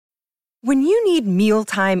When you need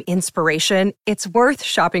mealtime inspiration, it's worth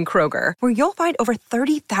shopping Kroger, where you'll find over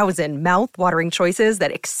 30,000 mouth-watering choices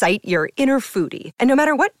that excite your inner foodie. And no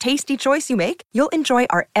matter what tasty choice you make, you'll enjoy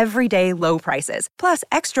our everyday low prices, plus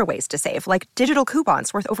extra ways to save, like digital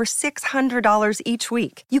coupons worth over $600 each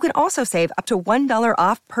week. You can also save up to $1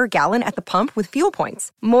 off per gallon at the pump with fuel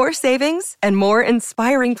points. More savings and more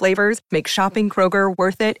inspiring flavors make shopping Kroger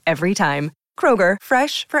worth it every time. Kroger,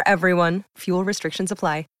 fresh for everyone. Fuel restrictions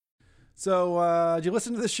apply. So, did you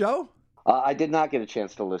listen to the show? I did not get a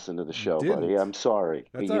chance to listen to the show, buddy. I'm sorry.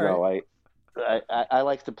 That's all right. I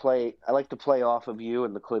like to play. I like to play off of you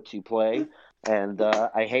and the clips you play, and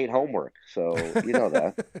I hate homework. So you know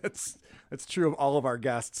that. It's true of all of our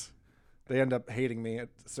guests. They end up hating me at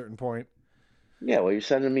a certain point. Yeah, well, you're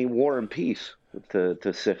sending me War and Peace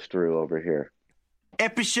to sift through over here.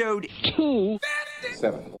 Episode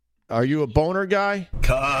 257. Are you a boner guy?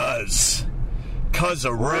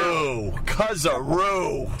 Cuzaroo.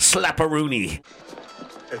 Slapperoonie.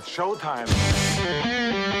 It's showtime.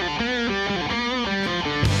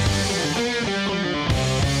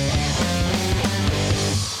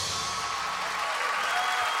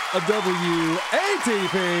 A WATP.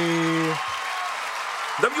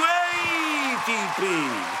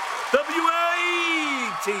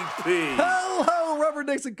 WATP. Hello,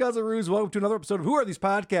 Rubbernecks and Cousaroos. Welcome to another episode of Who Are These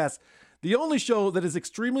Podcasts? The only show that is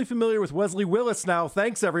extremely familiar with Wesley Willis now.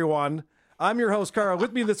 Thanks, everyone. I'm your host, Carl.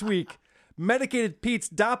 With me this week, Medicated Pete's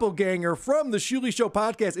doppelganger from the Shuli Show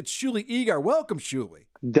podcast. It's Shuli Egar. Welcome, Shuli.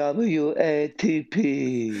 WATP.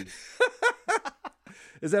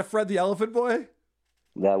 Is that Fred the Elephant Boy?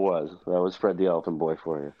 That was Fred the Elephant Boy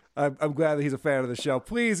for you. I'm glad that he's a fan of the show.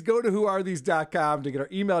 Please go to whoarethese.com to get our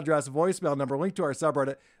email address, voicemail number, link to our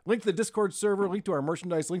subreddit, link to the Discord server, link to our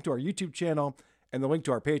merchandise, link to our YouTube channel, and the link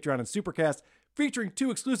to our Patreon and Supercast, featuring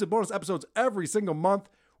 2 exclusive bonus episodes every single month.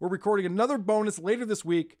 We're recording another bonus later this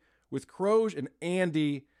week with Croge and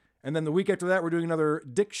Andy. And then the week after that, we're doing another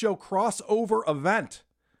Dick Show crossover event.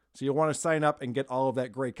 So you'll want to sign up and get all of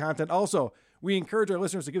that great content. Also, we encourage our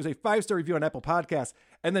listeners to give us a 5-star review on Apple Podcasts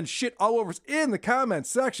and then shit all over us in the comments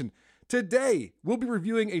section. Today, we'll be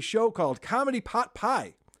reviewing a show called Comedy Pot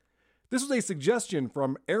Pie. This was a suggestion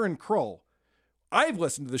from Aaron Kroll. I've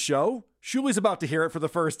listened to the show. Shuli's about to hear it for the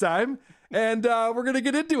first time, and we're going to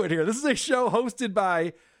get into it here. This is a show hosted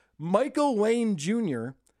by Michael Lane Jr.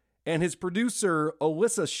 and his producer,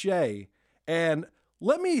 Alyssa Shea. And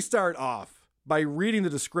let me start off by reading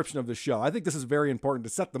the description of the show. I think this is very important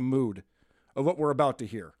to set the mood of what we're about to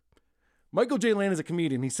hear. Michael J. Lane is a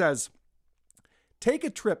comedian. He says, take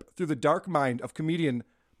a trip through the dark mind of comedian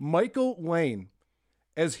Michael Lane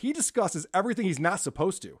as he discusses everything he's not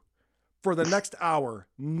supposed to. For the next hour,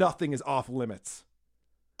 nothing is off limits.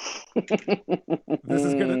 This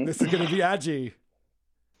is gonna be edgy.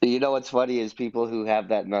 You know what's funny is people who have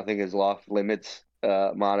that "nothing is off limits"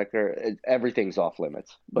 moniker. Everything's off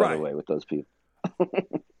limits, by the way, with those people.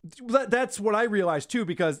 That's what I realized too,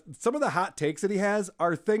 because some of the hot takes that he has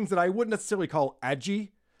are things that I wouldn't necessarily call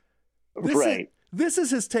edgy. This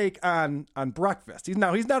is his take on breakfast. He's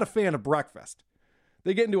not a fan of breakfast.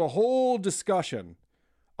 They get into a whole discussion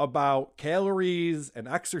about calories and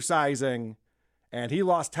exercising, and he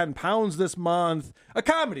lost 10 pounds this month. A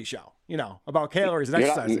comedy show, about calories and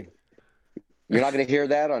exercising. You're not going to hear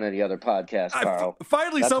that on any other podcast, Carl.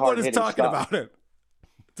 Finally, someone is talking about it.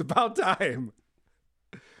 It's about time.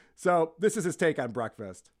 So this is his take on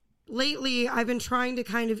breakfast. Lately, I've been trying to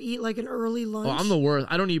kind of eat like an early lunch. Oh, I'm the worst.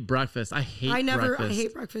 I don't eat breakfast. I hate breakfast. I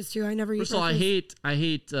hate breakfast too. I never eat breakfast. First of all, I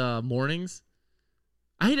hate mornings.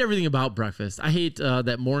 I hate everything about breakfast. I hate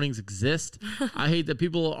that mornings exist. I hate that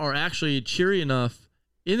people are actually cheery enough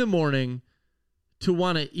in the morning to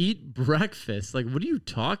want to eat breakfast. Like, what are you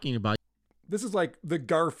talking about? This is like the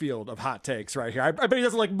Garfield of hot takes right here. I bet he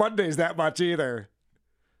doesn't like Mondays that much either.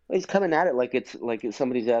 He's coming at it like it's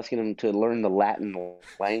somebody's asking him to learn the Latin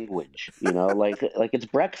language, like it's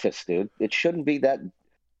breakfast, dude. It shouldn't be that.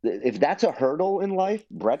 If that's a hurdle in life,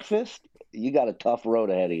 breakfast, you got a tough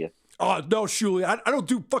road ahead of you. Oh, no, Shuli. I don't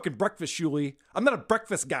do fucking breakfast, Shuli. I'm not a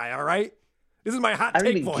breakfast guy, all right? This is my hot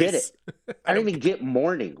take voice. Get it. I don't even get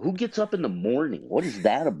morning. Who gets up in the morning? What is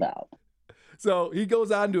that about? So he goes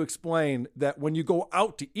on to explain that when you go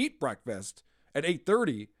out to eat breakfast at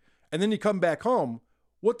 8:30 and then you come back home,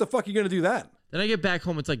 what the fuck are you going to do then? Then I get back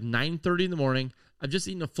home. It's like 9:30 in the morning. I've just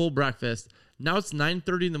eaten a full breakfast. Now it's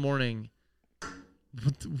 9:30 in the morning.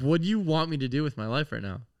 What do you want me to do with my life right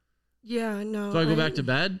now? Yeah, no. Do I go back to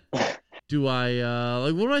bed? Do I,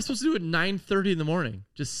 what am I supposed to do at 9:30 in the morning?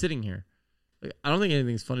 Just sitting here. Like, I don't think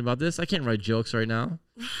anything's funny about this. I can't write jokes right now.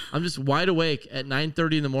 I'm just wide awake at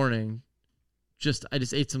 9:30 in the morning, I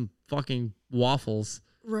just ate some fucking waffles.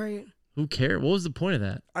 Right. Who cares? What was the point of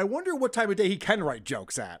that? I wonder what time of day he can write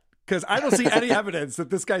jokes at, because I don't see any evidence that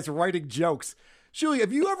this guy's writing jokes. Shuli,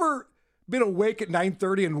 have you ever been awake at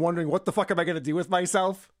 9:30 and wondering what the fuck am I going to do with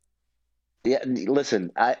myself? Yeah,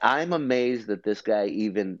 listen, I'm amazed that this guy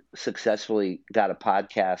even successfully got a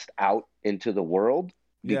podcast out into the world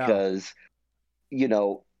because, you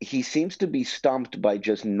know, he seems to be stumped by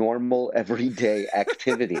just normal everyday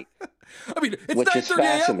activity. I mean, it's 9:30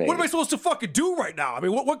 a.m. What am I supposed to fucking do right now? I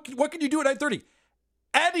mean, what can you do at 9:30?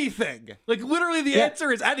 Anything. Like, literally the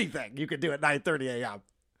answer is anything you can do at 9:30 a.m.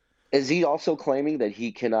 Is he also claiming that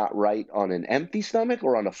he cannot write on an empty stomach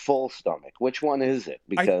or on a full stomach? Which one is it?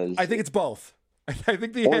 Because I think it's both. I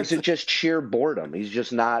think the or answer... is it just sheer boredom? He's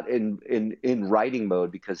just not in writing mode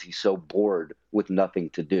because he's so bored with nothing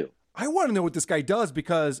to do. I want to know what this guy does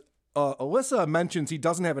because Alyssa mentions he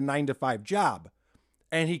doesn't have a 9-to-5 job,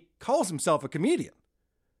 and he calls himself a comedian.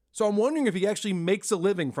 So I'm wondering if he actually makes a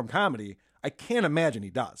living from comedy. I can't imagine he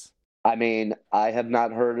does. I mean, I have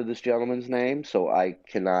not heard of this gentleman's name, so I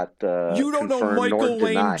cannot You don't know confirm Michael nor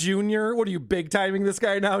Lane deny. Jr.? What are you, big-timing this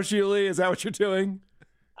guy now, Shuli? Is that what you're doing?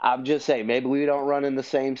 I'm just saying, maybe we don't run in the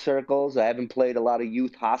same circles. I haven't played a lot of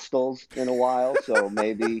youth hostels in a while, so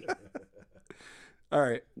maybe... All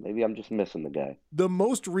right. Maybe I'm just missing the guy. The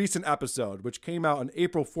most recent episode, which came out on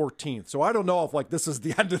April 14th, so I don't know if, like, this is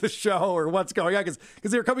the end of the show or what's going on,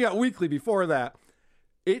 because they were coming out weekly before that.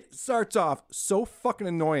 It starts off so fucking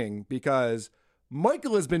annoying because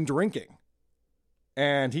Michael has been drinking,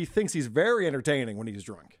 and he thinks he's very entertaining when he's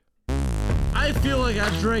drunk. I feel like I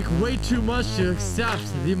drank way too much to accept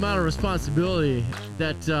the amount of responsibility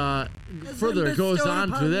that further goes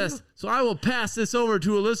on to this. So I will pass this over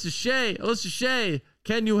to Alyssa Shea. Alyssa Shea,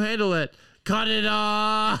 can you handle it? Cut it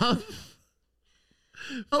off.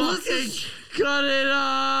 Fucking cut it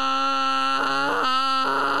off.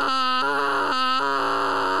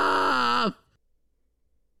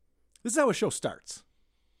 This is how a show starts.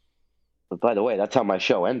 But by the way, that's how my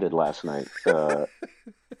show ended last night.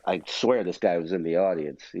 I swear this guy was in the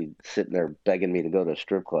audience. He's sitting there begging me to go to a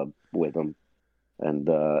strip club with him. And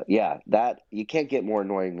that you can't get more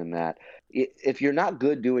annoying than that. If you're not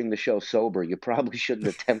good doing the show sober, you probably shouldn't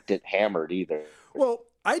attempt it hammered either. Well,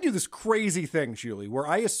 I do this crazy thing, Julie, where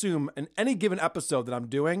I assume in any given episode that I'm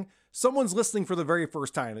doing, someone's listening for the very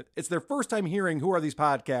first time. It's their first time hearing Who Are These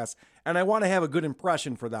Podcasts, and I want to have a good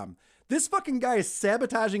impression for them. This fucking guy is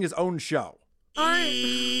sabotaging his own show. All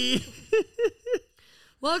right.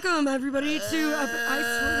 Welcome, everybody, to... I swear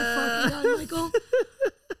to fucking God, Michael.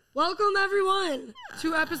 Welcome, everyone,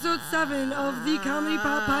 to episode 7 of the Comedy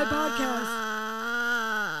Pot Pie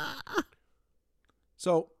Podcast.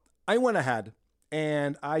 So I went ahead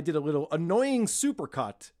and I did a little annoying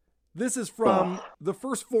supercut. This is from the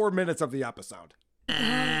first 4 minutes of the episode.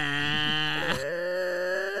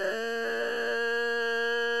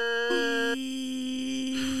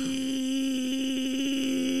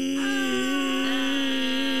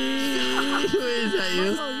 Is that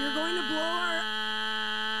you? Michael, you're going to blow our...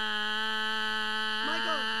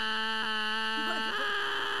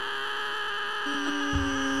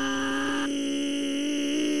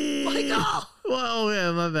 Michael! Well,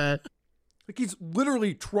 yeah, my bad. Like, he's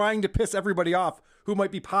literally trying to piss everybody off who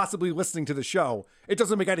might be possibly listening to the show. It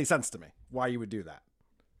doesn't make any sense to me why you would do that.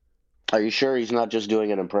 Are you sure he's not just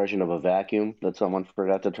doing an impression of a vacuum that someone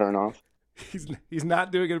forgot to turn off? He's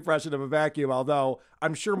not doing an impression of a vacuum, although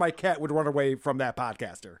I'm sure my cat would run away from that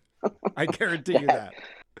podcaster. I guarantee you that.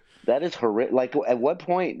 That is horrific. Like, at what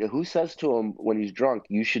point, who says to him when he's drunk,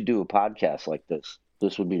 you should do a podcast like this?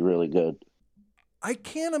 This would be really good. I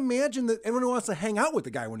can't imagine that anyone wants to hang out with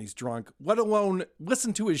the guy when he's drunk, let alone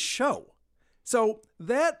listen to his show. So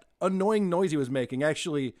that annoying noise he was making,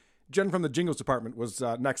 actually, Jen from the Jingles department was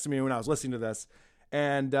next to me when I was listening to this,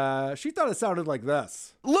 and she thought it sounded like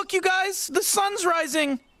this. Look, you guys, the sun's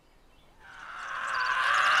rising.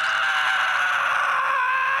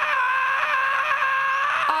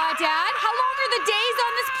 Dad, how long are the days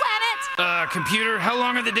on this planet? Computer, how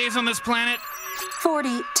long are the days on this planet?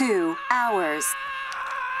 42 hours.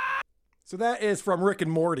 So that is from Rick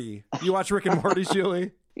and Morty. You watch Rick and Morty,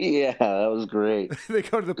 Julie? Yeah, that was great. They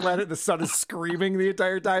go to the planet, the sun is screaming the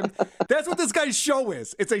entire time. That's what this guy's show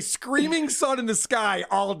is. It's a screaming sun in the sky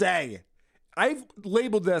all day. I've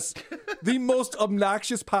labeled this the most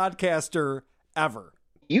obnoxious podcaster ever.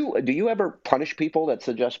 Do you ever punish people that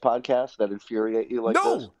suggest podcasts that infuriate you like this?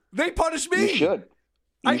 No, they punish me. You should.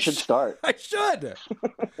 You should start. I should.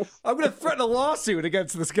 I'm going to threaten a lawsuit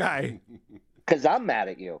against this guy. Because I'm mad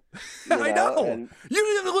at you. I know. And you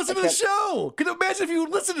didn't even listen to the show. Can you imagine if you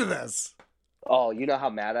would listen to this? Oh, you know how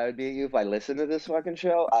mad I would be at you if I listened to this fucking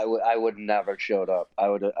show? I would never showed up. I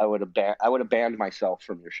would have banned myself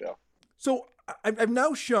from your show. So I've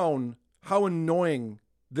now shown how annoying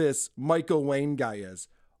this Michael Wayne guy is.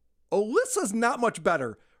 Alyssa's not much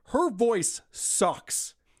better. Her voice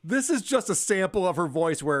sucks. This is just a sample of her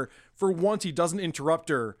voice where, for once, he doesn't interrupt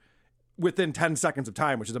her within 10 seconds of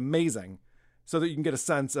time, which is amazing, so that you can get a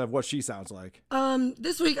sense of what she sounds like.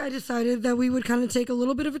 This week I decided that we would kind of take a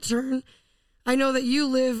little bit of a turn. I know that you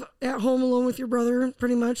live at home alone with your brother,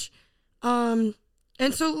 pretty much. And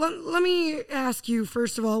so let me ask you,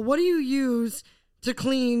 first of all, what do you use to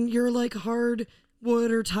clean your, like, hard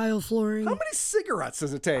wood or tile flooring? How many cigarettes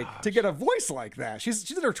does it take to get a voice like that? She's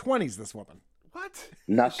in her 20s, this woman. What?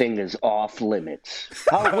 Nothing is off limits.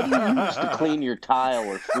 What do you use to clean your tile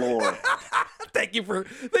or floor? Thank you for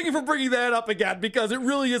bringing that up again, because it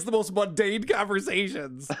really is the most mundane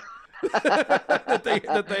conversations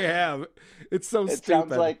that they have. It's so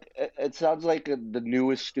stupid. It sounds like the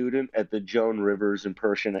newest student at the Joan Rivers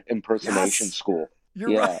impersonation school.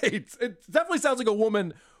 You're right. It definitely sounds like a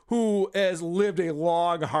woman who has lived a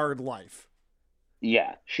long, hard life.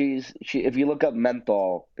 Yeah, she. If you look up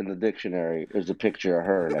menthol in the dictionary, there's a picture of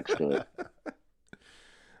her next to it.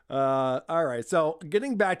 All right. So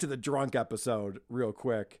getting back to the drunk episode real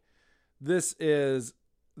quick, this is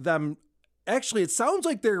them. Actually, it sounds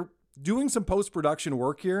like they're doing some post-production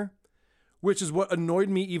work here, which is what annoyed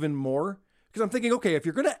me even more. Because I'm thinking, okay, if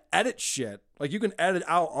you're going to edit shit, like, you can edit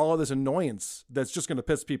out all of this annoyance that's just going to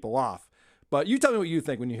piss people off. But you tell me what you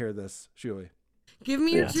think when you hear this, Shuli. Give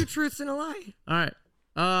me your two truths and a lie. All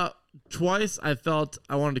right. Twice I felt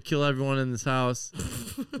I wanted to kill everyone in this house.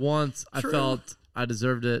 Once I felt I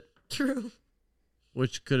deserved it. True.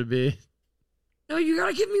 Which could it be? No, you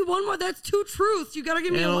gotta give me one more. That's two truths. You gotta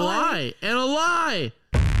give me a lie. And a lie.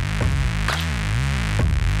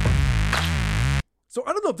 So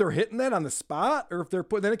I don't know if they're hitting that on the spot or if they're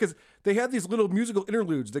putting that in, because they have these little musical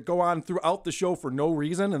interludes that go on throughout the show for no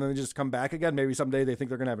reason, and then they just come back again. Maybe someday they think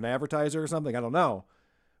they're going to have an advertiser or something. I don't know.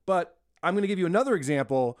 But I'm going to give you another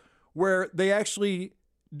example where they actually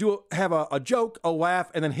have a joke, a laugh,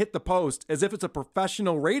 and then hit the post as if it's a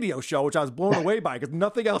professional radio show, which I was blown away by, because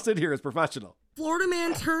nothing else in here is professional. Florida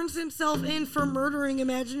man turns himself in for murdering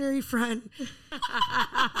imaginary friend.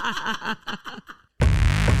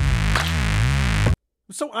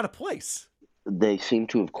 So out of place. They seem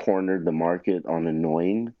to have cornered the market on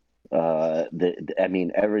annoying.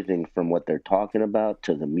 Everything from what they're talking about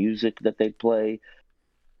to the music that they play.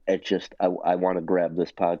 It just, I want to grab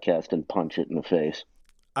this podcast and punch it in the face.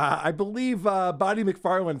 I believe Bonnie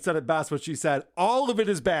McFarlane said it best when she said, all of it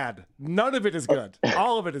is bad. None of it is good.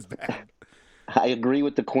 All of it is bad. I agree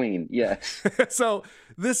with the queen, yes. So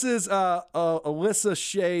this is Alyssa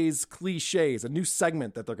Shay's Cliches, a new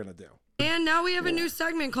segment that they're going to do. And now we have a new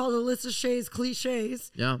segment called Alyssa Shay's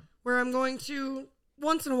Cliches. Yeah. Where I'm going to,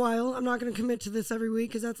 once in a while, I'm not going to commit to this every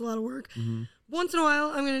week because that's a lot of work. Mm-hmm. Once in a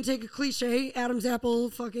while, I'm going to take a cliche, Adam's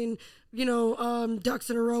apple, fucking,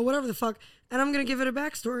 ducks in a row, whatever the fuck, and I'm going to give it a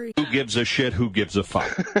backstory. Who gives a shit? Who gives a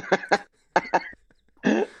fuck?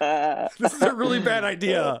 This is a really bad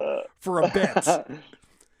idea for a bit.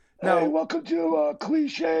 Now, hey, welcome to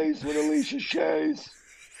Cliches with Alicia Shays.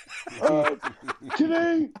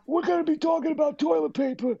 Today, we're going to be talking about toilet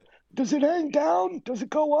paper. Does it hang down? Does it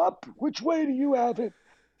go up? Which way do you have it?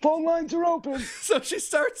 Phone lines are open. So she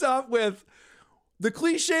starts off with, the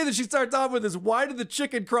cliche that she starts off with is, why did the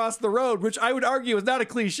chicken cross the road? Which I would argue is not a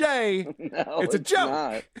cliche. No, it's a joke.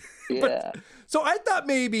 Not. Yeah. So I thought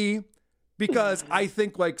maybe, because I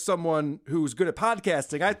think like someone who's good at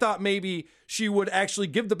podcasting, I thought maybe she would actually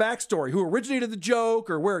give the backstory, who originated the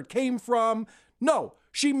joke or where it came from. No.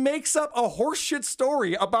 She makes up a horseshit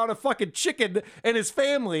story about a fucking chicken and his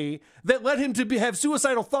family that led him to have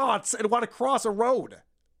suicidal thoughts and want to cross a road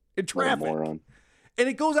in traffic. And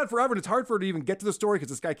it goes on forever, and it's hard for her to even get to the story because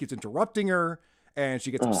this guy keeps interrupting her, and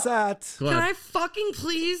she gets upset. Can I fucking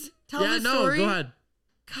please tell the story? Go ahead.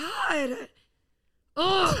 God.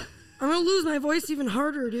 Oh, I'm going to lose my voice even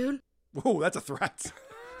harder, dude. Whoa, that's a threat.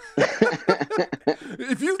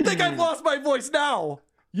 If you think I've lost my voice now,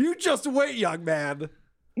 you just wait, young man.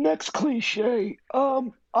 Next cliche.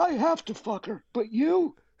 I have to fuck her, but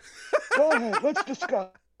you? Go ahead, let's discuss.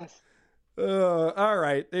 All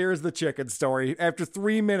right, here's the chicken story. After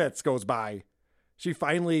 3 minutes goes by, she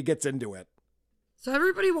finally gets into it. So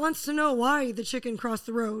everybody wants to know why the chicken crossed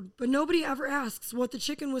the road, but nobody ever asks what the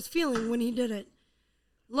chicken was feeling when he did it.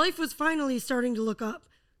 Life was finally starting to look up.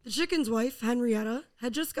 The chicken's wife, Henrietta,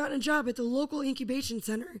 had just gotten a job at the local incubation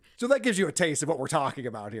center. So that gives you a taste of what we're talking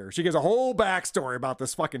about here. She gives a whole backstory about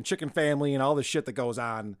this fucking chicken family and all the shit that goes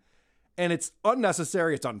on. and it's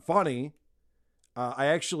unnecessary. It's unfunny. I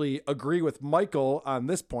actually agree with Michael on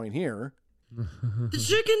this point here. The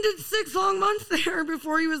chicken did 6 long months there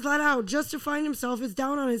before he was let out, just to find himself as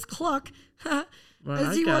down on his cluck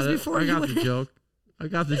as he was before. I got the joke. I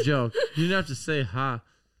got the joke. You didn't have to say ha.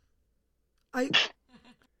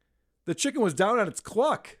 The chicken was down on its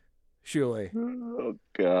cluck, Shuli. Oh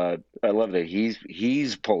God, I love that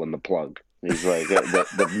he's pulling the plug. He's like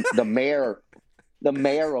the mayor. The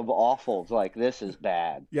mayor of awful's like, this is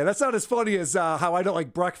bad. Yeah, that's not as funny as how I don't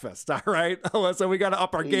like breakfast, all right? So we got to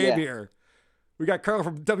up our game here. We got Carl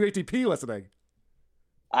from WATP listening.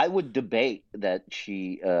 I would debate that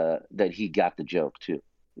that he got the joke, too.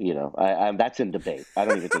 You know, that's in debate. I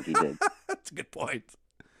don't even think he did. That's a good point.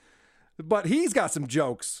 But he's got some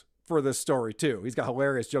jokes for this story, too. He's got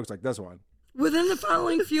hilarious jokes like this one. Within the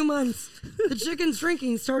following few months, the chicken's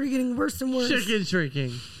drinking started getting worse and worse. Chicken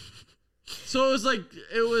drinking. So it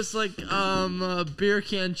was like beer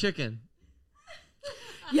can chicken.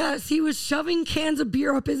 Yes, he was shoving cans of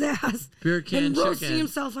beer up his ass. Beer can and roasting chicken.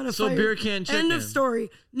 himself on a so fire. Beer can chicken. End of story.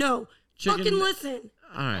 No. Chicken. Fucking listen.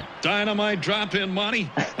 All right. Dynamite drop-in money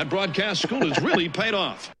at broadcast school has really paid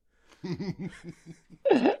off.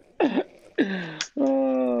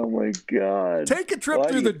 Oh my God. Take a trip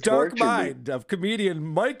through the dark mind of comedian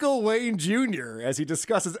Michael Wayne Jr. as he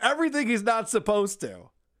discusses everything he's not supposed to.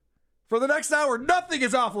 For the next hour, nothing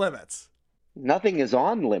is off limits. Nothing is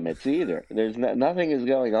on limits either. There's nothing is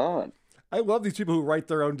going on. I love these people who write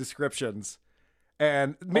their own descriptions.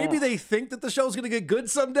 And maybe they think that the show's going to get good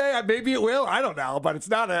someday. Maybe it will. I don't know. But it's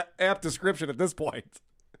not an apt description at this point.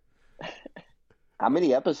 How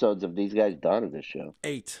many episodes have these guys done of this show?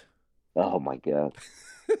 8. Oh, my God.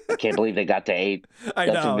 I can't believe they got to 8.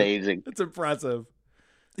 That's amazing. It's impressive.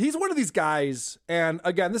 He's one of these guys. And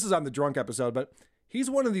again, this is on the drunk episode, but he's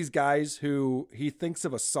one of these guys who he thinks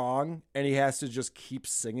of a song and he has to just keep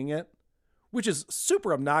singing it, which is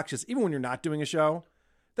super obnoxious, even when you're not doing a show.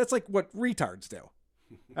 That's like what retards do.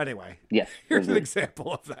 Anyway, here's an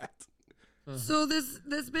example of that. So this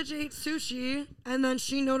bitch ate sushi, and then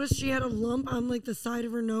she noticed she had a lump on like the side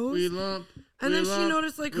of her nose. We lump. And then she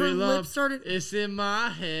noticed like her lips started. It's in my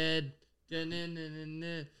head. We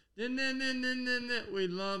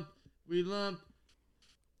lump. We lump.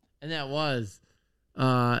 And that was,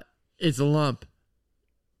 It's a Lump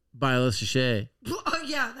by Alicia Shea. Oh,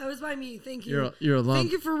 yeah, that was by me. Thank you. You're a lump.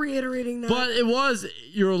 Thank you for reiterating that. But it was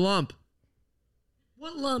You're a Lump.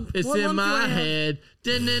 What lump? It's what in lump my head.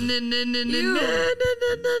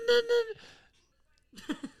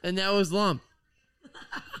 And that was Lump.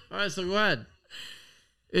 All right, so go ahead.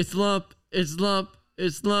 It's lump. It's lump.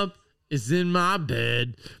 It's lump. It's in my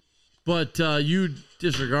bed. But you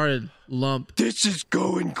disregarded lump. This is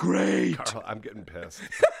going great. Carl, I'm getting pissed.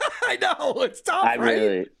 I know. It's tough,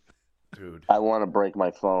 right? Dude. I want to break my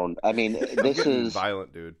phone. I mean, this is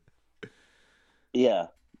violent, dude. Yeah.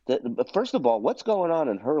 First of all, what's going on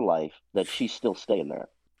in her life that she's still staying there?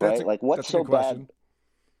 Right? Like, what's so bad?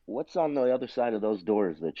 What's on the other side of those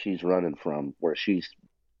doors that she's running from where she's,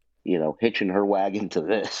 hitching her wagon to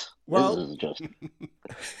this? Well, this is just...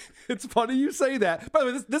 It's funny you say that. By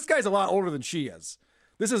the way, this guy's a lot older than she is.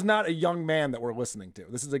 This is not a young man that we're listening to.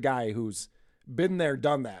 This is a guy who's been there,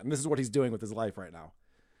 done that, and this is what he's doing with his life right now.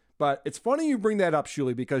 But it's funny you bring that up,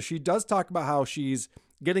 Shuli, because she does talk about how she's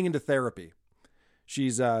getting into therapy.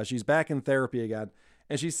 She's back in therapy again.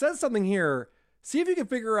 And she says something here. See if you can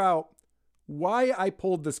figure out why I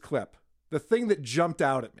pulled this clip. The thing that jumped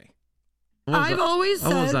out at me. I've always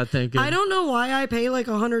said, I don't know why I pay like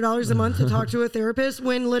 $100 a month to talk to a therapist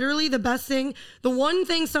when literally the one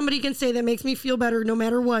thing somebody can say that makes me feel better no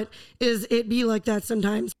matter what is it be like that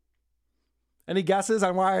sometimes. Any guesses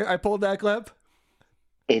on why I pulled that clip?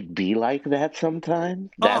 It be like that sometimes?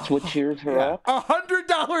 That's what cheers her up? $100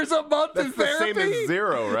 a month in therapy? That's the same as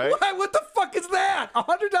zero, right? What the fuck is that?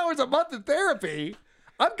 $100 a month in therapy?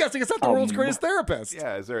 I'm guessing it's not the world's greatest therapist.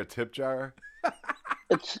 Yeah, is there a tip jar?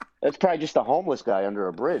 It's probably just a homeless guy under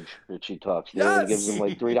a bridge that she talks to and gives him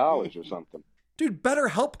like $3 or something. Dude,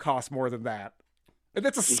 BetterHelp costs more than that. And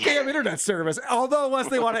that's a scam internet service. Although unless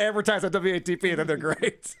they want to advertise on WATP, then they're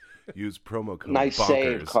great. Use promo code Nice bonkers.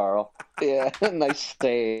 save, Carl. Yeah, nice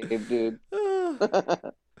save, dude.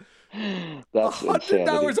 That's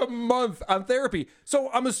 $100 a month on therapy.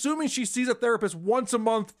 So I'm assuming she sees a therapist once a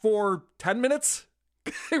month for 10 minutes,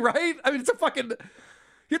 right? I mean, it's a fucking...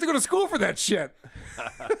 You have to go to school for that shit.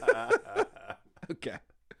 Okay.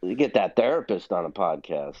 You get that therapist on a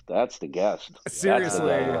podcast. That's the guest. Seriously. That's the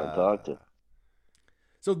guy I want to talk to.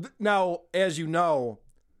 So now, as you know,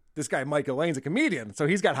 this guy Michael Lane's a comedian, so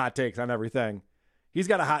he's got hot takes on everything. He's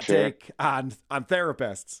got a hot take on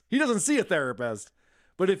therapists. He doesn't see a therapist,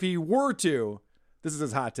 but if he were to, this is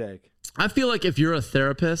his hot take. I feel like if you're a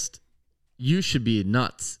therapist, you should be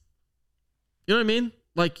nuts. You know what I mean?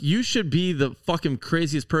 Like, you should be the fucking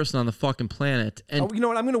craziest person on the fucking planet. And you know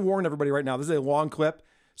what? I'm going to warn everybody right now. This is a long clip.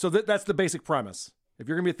 So that's the basic premise. If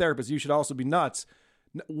you're going to be a therapist, you should also be nuts.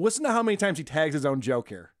 Listen to how many times he tags his own joke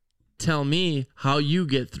here. Tell me how you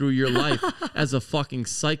get through your life as a fucking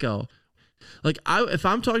psycho. Like, if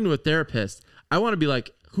I'm talking to a therapist, I want to be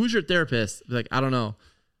like, who's your therapist? Be like, I don't know.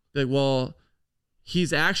 Be like, well,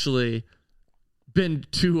 he's actually been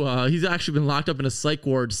locked up in a psych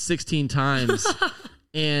ward 16 times.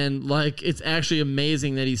 And like, it's actually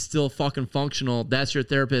amazing that he's still fucking functional. That's your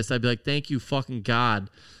therapist. I'd be like, thank you fucking God.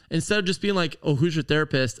 Instead of just being like, oh, who's your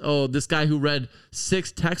therapist? Oh, this guy who read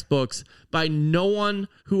 6 textbooks by no one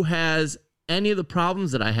who has any of the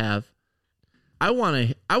problems that I have. I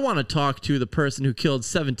want to talk to the person who killed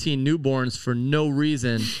 17 newborns for no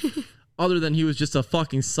reason other than he was just a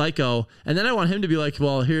fucking psycho. And then I want him to be like,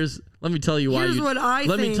 well, let me tell you why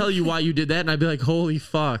me tell you why you did that. And I'd be like, holy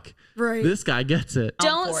fuck. Right. This guy gets it.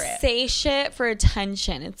 Don't say shit for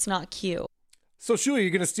attention. It's not cute. So, Shuli, you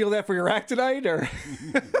going to steal that for your act tonight, or?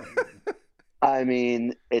 I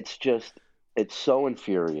mean, it's so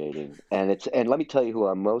infuriating, and let me tell you who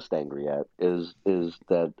I'm most angry at is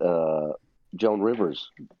that Joan Rivers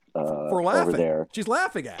for laughing. Over there. She's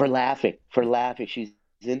laughing at for laughing. She's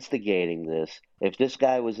instigating this. If this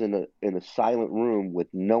guy was in a silent room with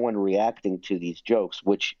no one reacting to these jokes,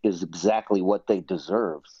 which is exactly what they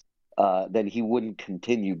deserve, then he wouldn't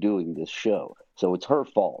continue doing this show. So it's her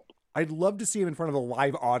fault. I'd love to see him in front of a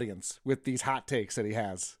live audience with these hot takes that he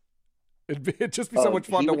has. It'd just be so much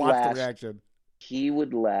fun to watch the reaction. He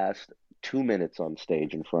would last 2 minutes on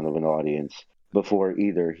stage in front of an audience before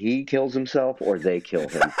either he kills himself or they kill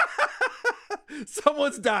him.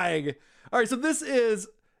 Someone's dying. All right, so this is,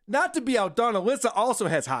 not to be outdone, Alyssa also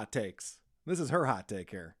has hot takes. This is her hot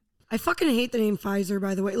take here. I fucking hate the name Pfizer,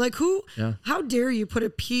 by the way. Like, how dare you put a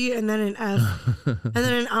P and then an F and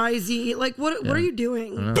then an IZ? Like, what are you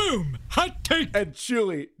doing? Boom! Hot take! And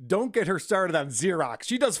Shuli, don't get her started on Xerox.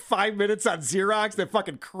 She does 5 minutes on Xerox that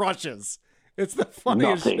fucking crushes. It's the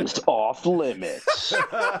funniest Nothing's off limits.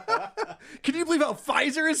 Can you believe how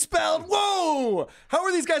Pfizer is spelled? Whoa! How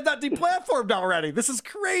are these guys not deplatformed already? This is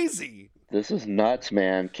crazy. This is nuts,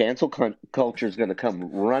 man. Cancel culture is going to come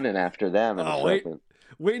running after them in a second.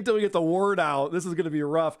 Wait until we get the word out. This is going to be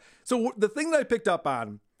rough. So the thing that I picked up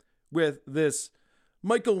on with this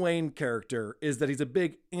Michael Lane character is that he's a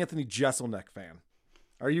big Anthony Jeselnik fan.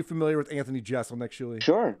 Are you familiar with Anthony Jeselnik, Shuli?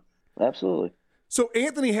 Sure. Absolutely. So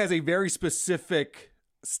Anthony has a very specific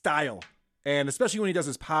style, and especially when he does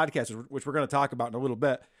his podcast, which we're going to talk about in a little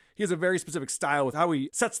bit, he has a very specific style with how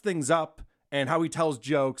he sets things up and how he tells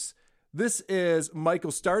jokes. This is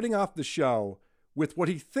Michael starting off the show with what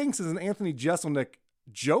he thinks is an Anthony Jeselnik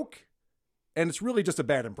joke, and it's really just a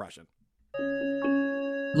bad impression.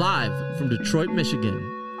 Live from Detroit, Michigan,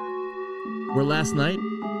 where last night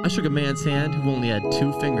I shook a man's hand who only had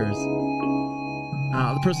 2 fingers.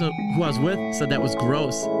 The person who I was with said that was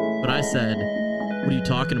gross, but I said, what are you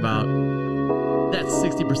talking about? That's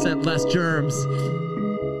 60% less germs.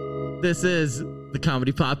 This is the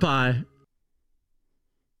Comedy Pot Pie.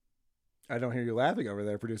 I don't hear you laughing over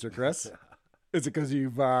there, producer Chris. Is it because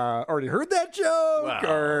you've already heard that joke?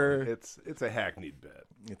 Or it's a hackneyed bit.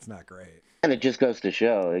 It's not great. And it just goes to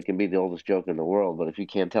show it can be the oldest joke in the world, but if you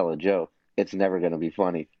can't tell a joke, it's never going to be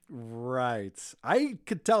funny. Right. I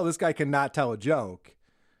could tell this guy cannot tell a joke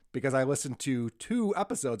because I listened to 2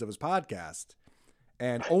 episodes of his podcast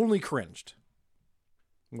and only cringed.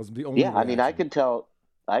 It was the only reaction. I mean, I could tell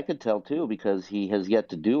too, because he has yet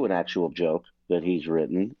to do an actual joke that he's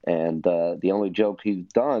written, and the only joke he's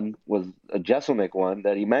done was a Jeselnik one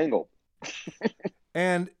that he mangled.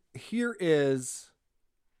 And here is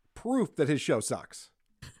proof that his show sucks.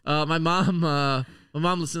 My mom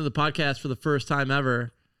listened to the podcast for the first time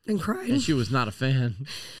ever and cried, and she was not a fan.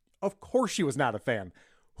 Of course she was not a fan.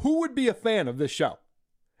 Who would be a fan of this show?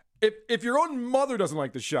 If your own mother doesn't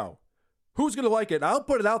like the show, who's going to like it? And I'll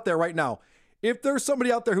put it out there right now. If there's somebody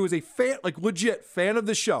out there who is a fan, like legit fan of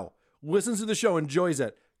the show, listens to the show, enjoys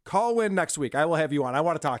it, call in next week. I will have you on. I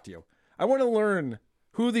want to talk to you. I want to learn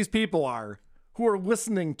who these people are who are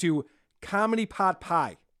listening to Comedy Pot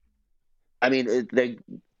Pie. I mean,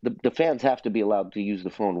 the fans have to be allowed to use the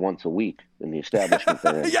phone once a week in the establishment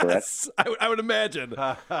they're in, yes, correct? I would imagine.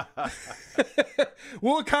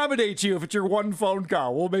 We'll accommodate you if it's your one phone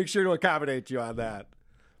call. We'll make sure to accommodate you on that.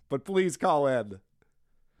 But please call in.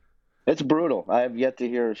 It's brutal. I have yet to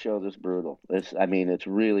hear a show this brutal. It's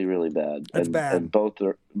really, really bad. It's bad. And both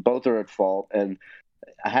are at fault. And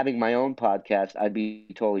having my own podcast, I'd be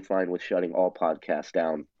totally fine with shutting all podcasts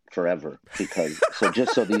down forever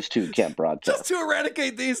just so these two can't broadcast. Just to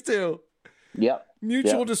eradicate these two. Yep.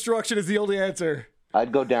 Mutual destruction is the only answer.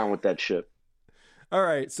 I'd go down with that shit. All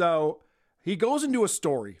right, so he goes into a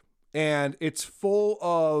story, and it's full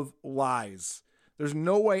of lies. There's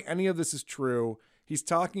no way any of this is true. He's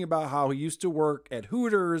talking about how he used to work at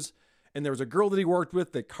Hooters, and there was a girl that he worked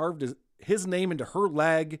with that carved his name into her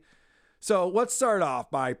leg. So let's start off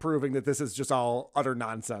by proving that this is just all utter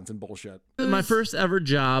nonsense and bullshit. My first ever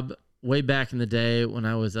job way back in the day when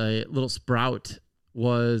I was a little sprout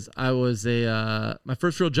was my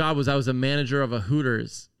first real job was I was a manager of a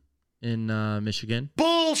Hooters in Michigan.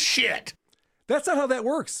 Bullshit. That's not how that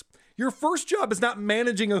works. Your first job is not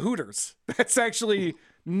managing a Hooters. That's actually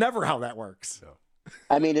never how that works.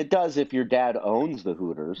 I mean, it does if your dad owns the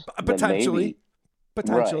Hooters. Potentially.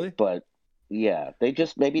 Right, but yeah, they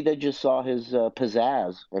just saw his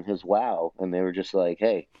pizzazz and his wow, and they were just like,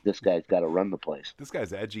 hey, this guy's got to run the place. This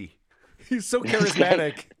guy's edgy. He's so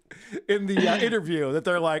charismatic in the interview that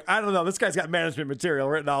they're like, I don't know, this guy's got management material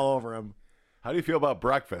written all over him. How do you feel about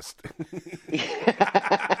breakfast?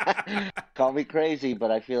 Call me crazy,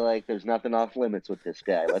 but I feel like there's nothing off limits with this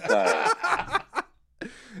guy. Let's all right.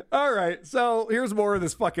 All right, so here's more of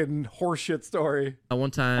this fucking horseshit story.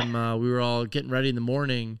 One time we were all getting ready in the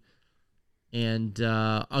morning, and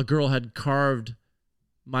a girl had carved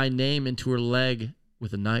my name into her leg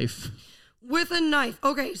with a knife. With a knife.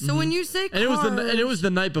 Okay, so when you say carved... And it was the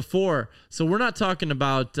night before, so we're not talking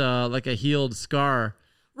about like a healed scar.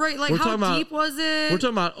 Right, like how deep was it? We're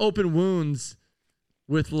talking about open wounds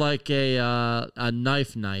with like a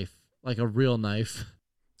knife, like a real knife.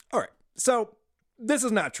 All right, so this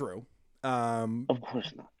is not true. Of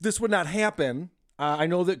course not. This would not happen. I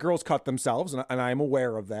know that girls cut themselves, and I'm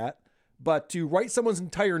aware of that. But to write someone's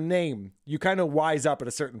entire name, you kind of wise up at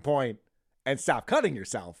a certain point and stop cutting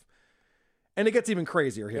yourself. And it gets even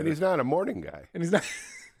crazier here. And he's not a morning guy. And he's not.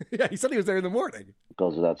 Yeah, he said he was there in the morning.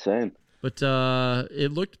 Goes without saying. But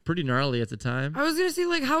it looked pretty gnarly at the time. I was going to say,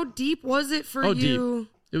 like, how deep was it for you? Deep.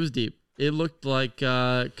 It was deep. It looked like,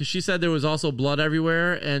 because she said there was also blood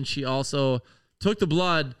everywhere, and she also took the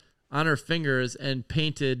blood on her fingers and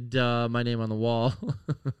painted my name on the wall.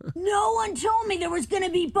 No one told me there was going to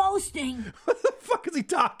be boasting. What the fuck is he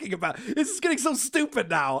talking about? This is getting so stupid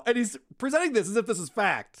now. And he's presenting this as if this is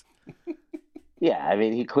fact. Yeah, I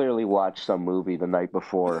mean, he clearly watched some movie the night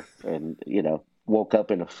before and, woke up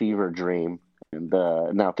in a fever dream and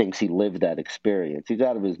now thinks he lived that experience. He's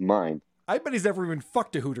out of his mind. I bet he's never even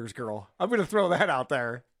fucked a Hooters girl. I'm going to throw that out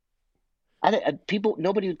there.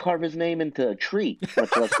 Nobody would carve his name into a tree,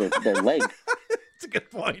 much less their leg. That's a good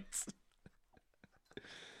point.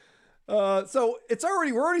 So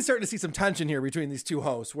we're already starting to see some tension here between these two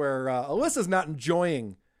hosts where Alyssa's not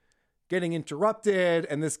enjoying getting interrupted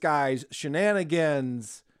and this guy's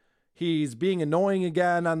shenanigans. He's being annoying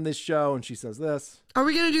again on this show, and she says this. Are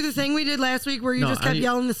we going to do the thing we did last week where you just kept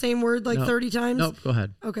yelling the same word 30 times? Nope, go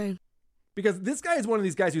ahead. Okay. Because this guy is one of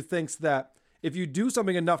these guys who thinks that if you do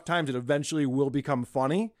something enough times, it eventually will become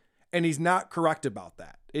funny, and he's not correct about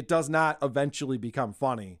that. It does not eventually become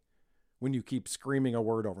funny when you keep screaming a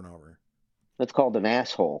word over and over. That's called an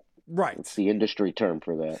asshole. Right. It's the industry term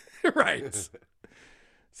for that. Right.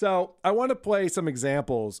 So I want to play some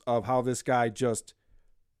examples of how this guy just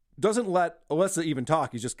doesn't let Alyssa even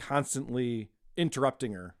talk. He's just constantly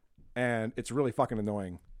interrupting her, and it's really fucking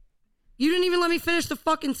annoying. You didn't even let me finish the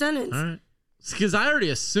fucking sentence. All right. Because I already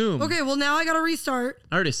assumed. Okay, well, now I got to restart.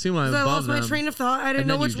 I already assumed I'm above I lost them. my train of thought. I didn't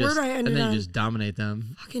know which word I ended on. And then you just dominate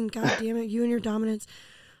them. Fucking goddamn it, you and your dominance.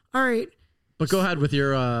 All right. But go ahead with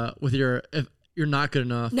your if you're not good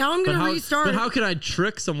enough. Now I'm going to restart. But how can I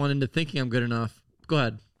trick someone into thinking I'm good enough? Go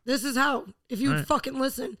ahead. This is how. If you would fucking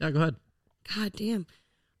listen. Yeah, go ahead. God damn.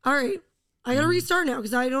 All right. I got to restart now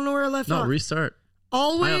because I don't know where I left off. No, restart.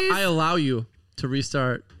 Always. I allow you to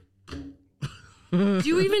restart. Do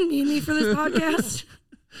you even need me for this podcast?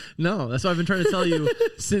 No, that's what I've been trying to tell you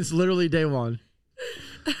since literally day one.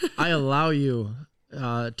 I allow you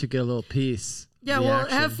to get a little piece. Yeah, well,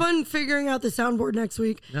 have fun figuring out the soundboard next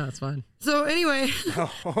week. No, that's fine. So anyway.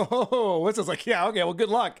 What's this like? Yeah, okay, well, good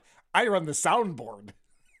luck. I run the soundboard.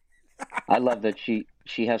 I love that she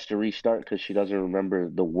has to restart because she doesn't remember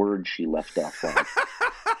the word she left off on.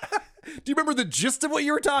 Do you remember the gist of what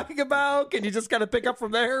you were talking about? Can you just kind of pick up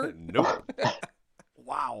from there? Nope.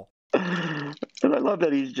 Wow. And I love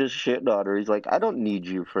that he's just shitting on her. He's like, I don't need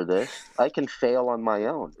you for this. I can fail on my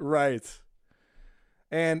own. Right.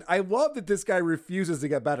 And I love that this guy refuses to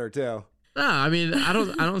get better too. No, I mean, I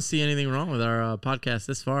don't see anything wrong with our podcast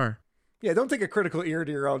this far. Yeah, don't take a critical ear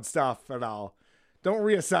to your own stuff at all. Don't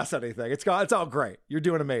reassess anything. It's all great. You're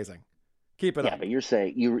doing amazing. Keep it up. Yeah, but you're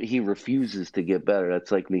saying he refuses to get better.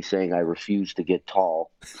 That's like me saying I refuse to get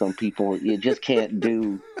tall. Some people, you just can't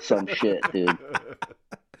do some shit, dude.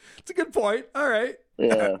 It's a good point. All right.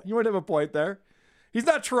 Yeah. You might have a point there. He's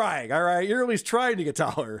not trying, all right? You're at least trying to get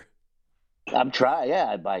taller. I'm trying. Yeah,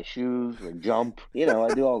 I buy shoes or jump.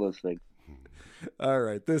 I do all those things. All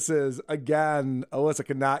right. This is, again, Alyssa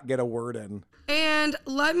cannot get a word in. And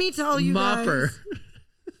let me tell you Mopper.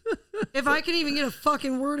 guys, if I can even get a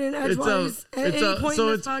fucking word in edgewise at any point in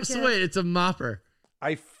this podcast. So wait, it's a mopper.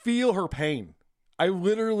 I feel her pain. I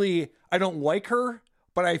don't like her,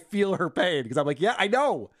 but I feel her pain because I'm like, yeah, I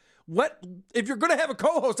know. What if you're going to have a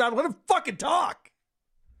co-host on, let him fucking talk.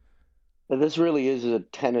 This really is a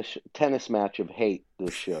tennis match of hate,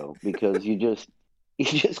 this show, because you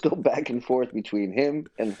just go back and forth between him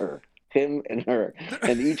and her.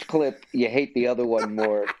 And each clip, you hate the other one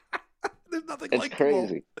more. There's nothing it's likable.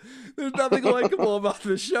 Crazy. There's nothing likable about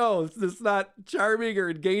the show. It's not charming or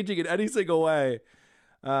engaging in any single way.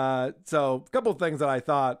 So a couple of things that I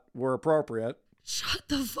thought were appropriate. Shut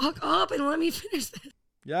the fuck up and let me finish this.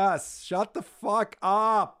 Yes, shut the fuck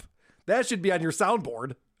up. That should be on your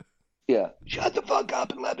soundboard. Yeah. Shut the fuck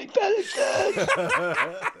up and let me finish this.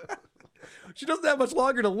 She doesn't have much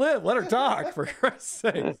longer to live. Let her talk, for Christ's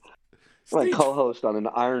sake. My co-host on an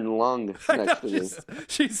iron lung next to me.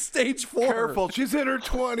 She's stage 4. Careful, she's in her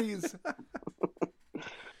 20s.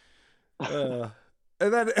 And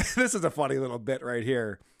then this is a funny little bit right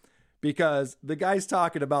here, because the guy's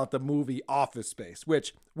talking about the movie Office Space,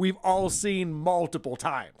 which we've all seen multiple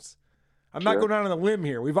times. I'm not going out on a limb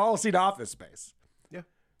here. We've all seen Office Space. Yeah.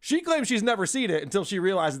 She claims she's never seen it until she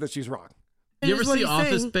realizes that she's wrong. You ever see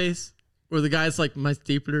Office Space where the guy's like, my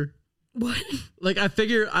stapler? What? Like I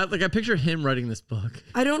picture him writing this book.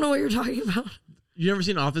 I don't know what you're talking about. You never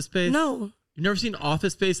seen Office Space? No. You've never seen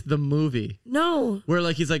Office Space, the movie? No. Where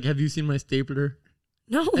like he's like, have you seen my stapler?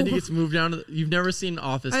 No. And he gets moved down. You've never seen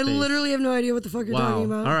Office Space? I literally have no idea what the fuck you're talking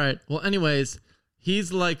about. All right. Well, anyways,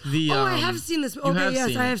 he's like the. I have seen this. Okay,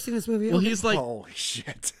 yes, I have seen this movie. Well, okay. he's like, holy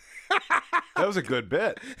shit. That was a good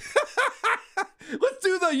bit. Let's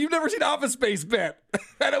do the you've never seen Office Space bit.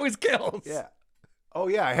 That always kills. Yeah. Oh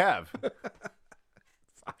yeah, I have.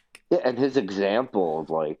 Yeah, and his example of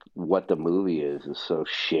like what the movie is so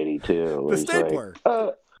shitty too. The stapler.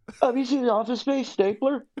 Like, have you seen Office Space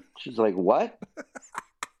stapler? She's like, what?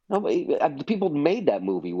 Nobody, the people who made that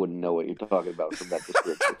movie wouldn't know what you're talking about from that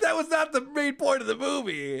description. That was not the main point of the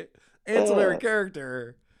movie. Ancillary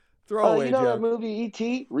character. Throwaway you know joke. that movie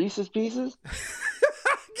E.T. Reese's Pieces?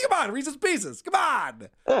 Come on, Reese's Pieces. Come on.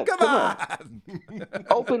 Come on.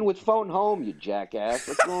 Open with phone home, you jackass.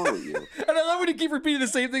 What's wrong with you? And I love when you keep repeating the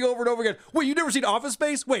same thing over and over again. Wait, you've never seen Office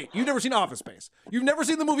Space? Wait, you've never seen Office Space? You've never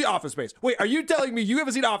seen the movie Office Space? Wait, are you telling me you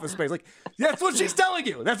haven't seen Office Space? Like, that's what she's telling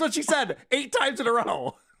you. That's what she said 8 times in a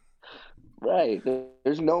row. Right.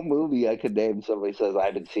 There's no movie I could name somebody says I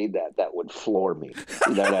haven't seen that would floor me.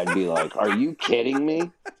 Then I'd be like, are you kidding me?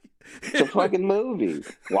 It's a fucking movie.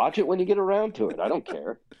 Watch it when you get around to it. I don't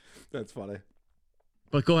care. That's funny.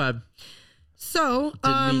 But go ahead. So,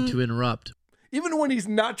 didn't mean to interrupt. Even when he's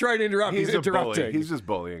not trying to interrupt, he's interrupting. Bully. He's just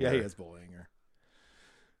bullying her. Yeah, he is bullying her.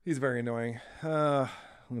 He's very annoying.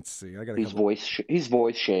 Let's see. I got. He's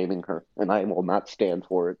voice shaming her, and I will not stand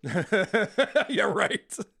for it. Yeah,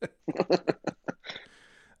 right.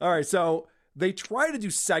 All right, so they try to do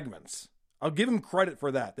segments. I'll give them credit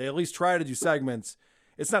for that. They at least try to do segments.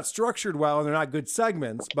 It's not structured well, and they're not good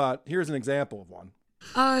segments, but here's an example of one.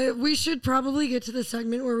 We should probably get to the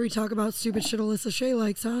segment where we talk about stupid shit Alyssa Shea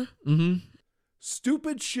likes, huh? Mm-hmm.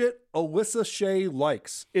 Stupid shit Alyssa Shea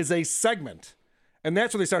likes is a segment. And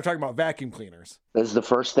that's when they start talking about vacuum cleaners. Is the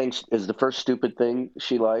first stupid thing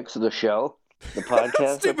she likes the show? The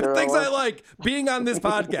podcast? Stupid things I like. Being on this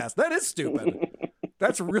podcast. That is stupid.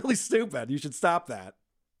 That's really stupid. You should stop that.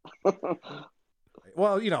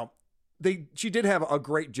 Well, she did have a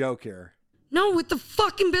great joke here. No, with the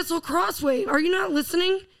fucking Bissell Crossway. Are you not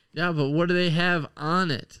listening? Yeah, but what do they have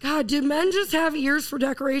on it? God, did men just have ears for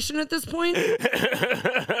decoration at this point?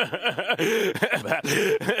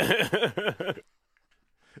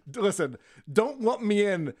 Listen, don't lump me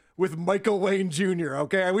in with Michael Wayne Jr.,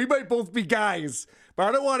 okay? We might both be guys, but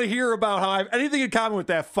I don't want to hear about how I have anything in common with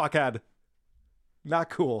that fuckhead. Not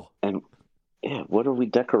cool. And yeah, what are we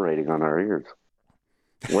decorating on our ears?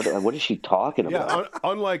 What is she talking about? Yeah,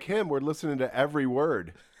 unlike him, we're listening to every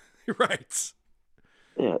word. Right.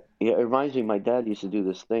 Yeah, it reminds me. My dad used to do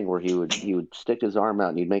this thing where he would stick his arm out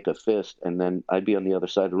and he'd make a fist, and then I'd be on the other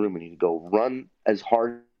side of the room and he'd go, "Run as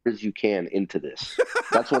hard as you can into this."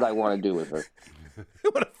 That's what I want to do with her.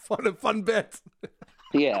 What a fun bit.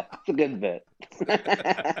 Yeah, it's a good bit.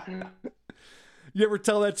 You ever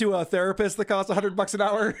tell that to a therapist that costs $100 an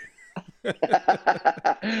hour?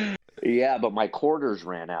 Yeah, but my quarters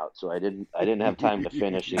ran out, so I didn't have time to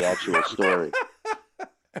finish the actual story.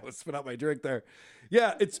 I was spit out my drink there.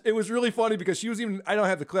 Yeah, it was really funny because she was even, I don't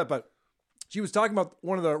have the clip, but she was talking about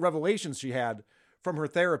one of the revelations she had from her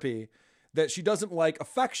therapy, that she doesn't like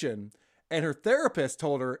affection. And her therapist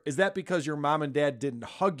told her, "Is that because your mom and dad didn't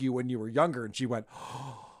hug you when you were younger?" And she went,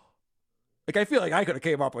 "Oh." Like, I feel like I could have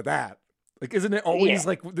came up with that. Like, isn't it always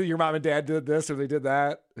like your mom and dad did this or they did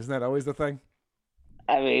that? Isn't that always the thing?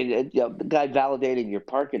 I mean, the guy validating your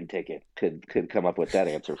parking ticket could come up with that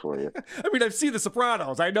answer for you. I mean, I've seen The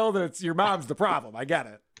Sopranos. I know that it's your mom's the problem. I get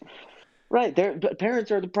it. Right,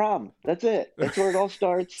 parents are the problem. That's it. That's where it all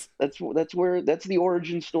starts. That's the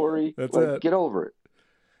origin story. That's it. Get over it.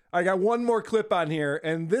 I got one more clip on here,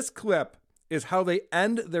 and this clip is how they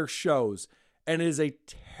end their shows, and it is a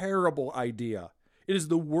terrible idea. It is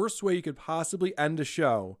the worst way you could possibly end a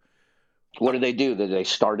show. What do? Did they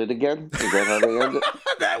start it again? Is that how they end it?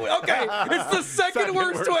 Okay, it's the second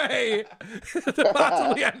worst way to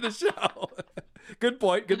possibly end the show. Good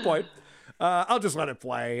point. I'll just let it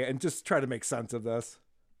play and just try to make sense of this.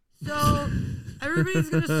 So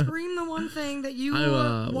everybody's going to scream the one thing that you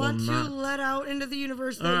want to let out into the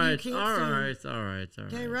universe that you can't say. All right.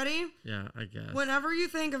 Okay, ready? Yeah, I guess. Whenever you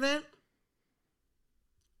think of it,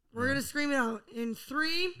 we're going to scream it out in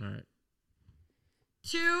 3,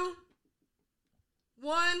 2,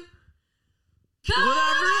 1.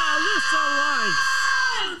 Whatever Alyssa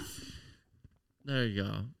likes. There you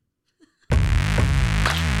go.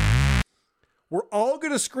 We're all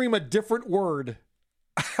going to scream a different word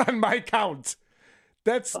on my count.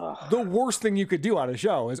 That's the worst thing you could do on a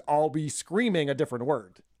show, is all be screaming a different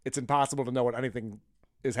word. It's impossible to know what anything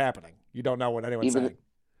is happening. You don't know what anyone's saying.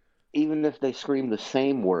 Even if they scream the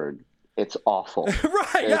same word, it's awful.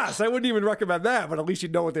 Right, yes. I wouldn't even recommend that, but at least you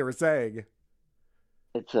know what they were saying.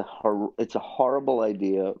 It's a horrible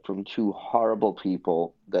idea from two horrible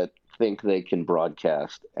people that think they can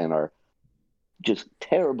broadcast and are just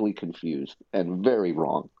terribly confused and very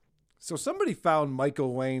wrong. So somebody found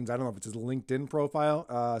Michael Lane's, I don't know if it's his LinkedIn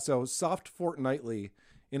profile. So Soft Fortnightly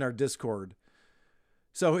in our Discord.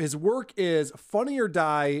 So his work is Funny or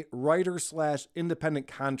Die writer / independent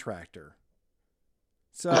contractor.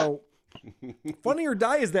 So Funny or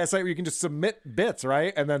Die is that site where you can just submit bits,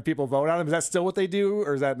 right? And then people vote on them. Is that still what they do,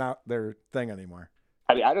 or is that not their thing anymore?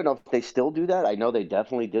 I mean, I don't know if they still do that. I know they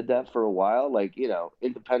definitely did that for a while. Like,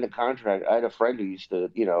 independent contract. I had a friend who used to,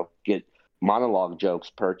 get monologue jokes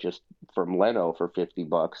purchased from Leno for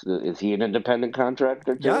 $50. Is he an independent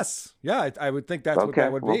contractor too? Yes. Yeah, I would think that's what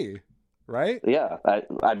that would be, right? Yeah.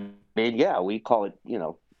 I mean, yeah, we call it,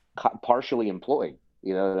 partially employed.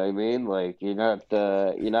 You know what I mean? Like, you're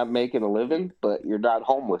not making a living, but you're not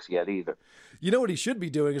homeless yet either. You know what he should be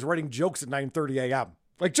doing is writing jokes at 9:30 a.m.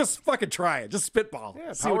 Like, just fucking try it. Just spitball.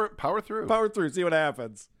 Yeah, power through. Power through. See what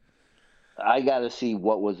happens. I got to see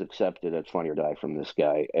what was accepted at Funny or Die from this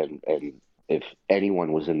guy, and if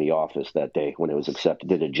anyone was in the office that day when it was accepted.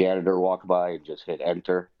 Did a janitor walk by and just hit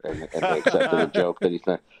enter and they accepted a joke that he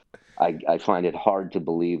said? I find it hard to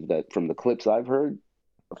believe that from the clips I've heard,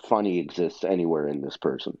 funny exists anywhere in this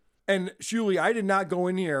person. And Shuli, I did not go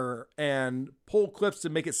in here and pull clips to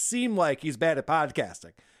make it seem like he's bad at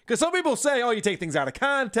podcasting. Because some people say, oh, you take things out of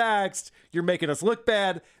context, you're making us look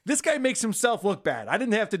bad. This guy makes himself look bad. I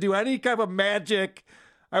didn't have to do any kind of magic.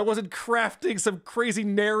 I wasn't crafting some crazy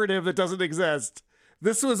narrative that doesn't exist.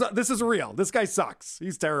 This is real. This guy sucks.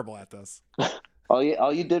 He's terrible at this. All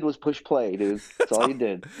you did was push play, dude. That's all you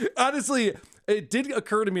did. Honestly, it did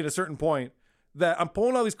occur to me at a certain point that I'm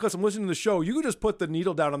pulling all these clips, I'm listening to the show. You could just put the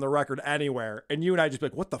needle down on the record anywhere, and you and I just be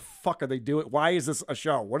like, what the fuck are they doing? Why is this a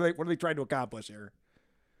show? What are they trying to accomplish here?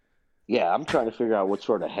 Yeah, I'm trying to figure out what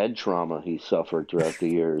sort of head trauma he suffered throughout the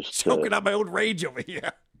years. Choking out my own rage over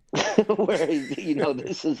here. Where,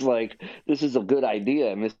 this is a good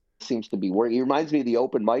idea, and this seems to be working. It reminds me of the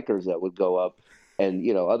open micers that would go up, and,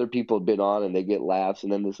 other people have been on, and they get laughs,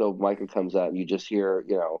 and then this open micer comes out, and you just hear,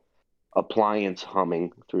 appliance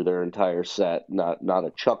humming through their entire set, not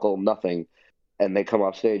a chuckle, nothing. And they come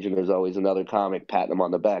off stage, and there's always another comic patting them on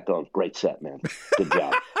the back going, great set, man. Good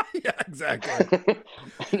job. Yeah, exactly.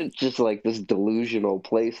 It's just like this delusional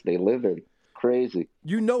place they live in. Crazy.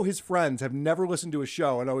 His friends have never listened to a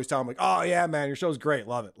show and always tell him, like, oh, yeah, man, your show's great.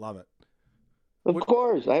 Love it. Love it. Of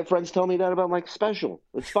course. I have friends tell me that about my special.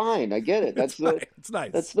 It's fine. I get it. That's it's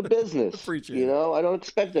nice. That's the business. Appreciate you it. know, I don't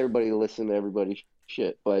expect everybody to listen to everybody's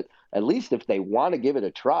shit, but at least if they want to give it a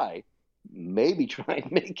try, maybe try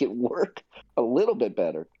and make it work a little bit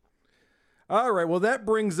better. All right. Well, that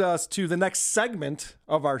brings us to the next segment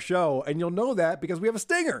of our show, and you'll know that because we have a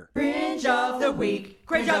stinger. Cringe of the week.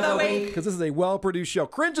 Cringe of the week. Because this is a well-produced show.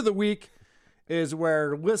 Cringe of the week is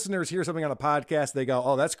where listeners hear something on a podcast, they go,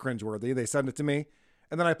 oh, that's cringeworthy. They send it to me,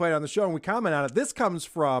 and then I play it on the show, and we comment on it. This comes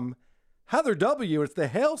from Heather W. It's the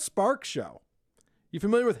Hale Sparks Show. You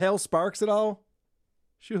familiar with Hale Sparks at all,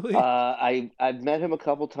 Shuli? I've met him a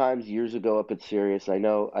couple times years ago up at Sirius. I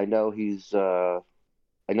know he's a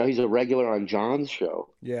regular on John's show.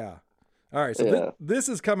 Yeah. All right. So this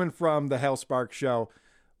is coming from the Hale Sparks Show.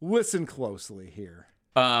 Listen closely here.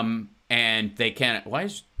 And they can't.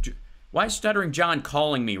 Why is Stuttering John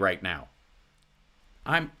calling me right now?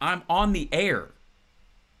 I'm on the air.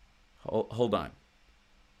 Hold on.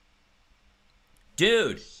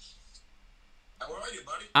 Dude. How are you,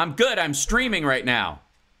 buddy? I'm good. I'm streaming right now.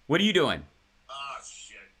 What are you doing? Ah,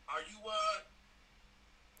 shit. Are you,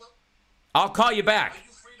 I'll call you back. Are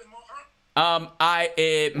you free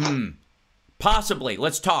tomorrow? Possibly.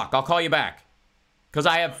 Let's talk. I'll call you back. Because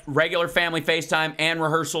I have regular family FaceTime and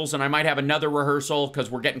rehearsals, and I might have another rehearsal because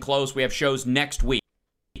we're getting close. We have shows next week.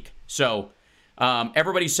 So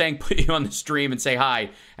everybody's saying put you on the stream and say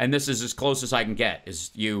hi, and this is as close as I can get,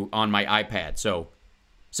 is you on my iPad. So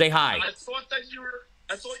say hi. I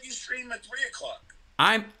thought you streamed at 3 o'clock.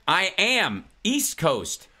 I am East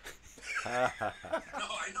Coast. No, I know.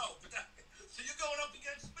 So you're going up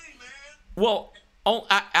against me, man. Well,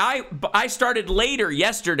 I started later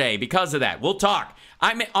yesterday because of that. We'll talk.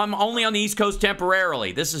 I'm only on the East Coast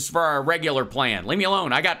temporarily. This is for our regular plan. Leave me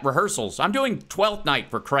alone. I got rehearsals. I'm doing 12th night,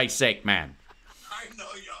 for Christ's sake, man. I know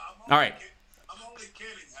you. All right. I'm only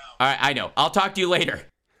kidding, Hal. All right, I know. I'll talk to you later.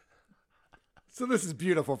 So this is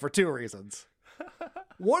beautiful for two reasons.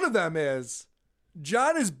 One of them is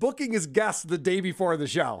John is booking his guests the day before the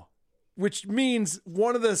show, which means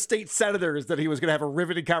one of the state senators that he was going to have a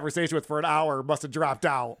riveting conversation with for an hour must have dropped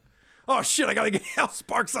out. Oh shit, I got to get Hal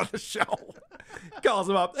Sparks on the show. Calls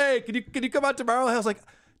him up. Hey, can you come out tomorrow? Hal's like,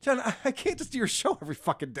 John, I can't just do your show every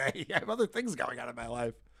fucking day. I have other things going on in my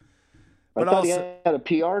life. I thought he had a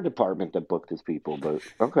PR department that booked his people, but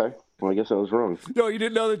okay. Well, I guess I was wrong. No, you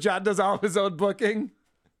didn't know that John does all of his own booking?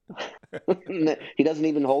 He doesn't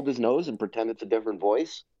even hold his nose and pretend it's a different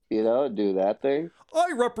voice, do that thing.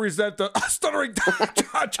 I represent the Stuttering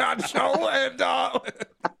John show, and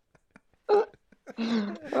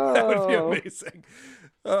that would be amazing.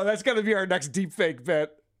 That's going to be our next deepfake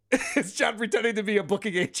bit. It's John pretending to be a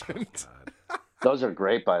booking agent. Those are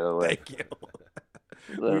great, by the way. Thank you.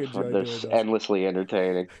 They're endlessly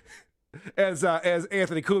entertaining. As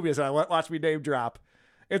Anthony Cumia said, watch me name drop.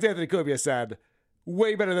 As Anthony Cumia said,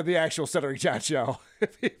 way better than the actual Stuttering John show.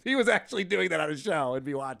 If he was actually doing that on his show, it'd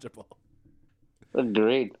be watchable.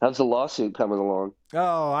 Agreed. How's the lawsuit coming along?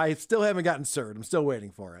 Oh, I still haven't gotten sued. I'm still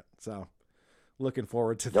waiting for it. So, looking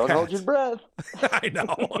forward to that. Don't hold your breath. I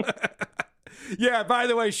know. Yeah, by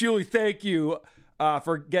the way, Shuli, thank you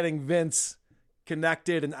for getting Vince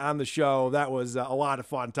connected and on the show. That was a lot of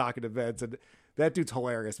fun talking to Vince. And that dude's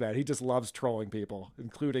hilarious, man. He just loves trolling people,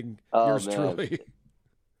 including yours truly.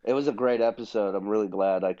 It was a great episode. I'm really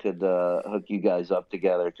glad I could hook you guys up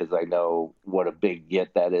together because I know what a big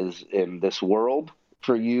get that is in this world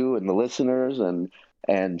for you and the listeners.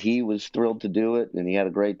 And he was thrilled to do it, and he had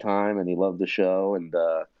a great time, and he loved the show. And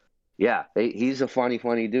yeah, he's a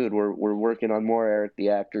funny dude. We're working on more Eric the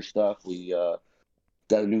Actor stuff. We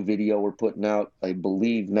got a new video we're putting out, I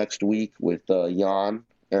believe, next week with Jan,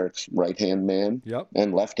 Eric's right-hand man,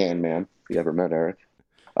 and left-hand man, if you ever met Eric.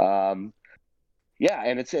 Yeah,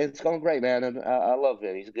 and it's going great, man, and I love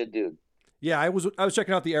him. He's a good dude. Yeah, I was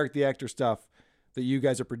checking out the Eric the Actor stuff that you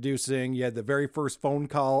guys are producing. You had the very first phone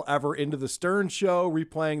call ever into the Stern show,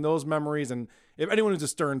 replaying those memories. And if anyone who's a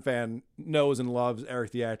Stern fan knows and loves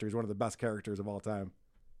Eric the Actor, he's one of the best characters of all time.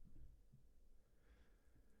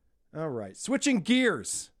 All right, switching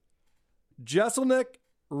gears. Jeselnik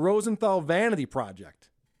Rosenthal Vanity Project.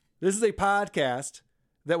 This is a podcast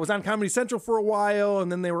that was on Comedy Central for a while,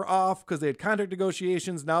 and then they were off because they had contract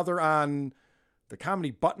negotiations. Now they're on the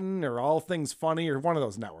Comedy Button or All Things Funny or one of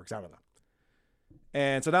those networks. I don't know.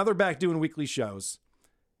 And so now they're back doing weekly shows.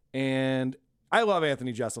 And I love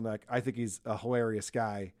Anthony Jeselnik. I think he's a hilarious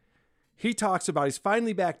guy. He talks about he's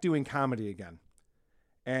finally back doing comedy again.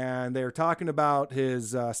 And they're talking about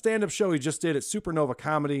his stand-up show he just did at Supernova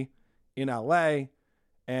Comedy in LA.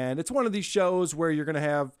 And it's one of these shows where you're going to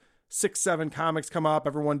have 6-7 comics come up.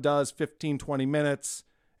 Everyone does 15, 20 minutes.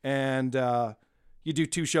 And you do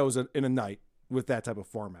 2 shows in a night with that type of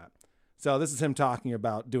format. So this is him talking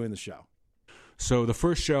about doing the show. So the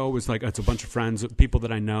first show was like, it's a bunch of friends, people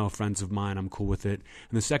that I know, friends of mine. I'm cool with it.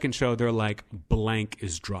 And the second show, they're like, blank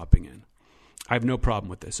is dropping in. I have no problem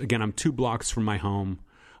with this. Again, I'm 2 blocks from my home.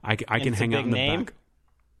 I can hang out in the back.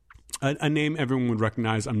 A name everyone would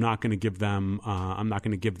recognize. I'm not going to give them.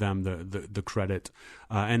 The credit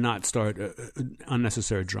and not start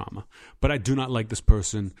unnecessary drama. But I do not like this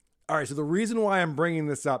person. All right. So the reason why I'm bringing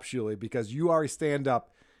this up, Shuli, because you are a stand-up.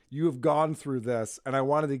 You have gone through this, and I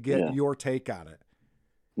wanted to get your take on it.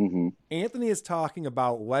 Mm-hmm. Anthony is talking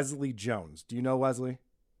about Leslie Jones. Do you know Leslie?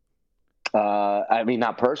 I mean,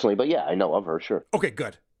 not personally, but yeah, I know of her, sure. Okay,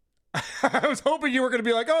 good. I was hoping you were going to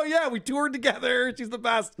be like, oh yeah, we toured together. She's the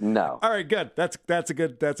best. No. All right, good. That's a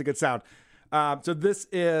good sound. So this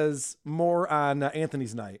is more on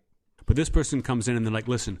Anthony's night. But this person comes in and they're like,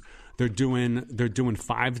 listen, they're doing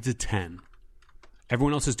 5 to 10.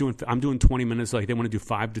 Everyone else is I'm doing 20 minutes. Like they want to do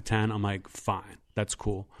 5 to 10. I'm like, fine, that's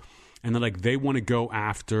cool. And they're like, they want to go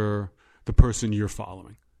after the person you're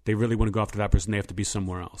following. They really want to go after that person. They have to be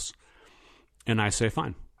somewhere else. And I say,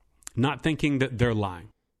 fine. Not thinking that they're lying.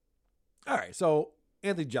 All right. So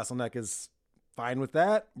Anthony Jeselnik is fine with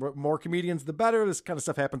that. More comedians, the better. This kind of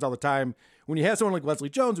stuff happens all the time. When you have someone like Leslie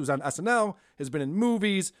Jones, who's on SNL, has been in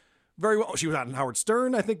movies very well. She was on Howard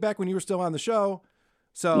Stern, I think, back when you were still on the show.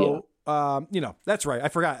 So, that's right. I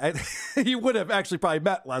forgot. You would have actually probably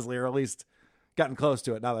met Leslie, or at least gotten close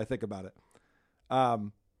to it now that I think about it.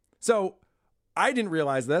 So I didn't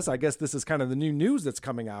realize this. I guess this is kind of the new news that's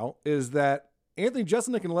coming out, is that Anthony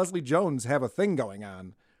Jeselnik and Leslie Jones have a thing going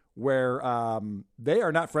on where they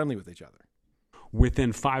are not friendly with each other.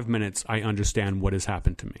 Within 5 minutes, I understand what has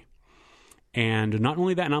happened to me. And not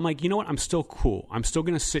only that, and I'm like, you know what? I'm still cool. I'm still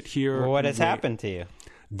going to sit here. Well, what has happened to you?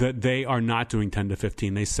 That they are not doing 10 to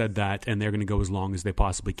 15. They said that, and they're going to go as long as they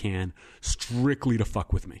possibly can, strictly to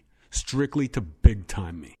fuck with me. Strictly to big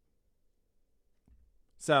time me.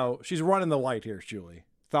 So she's running the light here, Shuli.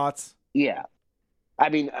 Thoughts? Yeah. I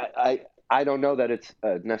mean, I don't know that it's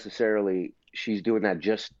necessarily she's doing that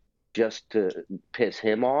just to piss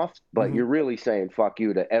him off, but you're really saying fuck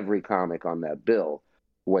you to every comic on that bill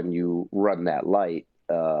when you run that light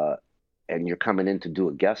and you're coming in to do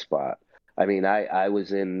a guest spot. I mean, I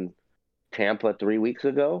was in Tampa 3 weeks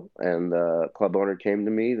ago, and the club owner came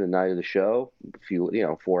to me the night of the show,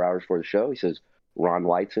 4 hours before the show. He says, Ron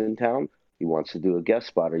White's in town. He wants to do a guest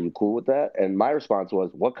spot. Are you cool with that? And my response was,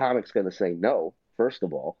 what comic's going to say no, first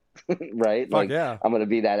of all, right? Fuck yeah. I'm going to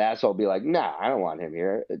be that asshole, be like, nah, I don't want him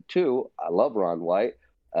here. 2, I love Ron White.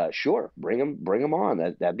 Sure, bring him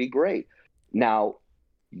on. That'd be great. Now,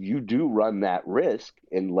 you do run that risk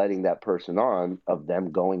in letting that person on of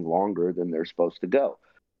them going longer than they're supposed to go.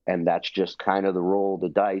 And that's just kind of the roll of the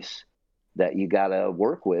dice that you got to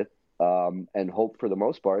work with and hope for the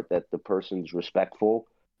most part that the person's respectful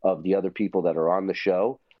of the other people that are on the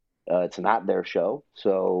show. It's not their show.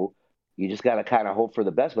 So you just got to kind of hope for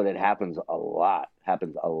the best, but it happens a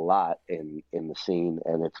lot in the scene,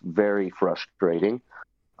 and it's very frustrating.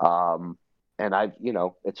 And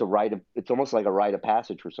it's almost like a rite of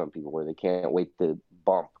passage for some people where they can't wait to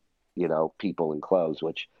bump, people in clothes,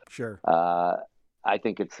 which sure. I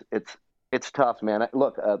think it's tough, man.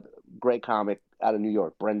 Look, a great comic out of New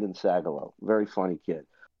York, Brendan Sagalow, very funny kid.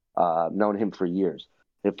 Known him for years.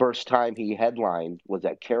 The first time he headlined was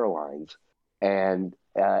at Caroline's, and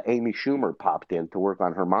Amy Schumer popped in to work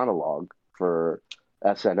on her monologue for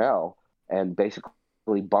SNL and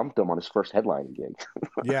basically bumped him on his first headlining gig.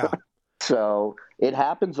 Yeah. So it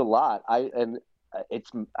happens a lot. I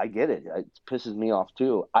get it. It pisses me off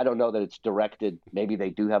too. I don't know that it's directed. Maybe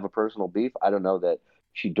they do have a personal beef. I don't know that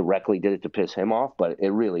she directly did it to piss him off, but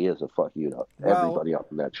it really is a fuck you to everybody on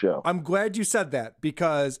that show. I'm glad you said that,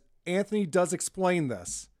 because Anthony does explain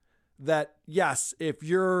this, that yes, if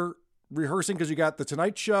you're rehearsing because you got the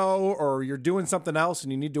Tonight Show or you're doing something else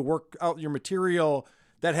and you need to work out your material,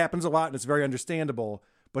 that happens a lot and it's very understandable.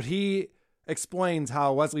 But he explains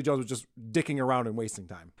how Leslie Jones was just dicking around and wasting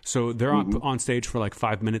time. So they're on stage for like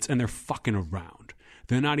 5 minutes and they're fucking around.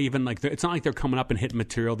 They're not even like, it's not like they're coming up and hitting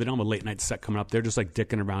material. They don't have a late night set coming up. They're just like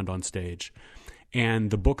dicking around on stage.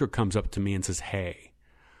 And the booker comes up to me and says, hey,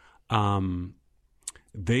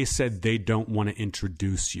 they said they don't want to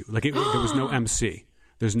introduce you. Like there was no MC.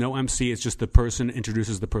 There's no MC. It's just the person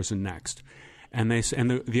introduces the person next. And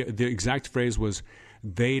the exact phrase was,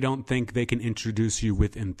 they don't think they can introduce you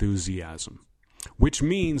with enthusiasm. which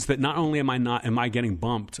means that not only am I getting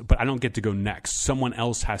bumped, but I don't get to go next. Someone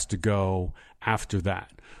else has to go after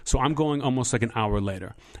that. So I'm going almost like an hour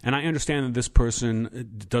later. And I understand that this person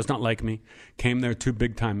does not like me, came there to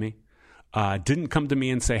big time me, didn't come to me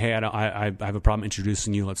and say, hey, I have a problem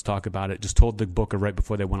introducing you. Let's talk about it. Just told the booker right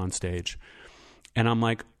before they went on stage. And I'm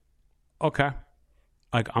like, okay.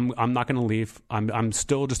 Like I'm not going to leave. I'm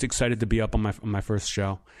still just excited to be up on my first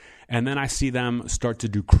show. And then I see them start to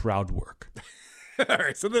do crowd work. All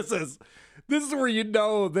right, so this is where you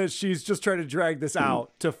know that she's just trying to drag this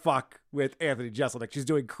out to fuck with Anthony Jeselnik. She's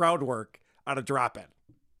doing crowd work on a drop-in.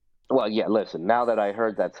 Well, yeah, listen, now that I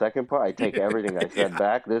heard that second part, I take everything I said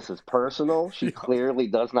back. This is personal. She clearly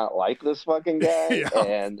does not like this fucking guy,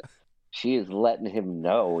 and she is letting him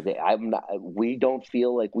know that we don't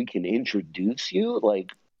feel like we can introduce you.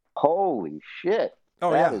 Like, holy shit.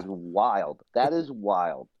 Oh, that is wild. That is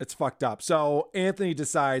wild. It's fucked up. So Anthony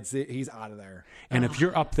decides that he's out of there. And if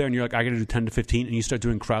you're up there and you're like, I got to do 10 to 15, and you start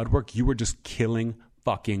doing crowd work, you were just killing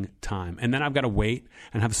fucking time. And then I've got to wait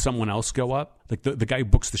and have someone else go up. Like the guy who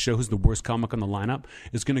books the show, who's the worst comic on the lineup,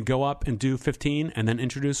 is going to go up and do 15 and then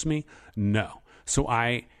introduce me? No. So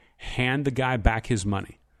I hand the guy back his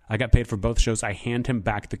money. I got paid for both shows. I hand him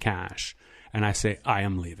back the cash, and I say, I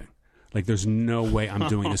am leaving. Like, there's no way I'm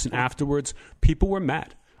doing this. And afterwards, people were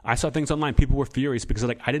mad. I saw things online. People were furious because,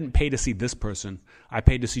 like, I didn't pay to see this person. I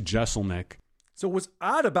paid to see Jeselnik. So what's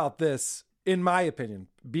odd about this, in my opinion,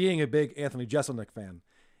 being a big Anthony Jeselnik fan,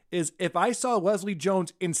 is if I saw Leslie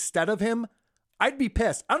Jones instead of him, I'd be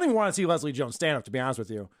pissed. I don't even want to see Leslie Jones stand up, to be honest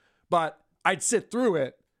with you. But I'd sit through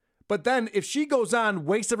it. But then if she goes on,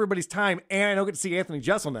 wastes everybody's time, and I don't get to see Anthony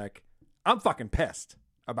Jeselnik, I'm fucking pissed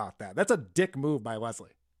about that. That's a dick move by Leslie.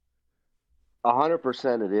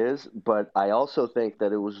 100% it is, but I also think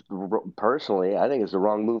that it was, personally, I think it's the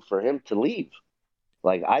wrong move for him to leave.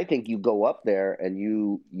 Like, I think you go up there and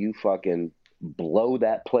you fucking blow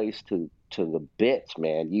that place to the bits,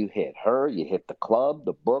 man. You hit her, you hit the club,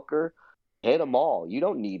 the booker, hit them all. You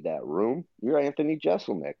don't need that room. You're Anthony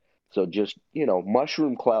Jeselnik. So just,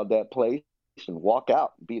 mushroom cloud that place and walk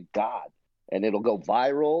out and be a god. And it'll go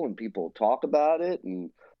viral and people talk about it.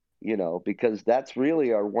 And, because that's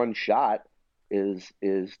really our one shot is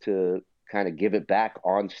to kind of give it back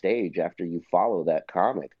on stage after you follow that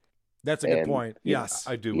comic. That's a good point. Yes.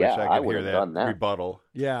 I do wish I could hear that rebuttal.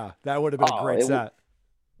 Yeah, that would have been a great set.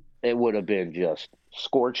 It would have been just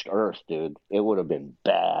scorched earth, dude. It would have been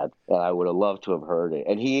bad. And I would have loved to have heard it.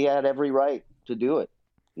 And he had every right to do it.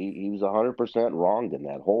 He was 100% wronged in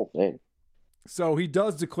that whole thing. So he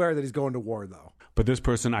does declare that he's going to war, though. But this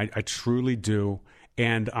person, I truly do.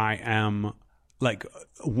 And I am, like,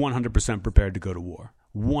 100% prepared to go to war.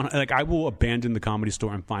 I will abandon the Comedy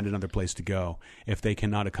Store and find another place to go if they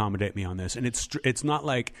cannot accommodate me on this. And it's not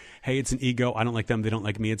like, hey, it's an ego. I don't like them. They don't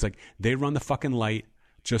like me. It's like they run the fucking light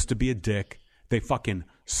just to be a dick. They fucking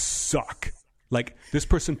suck. Like, this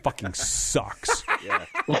person fucking sucks.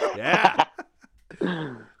 Yeah.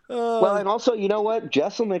 Well, and also, you know what?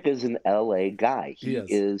 Jeselnik is an LA guy. He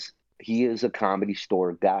is a Comedy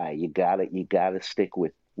Store guy. You gotta stick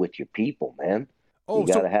with your people, man. You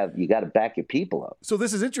gotta back your people up. So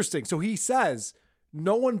this is interesting. So he says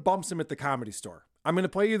no one bumps him at the Comedy Store. I'm going to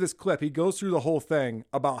play you this clip. He goes through the whole thing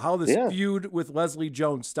about how this feud with Leslie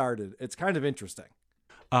Jones started. It's kind of interesting.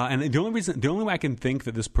 And the only way I can think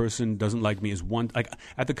that this person doesn't like me is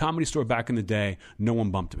at the Comedy Store back in the day, no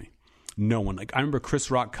one bumped me. No one. Like, I remember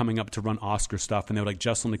Chris Rock coming up to run Oscar stuff, and they were like,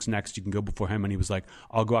 Jeselnik's next. You can go before him. And he was like,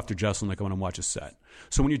 I'll go after Jeselnik. I want to watch a set.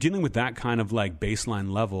 So when you're dealing with that kind of like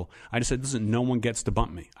baseline level, I just said, listen, no one gets to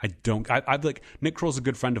bump me. I've like, Nick Kroll's a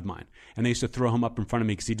good friend of mine, and they used to throw him up in front of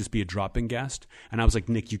me because he'd just be a drop-in guest. And I was like,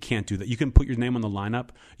 Nick, you can't do that. You can put your name on the lineup.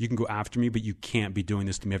 You can go after me, but you can't be doing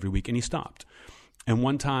this to me every week. And he stopped. And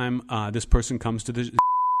one time, this person comes to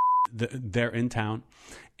they're in town,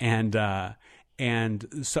 and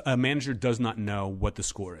so a manager does not know what the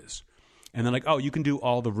score is. And they're like, oh, you can do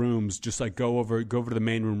all the rooms. Just like go over to the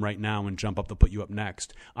main room right now and jump up. They'll put you up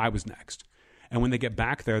next. I was next. And when they get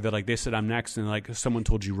back there, they said, I'm next. And like, someone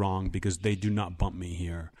told you wrong because they do not bump me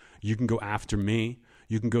here. You can go after me.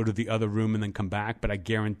 You can go to the other room and then come back. But I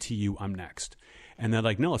guarantee you I'm next. And they're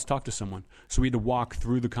like, no, let's talk to someone. So we had to walk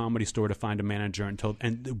through the Comedy Store to find a manager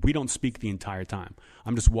and we don't speak the entire time.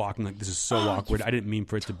 I'm just walking like, this is so awkward. I didn't mean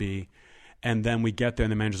for it to be. And then we get there,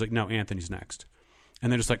 and the manager's like, no, Anthony's next.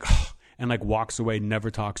 And they're just like, oh, and like walks away, never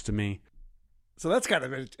talks to me. So that's kind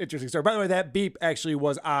of an interesting story. By the way, that beep actually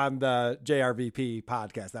was on the JRVP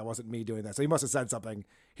podcast. That wasn't me doing that. So he must have said something.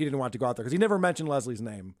 He didn't want to go out there because he never mentioned Leslie's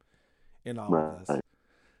name in all of this.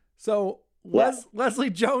 So Leslie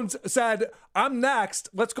Jones said, "I'm next.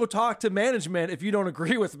 Let's go talk to management if you don't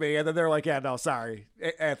agree with me." And then they're like, "Yeah, no, sorry.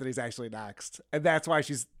 Anthony's actually next." And that's why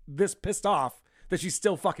she's this pissed off that she's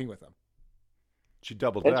still fucking with him. She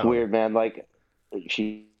doubled down. It's weird, man. Like,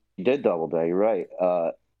 she did double down. You're right.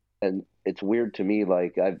 And it's weird to me.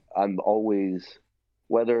 Like, I'm always,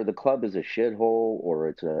 whether the club is a shithole or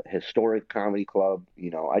it's a historic comedy club,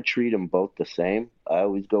 I treat them both the same. I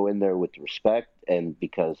always go in there with respect, and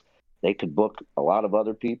because they could book a lot of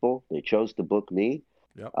other people, they chose to book me.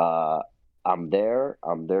 Yep. I'm there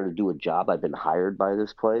to do a job. I've been hired by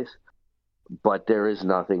this place, but there is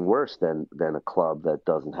nothing worse than a club that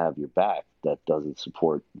doesn't have your back, that doesn't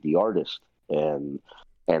support the artist and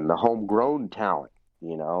the homegrown talent.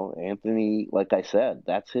 Anthony, like I said,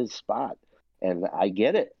 that's his spot. And I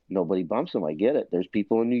get it. Nobody bumps him. I get it. There's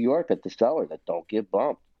people in New York at the Cellar that don't get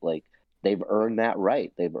bumped. Like, they've earned that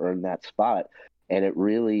right. They've earned that spot. And it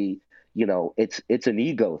really, it's an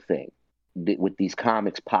ego thing with these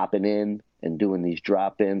comics popping in and doing these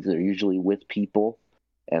drop-ins. They're usually with people,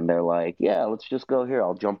 and they're like, "Yeah, let's just go here.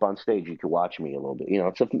 I'll jump on stage. You can watch me a little bit."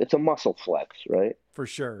 It's a muscle flex, right? For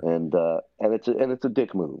sure. And it's a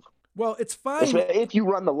dick move. Well, it's fine if you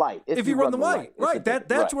run the light. If you run the light, right?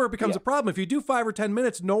 That's where it becomes a problem. If you do 5 or 10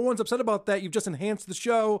 minutes, no one's upset about that. You've just enhanced the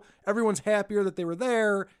show. Everyone's happier that they were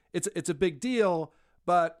there. It's a big deal.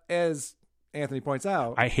 But as Anthony points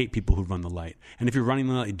out, I hate people who run the light. And if you're running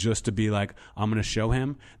the light just to be like, I'm going to show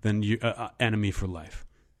him, then you enemy for life.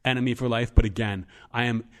 Enemy for life. But again, I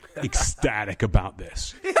am ecstatic about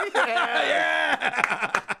this.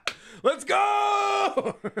 Yeah! Let's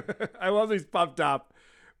go! I love he's pumped up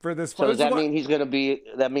for this. So does that mean he's going to be?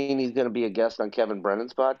 That mean he's going to be a guest on Kevin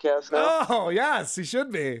Brennan's podcast now? Oh yes, he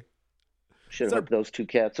should be. Should hook those two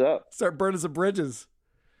cats up. Start burning some bridges.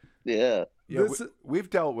 Yeah. Yeah, we've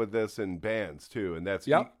dealt with this in bands too, and that's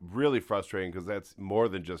really frustrating because that's more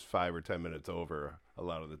than just 5 or 10 minutes over a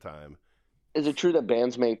lot of the time. Is it true that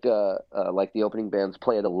bands make like the opening bands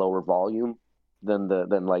play at a lower volume than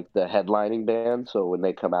like the headlining band? So when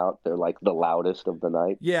they come out, they're like the loudest of the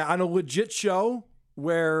night. Yeah, on a legit show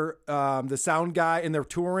where the sound guy and they're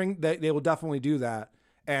touring, they will definitely do that,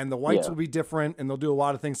 and the lights will be different, and they'll do a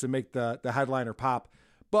lot of things to make the headliner pop.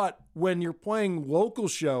 But when you're playing local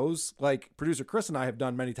shows, like producer Chris and I have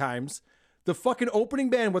done many times, the fucking opening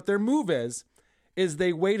band, what their move is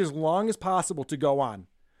they wait as long as possible to go on.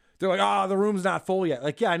 They're like, the room's not full yet.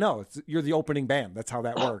 Like, yeah, I know. You're the opening band. That's how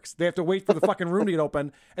that works. They have to wait for the fucking room to get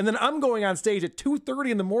open. And then I'm going on stage at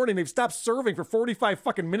 2:30 in the morning. They've stopped serving for 45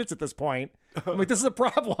 fucking minutes at this point. I'm like, this is a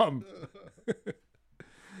problem.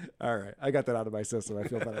 All right. I got that out of my system. I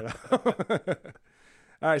feel better now.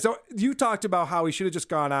 All right, so you talked about how he should have just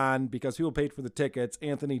gone on because people paid for the tickets.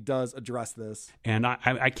 Anthony does address this. And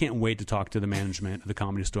I can't wait to talk to the management of the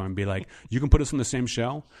Comedy Store and be like, you can put us on the same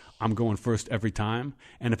show. I'm going first every time.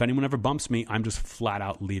 And if anyone ever bumps me, I'm just flat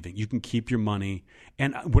out leaving. You can keep your money.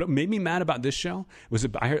 And what made me mad about this show was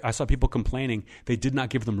that I saw people complaining they did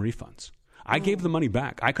not give them refunds. I gave the money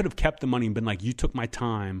back. I could have kept the money and been like, you took my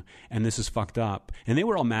time and this is fucked up. And they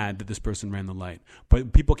were all mad that this person ran the light.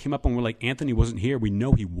 But people came up and were like, Anthony wasn't here. We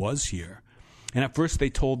know he was here. And at first they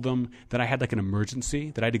told them that I had like an emergency,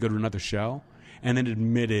 that I had to go to another show, and then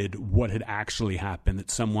admitted what had actually happened, that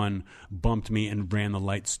someone bumped me and ran the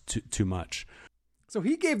lights too much. So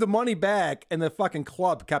he gave the money back and the fucking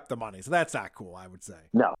club kept the money. So that's not cool, I would say.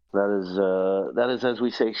 No, that is, as we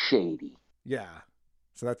say, shady. Yeah.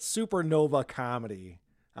 So that's Supernova Comedy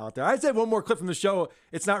out there. I said one more clip from the show.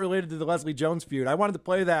 It's not related to the Leslie Jones feud. I wanted to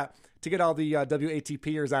play that to get all the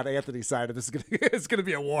WATPers on Anthony's side. Of this it's going to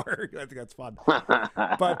be a war. I think that's fun.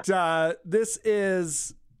 But this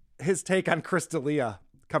is his take on Chris D'Elia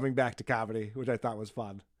coming back to comedy, which I thought was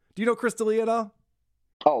fun. Do you know Chris D'Elia at all?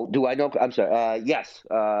 Oh, do I know? I'm sorry. Yes.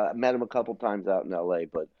 Met him a couple times out in L.A.,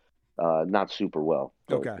 but not super well.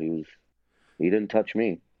 So okay. He didn't touch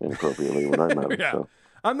me inappropriately when I met him. Yeah. So.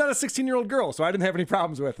 I'm not a 16-year-old girl, so I didn't have any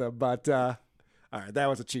problems with him. But, all right, that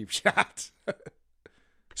was a cheap shot.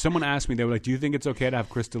 Someone asked me, they were like, do you think it's okay to have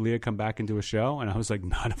Chris D'Elia come back into a show? And I was like,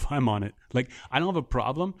 not if I'm on it. Like, I don't have a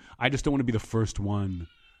problem. I just don't want to be the first one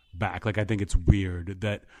back. Like, I think it's weird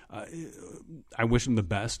that I wish him the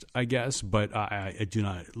best, I guess, but I do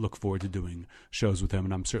not look forward to doing shows with him.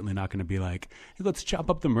 And I'm certainly not going to be like, hey, let's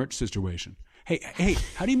chop up the merch situation. Hey,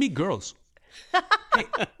 how do you meet girls?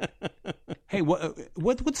 Hey, what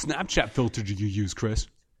Snapchat filter do you use, Chris?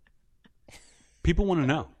 People want to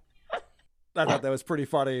know. I thought that was pretty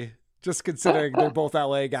funny, just considering they're both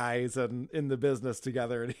LA guys and in the business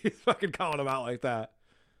together, and he's fucking calling them out like that.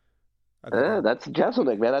 That's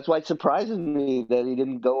Jeselnik, man. That's why it surprises me that he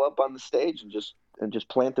didn't go up on the stage and just and just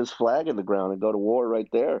plant this flag in the ground and go to war right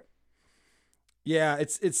there. Yeah,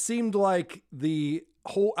 it seemed like the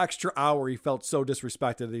whole extra hour he felt so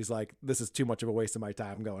disrespected. He's like, this is too much of a waste of my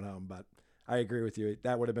time. I'm going home. But I agree with you.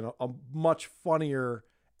 That would have been a much funnier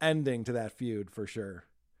ending to that feud for sure.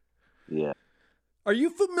 Yeah. Are you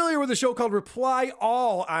familiar with a show called Reply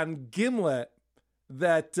All on Gimlet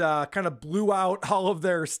that kind of blew out all of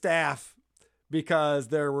their staff because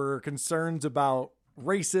there were concerns about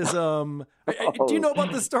racism? Do you know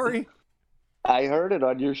about this story? I heard it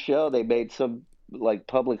on your show. They made some like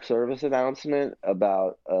public service announcement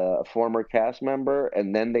about a former cast member,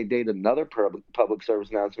 and then they did another public service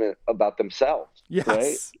announcement about themselves. Yes.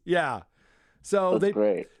 Right? Yeah. So That's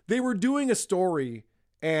great. They were doing a story,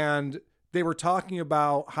 and they were talking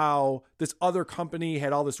about how this other company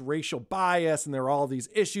had all this racial bias, and there were all these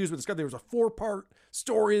issues with this guy. There was a 4-part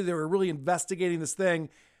story. They were really investigating this thing.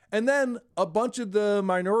 And then a bunch of the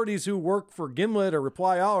minorities who work for Gimlet or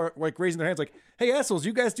Reply All are like raising their hands like, hey, assholes,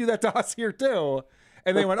 you guys do that to us here too.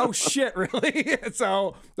 And they went, oh shit, really?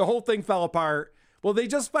 So the whole thing fell apart. Well, they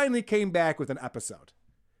just finally came back with an episode.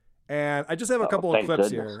 And I just have a couple of clips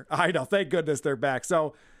here. I know, thank goodness they're back.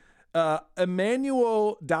 So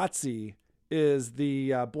Emmanuel Dotsie is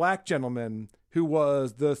the black gentleman who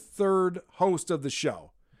was the third host of the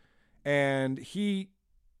show. And he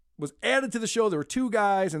was added to the show. There were 2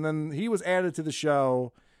 guys, and then he was added to the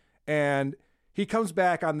show. And he comes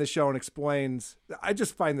back on this show and explains, I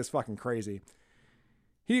just find this fucking crazy.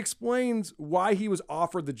 He explains why he was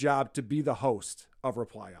offered the job to be the host of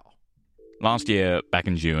Reply All. Last year, back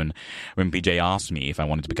in June, when PJ asked me if I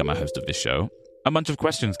wanted to become a host of this show, a bunch of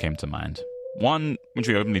questions came to mind. One, which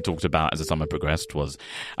we openly talked about as the summer progressed, was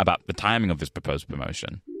about the timing of this proposed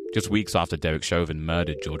promotion, just weeks after Derek Chauvin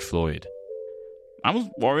murdered George Floyd. I was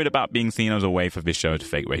worried about being seen as a way for this show to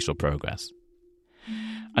fake racial progress.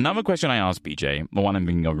 Another question I asked PJ, the one I'm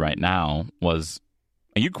thinking of right now, was,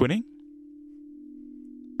 are you quitting?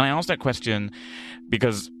 And I asked that question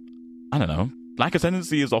because, I don't know, black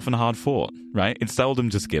ascendancy is often hard fought, right? It's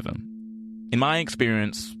seldom just given. In my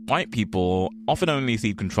experience, white people often only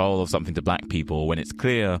cede control of something to black people when it's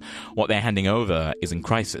clear what they're handing over is in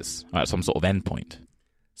crisis, or at some sort of endpoint.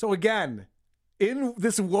 So again, in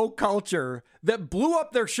this woke culture that blew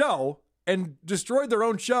up their show and destroyed their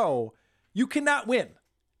own show, you cannot win.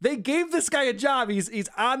 They gave this guy a job. He's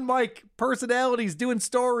on mic personalities doing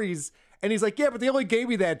stories. And he's like, yeah, but they only gave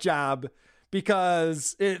me that job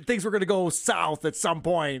because things were going to go south at some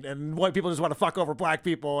point, and white people just want to fuck over black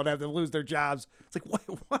people and have them lose their jobs. It's like,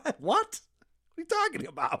 what? What are you talking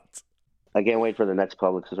about? I can't wait for the next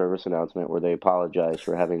public service announcement where they apologize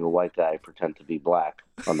for having a white guy pretend to be black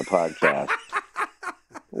on the podcast.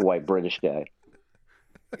 White British guy.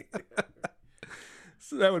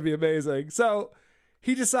 So that would be amazing. So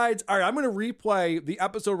he decides, all right, I'm going to replay the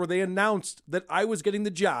episode where they announced that I was getting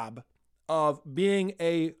the job of being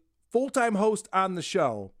a full-time host on the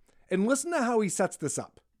show, and listen to how he sets this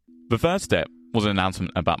up. The first step was an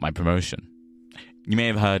announcement about my promotion. You may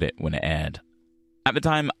have heard it when it aired. At the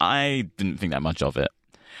time, I didn't think that much of it.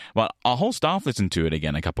 Well, our whole staff listened to it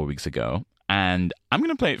again a couple of weeks ago, and I'm going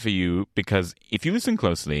to play it for you because if you listen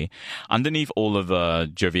closely, underneath all of the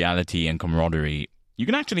joviality and camaraderie, you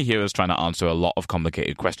can actually hear us trying to answer a lot of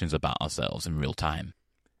complicated questions about ourselves in real time.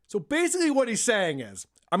 So basically what he's saying is,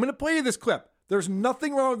 I'm going to play you this clip. There's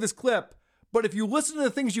nothing wrong with this clip, but if you listen to the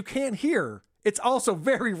things you can't hear, it's also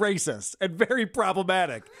very racist and very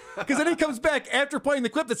problematic. Because then he comes back after playing the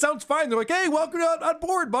clip that sounds fine. They're like, hey, welcome on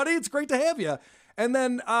board, buddy. It's great to have you. And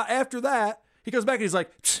then after that, he comes back and he's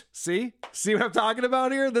like, see what I'm talking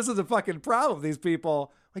about here? This is a fucking problem, these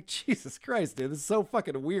people. Like, Jesus Christ, dude, this is so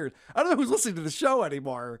fucking weird. I don't know who's listening to the show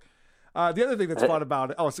anymore. The other thing that's fun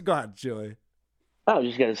about it. Oh, so go ahead, Julie. I was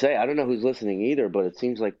just going to say, I don't know who's listening either, but it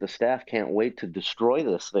seems like the staff can't wait to destroy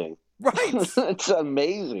this thing. Right. It's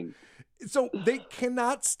amazing. So they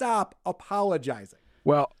cannot stop apologizing.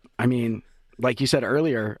 Well, I mean, like you said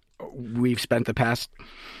earlier, we've spent the past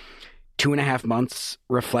 2.5 months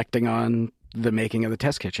reflecting on the making of the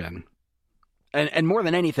test kitchen. And more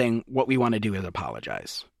than anything, what we want to do is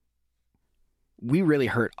apologize. We really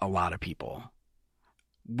hurt a lot of people.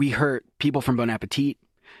 We hurt people from Bon Appetit.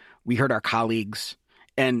 We hurt our colleagues,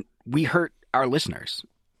 and we hurt our listeners.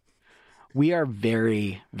 We are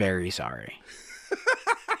very, very sorry.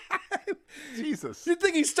 Jesus. You'd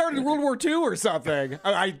think he started World War II or something.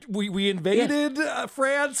 We invaded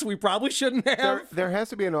France. We probably shouldn't have. There has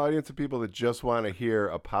to be an audience of people that just want to hear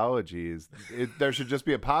apologies. There should just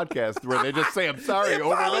be a podcast where they just say, I'm sorry,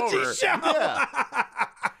 over and over. Show. Yeah.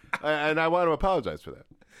 And I want to apologize for that.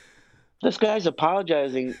 This guy's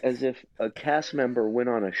apologizing as if a cast member went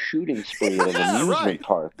on a shooting spree at an amusement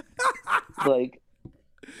park. Like,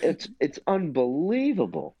 it's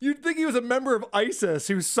unbelievable. You'd think he was a member of ISIS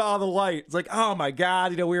who saw the light. It's like, oh my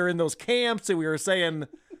God, we were in those camps and we were saying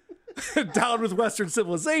down with Western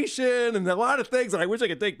civilization and a lot of things that I wish I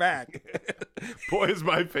could take back. Boy, is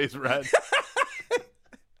my face red.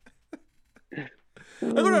 I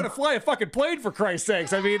learned how to fly a fucking plane, for Christ's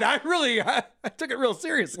sakes. I mean, I took it real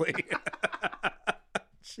seriously.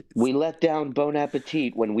 We let down Bon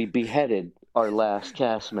Appetit when we beheaded our last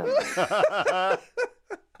cast member.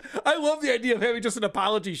 I love the idea of having just an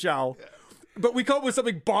apology show, but we come up with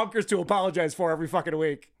something bonkers to apologize for every fucking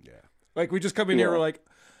week. Yeah. Like, we just come in here, we're like,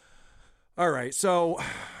 all right, so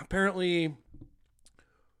apparently,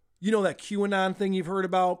 that QAnon thing you've heard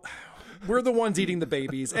about? We're the ones eating the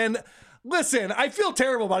babies. And listen, I feel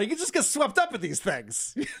terrible about it. You just get swept up in these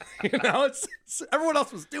things. It's everyone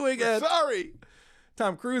else was doing it. Sorry.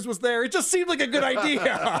 Tom Cruise was there. It just seemed like a good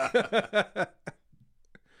idea.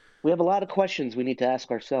 We have a lot of questions we need to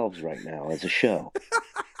ask ourselves right now as a show.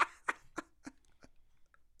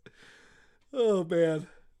 Oh, man.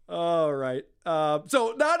 All right.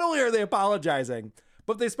 So not only are they apologizing,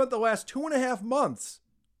 but they spent the last 2.5 months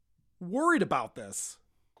worried about this.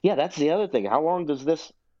 Yeah, that's the other thing. How long does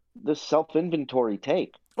this self-inventory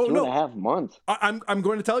take? 2.5 months. I'm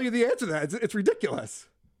going to tell you the answer to that. It's ridiculous.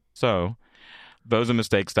 So those are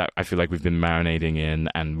mistakes that I feel like we've been marinating in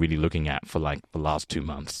and really looking at for like the last 2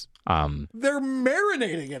 months. They're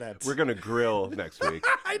marinating in it. We're going to grill next week.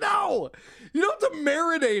 I know. You don't have to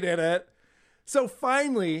marinate in it. So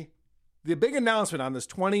finally, the big announcement on this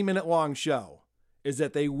 20-minute long show is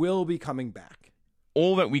that they will be coming back.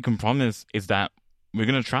 All that we can promise is that we're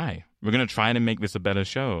going to try. We're going to try to make this a better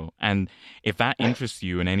show. And if that interests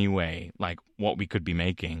you in any way, like what we could be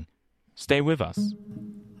making, stay with us.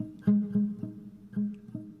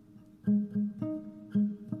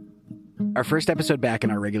 Our first episode back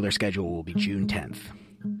in our regular schedule will be June 10th.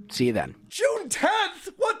 See you then. June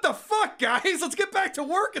 10th? What the fuck, guys? Let's get back to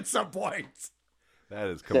work at some point. That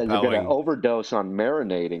is You're compelling. going to overdose on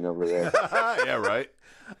marinating over there. Yeah, right.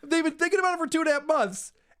 They've been thinking about it for 2.5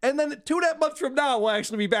 months. And then 2.5 months from now, we'll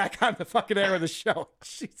actually be back on the fucking air of the show.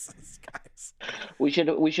 Jesus, guys. We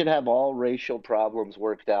should have all racial problems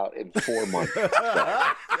worked out in 4 months.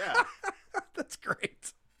 Yeah. That's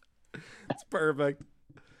great. That's perfect.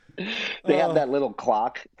 They have that little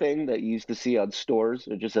clock thing that you used to see on stores.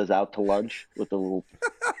 It just says out to lunch with a little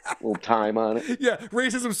time on it. Yeah,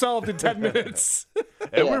 racism solved in 10 minutes.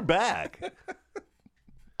 And we're back.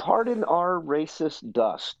 Pardon our racist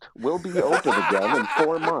dust. We'll be open again in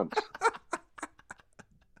 4 months.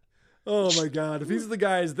 Oh, my God. If these are the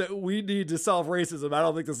guys that we need to solve racism, I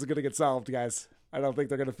don't think this is going to get solved, guys. I don't think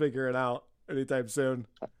they're going to figure it out anytime soon.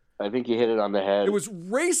 I think you hit it on the head. It was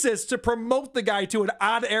racist to promote the guy to an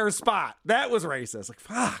on-air spot. That was racist. Like,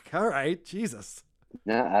 fuck. All right. Jesus.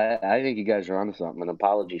 No, I think you guys are onto something. An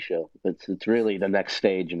apology show. It's really the next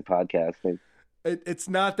stage in podcasting. It's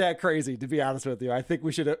not that crazy, to be honest with you. I think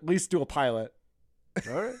we should at least do a pilot.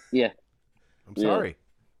 All right. Yeah. I'm sorry.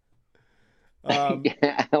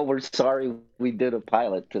 Yeah, we're sorry we did a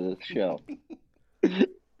pilot to this show.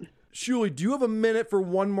 Shuli, do you have a minute for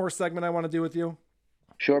one more segment I want to do with you?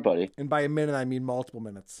 Sure, buddy. And by a minute, I mean multiple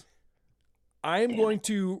minutes. I am going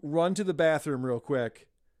to run to the bathroom real quick,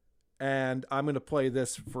 and I'm going to play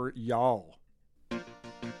this for y'all.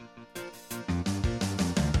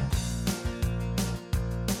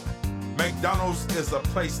 McDonald's is a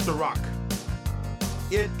place to rock.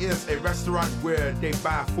 It is a restaurant where they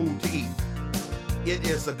buy food to eat. It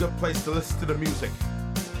is a good place to listen to the music.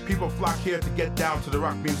 People flock here to get down to the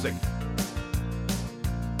rock music.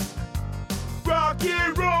 Rock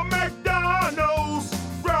and roll McDonald's.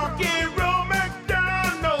 Rock and roll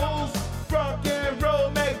McDonald's. Rock and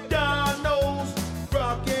roll McDonald's.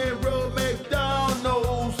 Rock and roll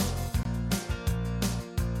McDonald's.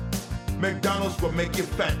 McDonald's will make you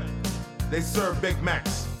fat. They serve Big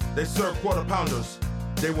Macs. They serve quarter pounders.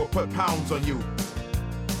 They will put pounds on you.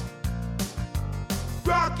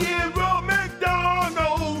 Rock and roll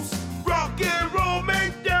McDonald's. Rock and roll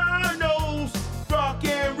McDonald's. Rock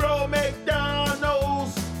and roll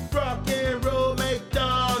McDonald's. Rock and roll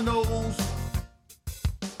McDonald's.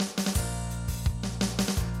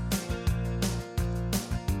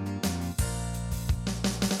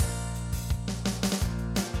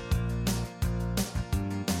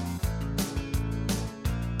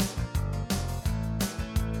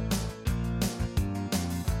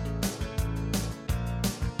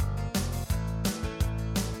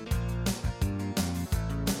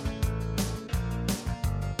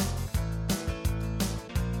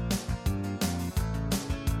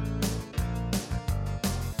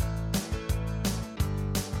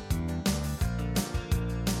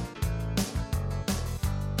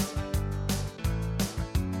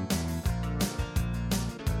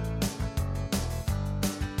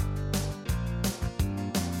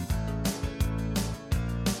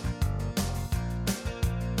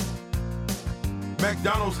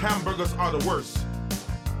 McDonald's hamburgers are the worst.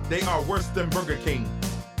 They are worse than Burger King.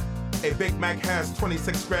 A Big Mac has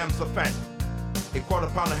 26 grams of fat. A Quarter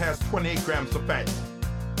Pounder has 28 grams of fat.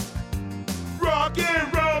 Rock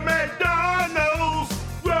and roll McDonald's!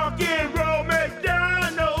 Rock and roll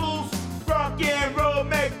McDonald's! Rock and roll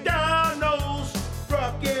McDonald's!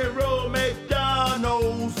 Rock and roll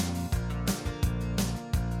McDonald's!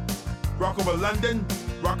 Rock over London,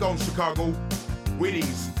 rock on Chicago.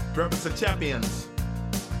 Wheaties, breakfast of champions.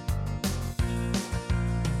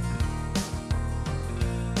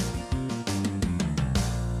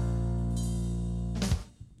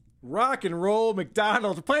 Rock and roll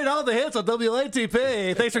McDonald's. We're playing all the hits on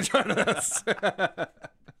WATP. Thanks for joining us.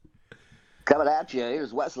 Coming at you,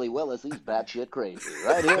 here's Wesley Willis. He's batshit crazy.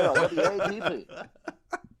 Right here on WATP.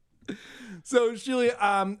 So,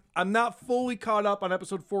 Sheila, I'm not fully caught up on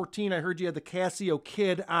episode 14. I heard you had the Casio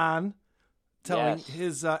Kid on, telling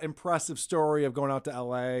his impressive story of going out to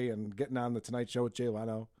L.A. and getting on the Tonight Show with Jay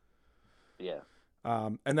Leno. Yeah.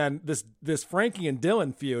 And then this Frankie and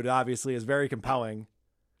Dylan feud obviously is very compelling.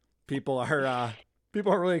 People are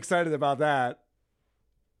really excited about that.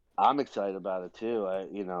 I'm excited about it too.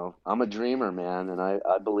 I'm a dreamer, man, and I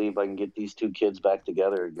believe I can get these two kids back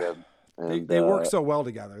together again. And, they work so well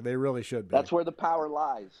together. They really should be. That's where the power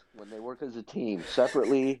lies, when they work as a team.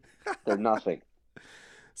 Separately, they're nothing.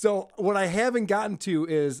 So what I haven't gotten to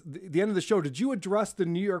is the end of the show. Did you address the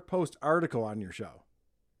New York Post article on your show?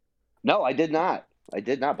 No, I did not.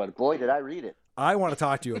 But boy, did I read it. I want to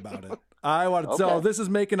talk to you about it. Okay. So this is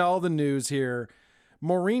making all the news here.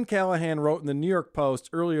 Maureen Callahan wrote in the New York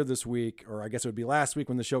Post earlier this week, or I guess it would be last week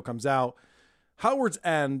when the show comes out, Howard's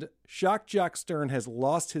End, Shock Jock Stern has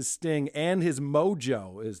lost his sting and his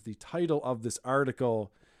mojo is the title of this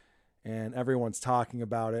article, and everyone's talking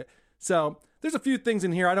about it. So there's a few things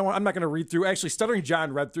in here. I'm not going to read through. Actually, Stuttering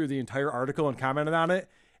John read through the entire article and commented on it.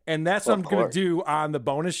 And that's what I'm going to do on the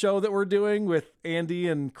bonus show that we're doing with Andy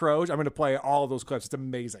and Croge. I'm going to play all of those clips. It's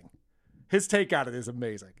amazing. His take on it is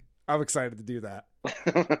amazing. I'm excited to do that.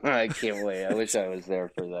 I can't wait. I wish I was there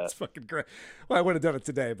for that. It's fucking great. Well, I would have done it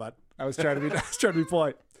today, but I was trying to be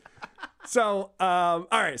polite. So, all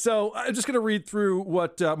right. So I'm just going to read through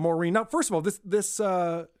what Maureen. Now, first of all, this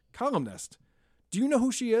columnist. Do you know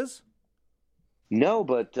who she is? No,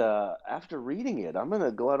 but after reading it, I'm going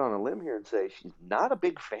to go out on a limb here and say she's not a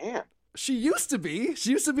big fan. She used to be.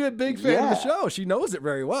 She used to be a big fan of the show. She knows it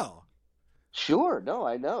very well. Sure. No,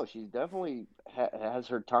 I know. She definitely has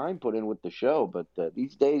her time put in with the show, but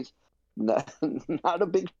these days, not a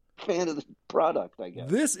big fan of the product, I guess.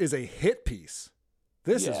 This is a hit piece.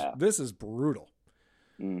 This is brutal.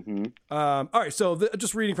 Mm-hmm. All right, so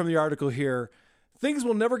just reading from the article here. Things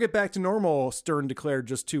will never get back to normal, Stern declared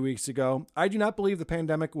just 2 weeks ago. I do not believe the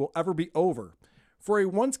pandemic will ever be over. For a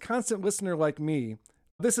once constant listener like me,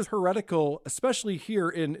 this is heretical, especially here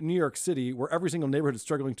in New York City, where every single neighborhood is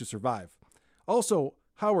struggling to survive. Also,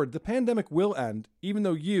 Howard, the pandemic will end, even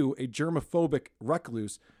though you, a germophobic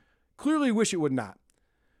recluse, clearly wish it would not.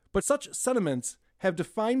 But such sentiments have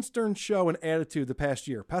defined Stern's show and attitude the past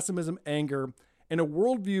year. Pessimism, anger, and a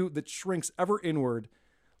worldview that shrinks ever inward,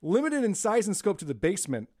 limited in size and scope to the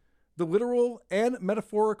basement, the literal and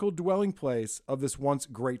metaphorical dwelling place of this once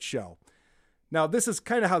great show. Now, this is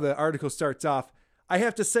kind of how the article starts off. I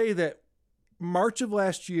have to say that March of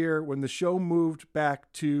last year, when the show moved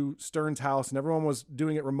back to Stern's house and everyone was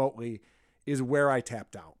doing it remotely, is where I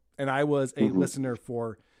tapped out. And I was a listener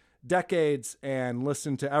for decades and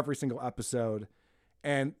listened to every single episode.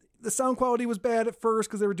 And the sound quality was bad at first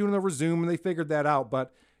because they were doing it over Zoom and they figured that out.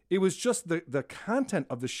 But it was just the content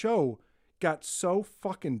of the show got so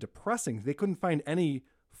fucking depressing. They couldn't find any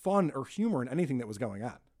fun or humor in anything that was going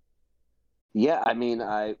on. Yeah, I mean,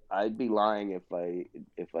 I'd be lying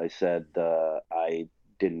if I said I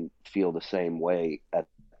didn't feel the same way at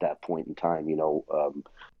that point in time. You know,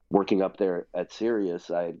 working up there at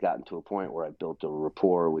Sirius, I had gotten to a point where I built a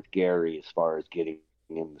rapport with Gary as far as getting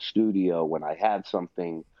in the studio. When I had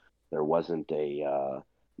something, there wasn't a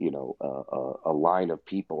line of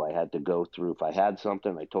people I had to go through. If I had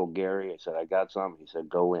something, I told Gary, I said, I got something. He said,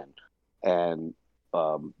 go in. And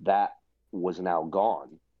that was now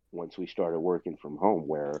gone once we started working from home,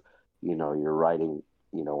 where, you know, you're writing,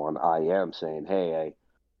 you know, on IM saying, hey,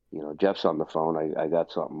 Jeff's on the phone. I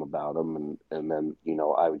got something about him. And then, you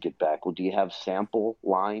know, I would get back, well, do you have sample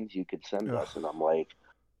lines you could send us? And I'm like,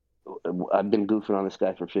 I've been goofing on this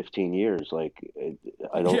guy for 15 years. Like,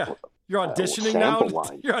 I don't. Yeah. You're auditioning now?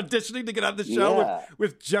 You're auditioning to get on the show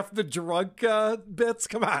with Jeff the Drunk bits?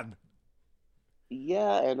 Come on.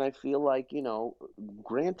 Yeah, and I feel like, you know,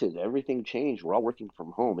 granted, everything changed. We're all working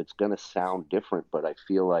from home. It's going to sound different, but I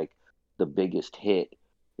feel like the biggest hit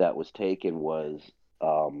that was taken was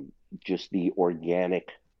just the organic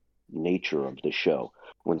nature of the show,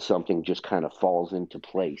 when something just kind of falls into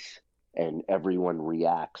place and everyone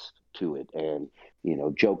reacts to it, and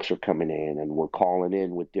jokes are coming in and we're calling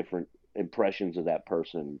in with different impressions of that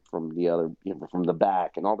person from the other, from the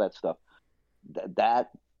back and all that stuff.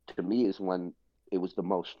 That to me is when it was the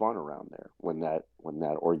most fun around there, when that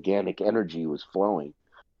organic energy was flowing,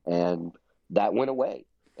 and that went away.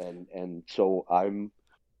 And so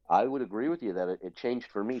I would agree with you that it changed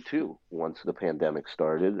for me too once the pandemic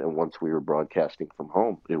started and once we were broadcasting from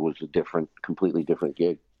home. It was a completely different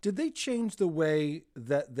gig. Did they change the way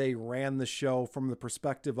that they ran the show from the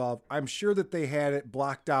perspective of, I'm sure that they had it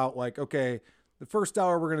blocked out, like, okay, the first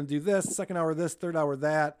hour we're going to do this, second hour this, third hour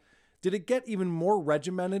that. Did it get even more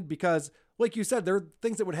regimented? Because, like you said, there are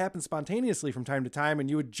things that would happen spontaneously from time to time, and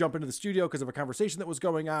you would jump into the studio because of a conversation that was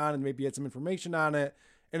going on and maybe you had some information on it,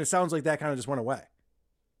 and it sounds like that kind of just went away.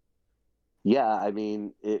 Yeah, I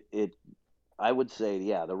mean, I would say,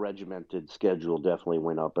 yeah, the regimented schedule definitely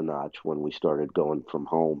went up a notch when we started going from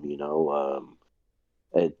home.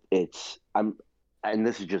 And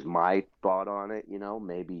this is just my thought on it.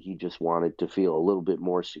 Maybe he just wanted to feel a little bit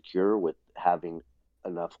more secure with having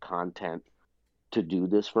enough content to do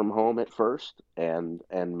this from home at first, and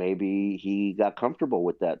maybe he got comfortable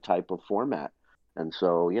with that type of format. And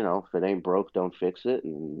so, if it ain't broke, don't fix it.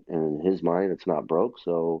 And in his mind, it's not broke,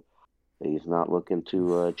 so he's not looking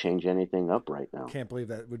to change anything up right now. Can't believe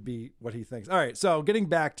that would be what he thinks. All right, so getting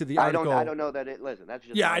back to the article. I don't know that it. Listen, that's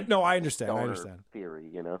just I understand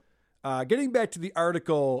theory. Getting back to the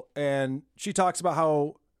article, and she talks about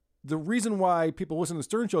how the reason why people listen to the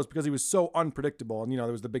Stern Show is because he was so unpredictable. And,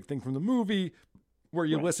 there was the big thing from the movie where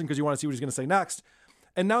you listen because you want to see what he's going to say next.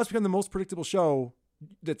 And now it's become the most predictable show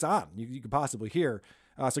that's on, you could possibly hear.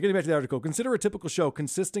 So getting back to the article, consider a typical show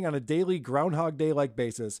consisting on a daily Groundhog Day-like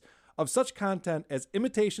basis of such content as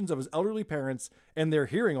imitations of his elderly parents and their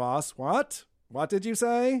hearing loss. What? What did you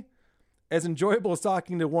say? As enjoyable as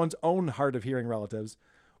talking to one's own hard of hearing relatives,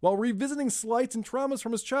 while revisiting slights and traumas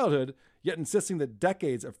from his childhood, yet insisting that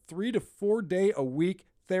decades of 3 to 4 day a week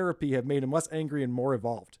therapy have made him less angry and more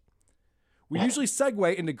evolved. We usually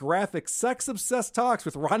segue into graphic, sex-obsessed talks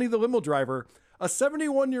with Ronnie the limo driver, a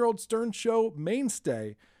 71-year-old Stern Show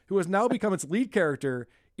mainstay who has now become its lead character,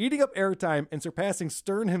 eating up airtime and surpassing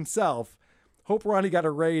Stern himself. Hope Ronnie got a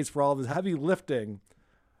raise for all of his heavy lifting,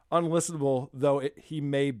 unlistenable though he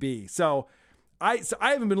may be. So I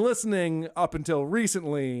haven't been listening up until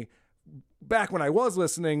recently. Back when I was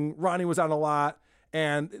listening, Ronnie was on a lot,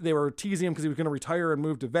 and they were teasing him because he was going to retire and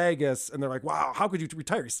move to Vegas. And they're like, wow, how could you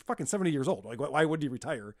retire? He's fucking 70 years old. Like, why would he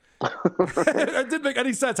retire? It didn't make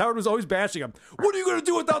any sense. Howard was always bashing him. What are you going to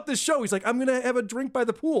do without this show? He's like, I'm going to have a drink by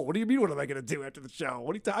the pool. What do you mean, what am I going to do after the show?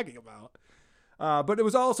 What are you talking about? But it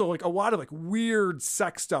was also like a lot of like weird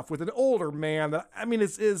sex stuff with an older man that, I mean,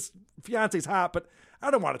 his fiance's hot, but I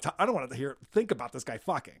don't want to think about this guy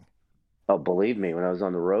fucking. Oh, believe me, when I was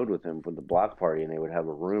on the road with him for the block party and they would have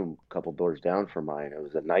a room a couple doors down from mine, it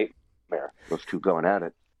was a nightmare. Those two going at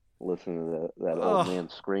it. Listening to that old man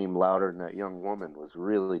scream louder than that young woman was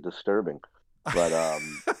really disturbing. But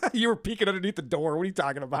you were peeking underneath the door. What are you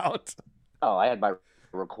talking about? Oh, I had my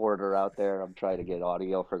recorder out there. I'm trying to get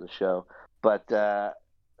audio for the show. But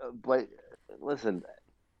listen,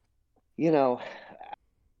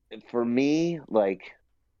 for me, like,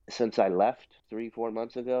 since I left 3-4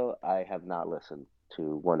 months ago, I have not listened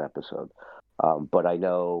to one episode. But I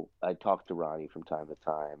know I talked to Ronnie from time to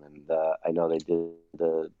time, and I know they did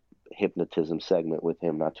the hypnotism segment with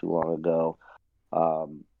him not too long ago.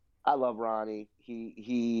 I love Ronnie.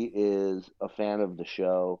 He is a fan of the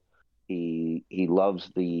show. He loves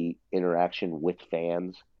the interaction with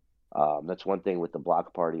fans. That's one thing with the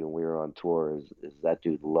block party when we were on tour is that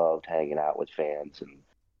dude loved hanging out with fans,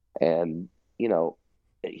 and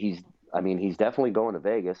he's definitely going to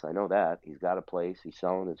Vegas. I know that. He's got a place. He's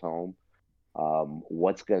selling his home.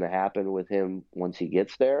 What's going to happen with him once he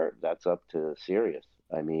gets there? That's up to Sirius.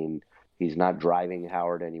 I mean, he's not driving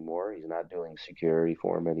Howard anymore. He's not doing security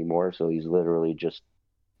for him anymore. So he's literally just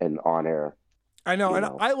an on-air. I know, and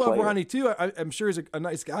I love player. Ronnie too. I'm sure he's a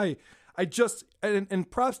nice guy.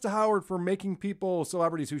 And props to Howard for making people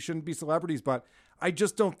celebrities who shouldn't be celebrities, but I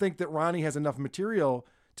just don't think that Ronnie has enough material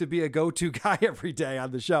to be a go-to guy every day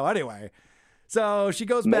on the show. Anyway, so she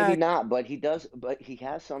goes back. Maybe not, but he does. But he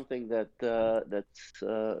has something that's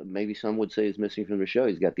maybe some would say is missing from the show.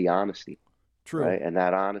 He's got the honesty. True. Right? And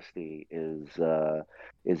that honesty is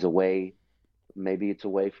a way maybe it's a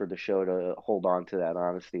way for the show to hold on to that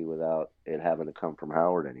honesty without it having to come from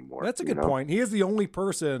Howard anymore. That's a good point. He is the only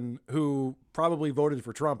person who probably voted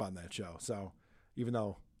for Trump on that show. So even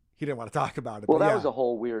though he didn't want to talk about it. Well, that was a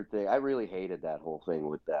whole weird thing. I really hated that whole thing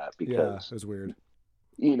with that because it was weird.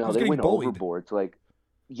 You know, they went bullied. overboard. It's like,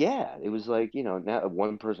 yeah, it was like, you know, now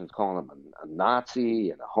one person's calling him a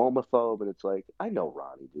Nazi and a homophobe, and it's like, I know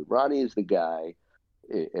Ronnie, dude. Ronnie is the guy.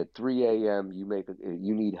 At 3 a.m.,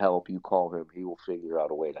 you need help, you call him. He will figure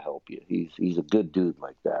out a way to help you. He's a good dude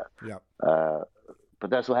like that. Yeah. But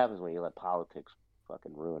that's what happens when you let politics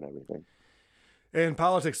fucking ruin everything. And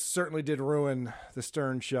politics certainly did ruin the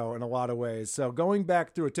Stern show in a lot of ways. So going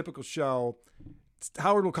back through a typical show,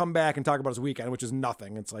 Howard will come back and talk about his weekend, which is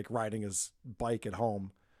nothing. It's like riding his bike at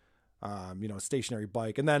home, stationary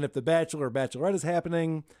bike. And then if The Bachelor or Bachelorette is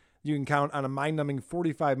happening, you can count on a mind-numbing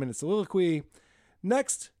 45-minute soliloquy.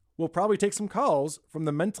 Next, we'll probably take some calls from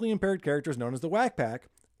the mentally impaired characters known as the Whack Pack,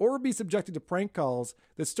 or be subjected to prank calls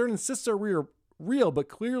that Stern insists are real but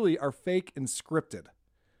clearly are fake and scripted.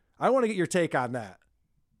 I want to get your take on that.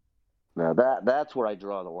 Now that's where I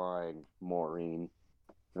draw the line, Maureen.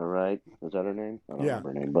 All right, is that her name? I don't remember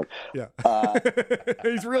her name, but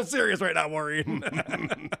he's real serious right now, Maureen.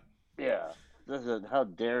 Yeah, how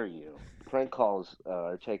dare you? Prank calls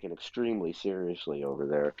are taken extremely seriously over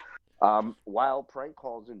there. While prank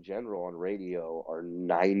calls in general on radio are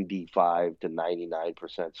 95 to 99%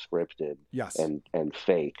 scripted, yes, and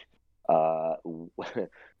fake,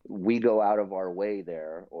 we go out of our way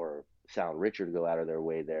there, or Sound Richard go out of their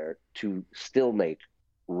way there to still make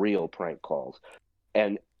real prank calls.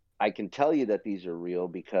 And I can tell you that these are real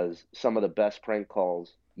because some of the best prank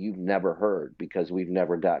calls you've never heard, because we've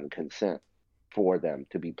never gotten consent for them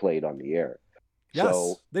to be played on the air. Yes,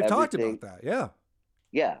 so they've talked about that. Yeah.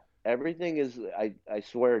 Yeah. Everything is, I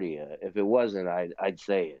swear to you, if it wasn't, I'd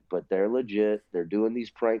say it. But they're legit. They're doing these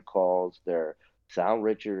prank calls. They're Sound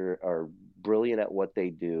Richard are brilliant at what they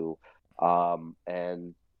do.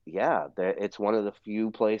 And yeah, it's one of the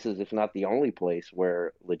few places, if not the only place,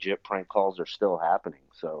 where legit prank calls are still happening.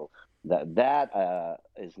 So that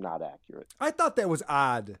is not accurate. I thought that was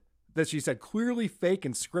odd that she said clearly fake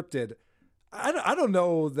and scripted. I don't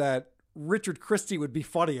know that Richard Christie would be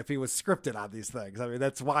funny if he was scripted on these things. I mean,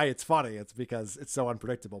 that's why it's funny. It's because it's so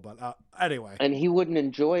unpredictable. But anyway, and he wouldn't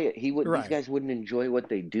enjoy it. Right. These guys wouldn't enjoy what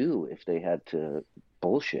they do if they had to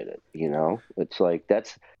bullshit it. You know, it's like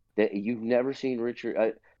that. You've never seen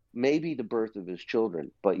Richard. Maybe The Birth of His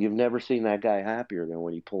Children, but you've never seen that guy happier than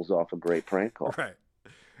when he pulls off a great prank call. Right.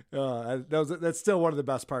 That's still one of the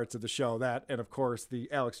best parts of the show. That, and of course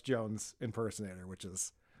the Alex Jones impersonator, which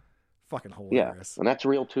is fucking hilarious. Yeah, and that's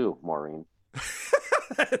real too, Maureen.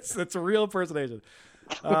 It's a real impersonation.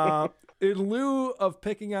 In lieu of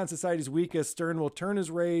picking on society's weakest, Stern will turn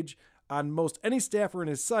his rage on most any staffer in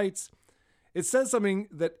his sites. It says something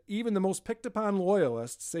that even the most picked upon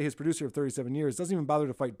loyalists, say his producer of 37 years, doesn't even bother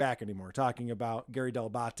to fight back anymore, talking about Gary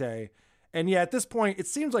Delabate. And yeah, at this point, it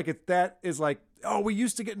seems like that is like, oh, we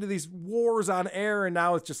used to get into these wars on air, and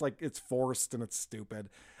now it's just like, it's forced and it's stupid.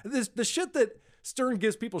 The shit that Stern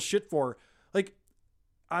gives people shit for, like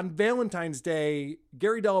on Valentine's Day,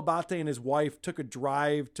 Gary Delabate and his wife took a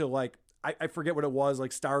drive to like, I forget what it was,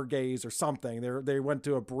 like Stargaze or something. They went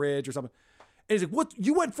to a bridge or something. And he's like, what?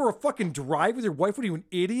 You went for a fucking drive with your wife? What are you, an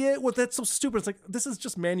idiot? What? That's so stupid. It's like, this is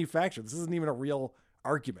just manufactured. This isn't even a real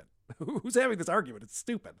argument. Who's having this argument? It's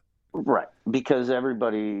stupid. Right. Because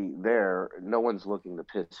everybody there, no one's looking to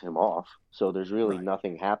piss him off. So there's really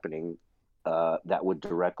nothing happening that would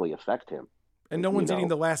directly affect him. And no one's eating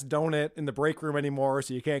the last donut in the break room anymore,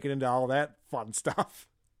 so you can't get into all that fun stuff.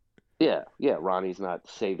 Yeah. Ronnie's not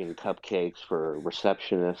saving cupcakes for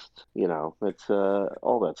receptionists. You know, it's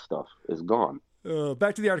all that stuff is gone.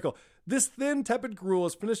 Back to the article. This thin, tepid gruel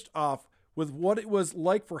is finished off with what it was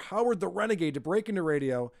like for Howard the Renegade to break into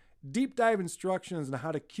radio, deep dive instructions on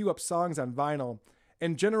how to cue up songs on vinyl,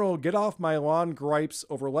 and general get off my lawn gripes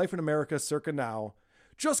over life in America circa now.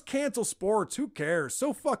 Just cancel sports. Who cares?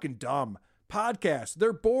 So fucking dumb. Podcasts.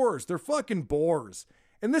 They're bores. They're fucking bores.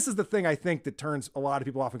 And this is the thing I think that turns a lot of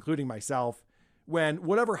people off, including myself, when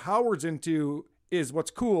whatever Howard's into is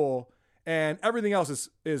what's cool and everything else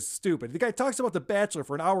is stupid. The guy talks about The Bachelor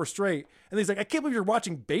for an hour straight, and he's like, I can't believe you're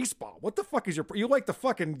watching baseball. What the fuck is you like the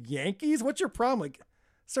fucking Yankees? What's your problem? Like,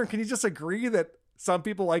 sir, can you just agree that some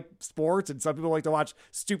people like sports and some people like to watch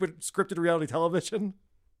stupid scripted reality television?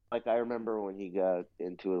 Like, I remember when he got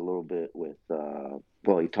into it a little bit with,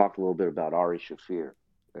 he talked a little bit about Ari Shaffir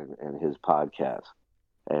and his podcast.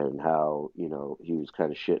 And how, you know, he was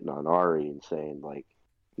kind of shitting on Ari and saying, like,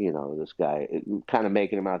 you know, this guy, kind of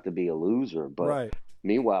making him out to be a loser. But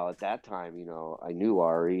Meanwhile, at that time, you know, I knew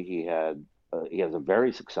Ari. He has a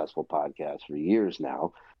very successful podcast for years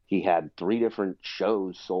now. He had 3 different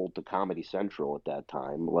shows sold to Comedy Central at that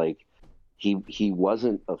time. Like, he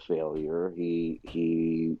wasn't a failure.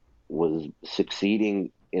 He was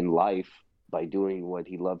succeeding in life by doing what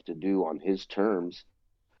he loved to do on his terms.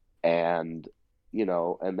 And, you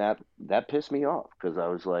know, and that pissed me off, because I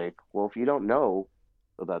was like, well, if you don't know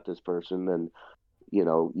about this person, then, you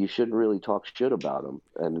know, you shouldn't really talk shit about them.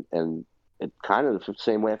 And it kind of the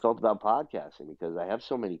same way I felt about podcasting, because I have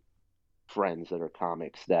so many friends that are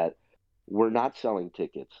comics that were not selling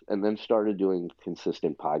tickets and then started doing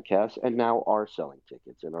consistent podcasts and now are selling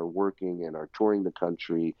tickets and are working and are touring the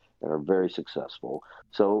country and are very successful.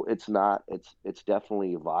 So it's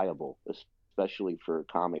definitely viable, especially for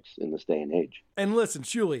comics in this day and age. And listen,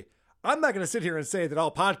 Shuli, I'm not going to sit here and say that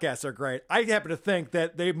all podcasts are great. I happen to think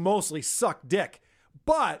that they mostly suck dick,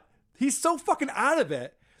 but he's so fucking out of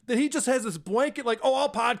it that he just has this blanket, like, oh, all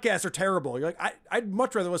podcasts are terrible. You're like, I'd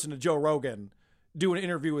much rather listen to Joe Rogan do an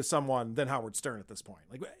interview with someone than Howard Stern at this point.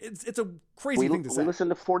 Like, it's a crazy thing to say. We listened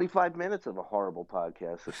to 45 minutes of a horrible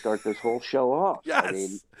podcast to start this whole show off. Yes, I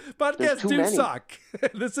mean, podcasts do suck.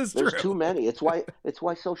 This is true. There's too many. It's why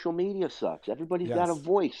social media sucks. Everybody's got a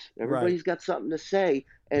voice. Everybody's got something to say.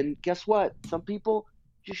 And guess what? Some people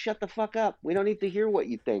just shut the fuck up. We don't need to hear what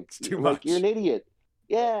you think. It's too much. You're an idiot.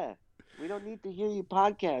 Yeah, we don't need to hear your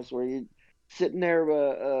podcast where you're sitting there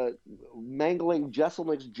mangling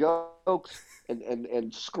Jesselnick's jokes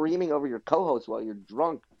and screaming over your co-host while you're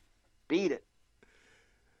drunk. Beat it.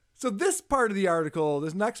 So this part of the article,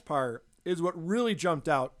 this next part, is what really jumped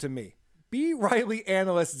out to me. B. Riley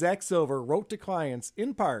analyst Zach Silver wrote to clients,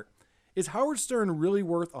 in part, is Howard Stern really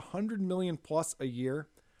worth $100 million plus a year?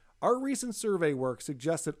 Our recent survey work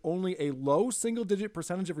suggests that only a low single-digit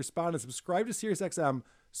percentage of respondents subscribe to SiriusXM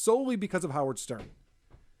solely because of Howard Stern.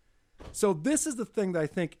 So this is the thing that I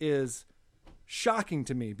think is shocking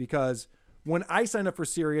to me, because when I signed up for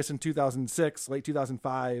Sirius in 2006, late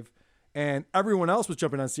 2005, and everyone else was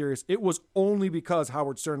jumping on Sirius, it was only because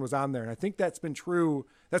Howard Stern was on there. And I think that's been true.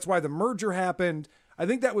 That's why the merger happened. I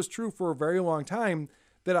think that was true for a very long time,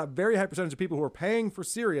 that a very high percentage of people who were paying for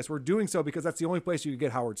Sirius were doing so because that's the only place you could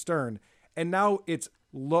get Howard Stern. And now it's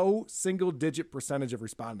low single-digit percentage of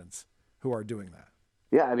respondents who are doing that.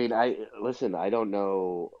 Yeah, I mean, I don't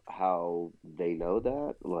know how they know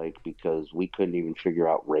that, like, because we couldn't even figure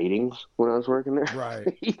out ratings when I was working there.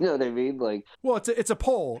 Right. You know what I mean? Like, well, it's a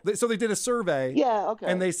poll. So they did a survey. Yeah, okay.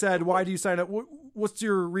 And they said, why do you sign up? What's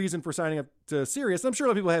your reason for signing up to Sirius? I'm sure a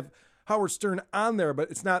lot of people have Howard Stern on there,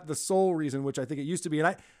 but it's not the sole reason, which I think it used to be.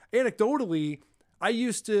 And anecdotally, I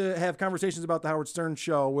used to have conversations about the Howard Stern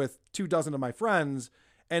show with 24 of my friends,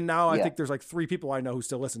 and now I think there's like 3 people I know who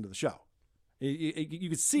still listen to the show. You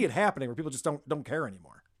can see it happening where people just don't care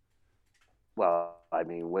anymore. Well, I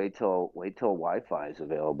mean, wait till Wi-Fi is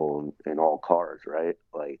available in all cars, right?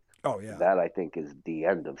 Like, oh yeah, that I think is the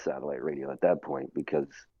end of satellite radio at that point, because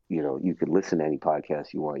you know you could listen to any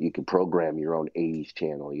podcast you want. You can program your own 80s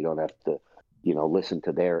channel. You don't have to, you know, listen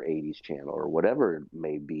to their 80s channel or whatever it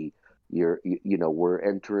may be. We're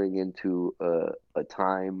entering into a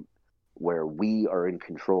time where we are in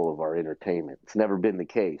control of our entertainment. It's never been the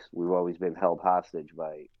case. We've always been held hostage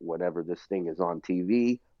by whenever this thing is on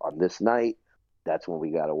TV on this night, that's when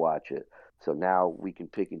we got to watch it. So now we can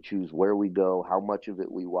pick and choose where we go, how much of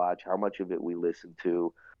it we watch, how much of it we listen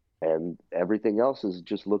to, and everything else is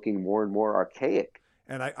just looking more and more archaic.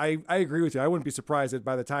 And I agree with you. I wouldn't be surprised that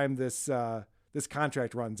by the time this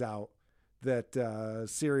contract runs out, that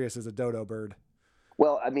Sirius is a dodo bird.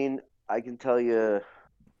 Well, I mean, I can tell you,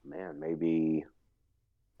 man, maybe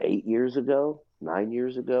 9 years ago,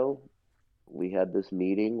 we had this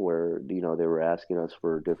meeting where, you know, they were asking us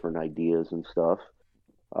for different ideas and stuff.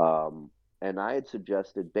 And I had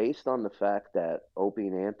suggested, based on the fact that Opie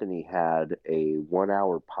and Anthony had a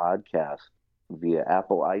 1-hour podcast via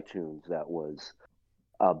Apple iTunes that was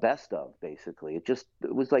best of, basically. It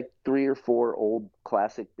was like 3 or 4 old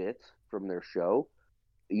classic bits from their show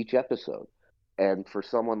each episode. And for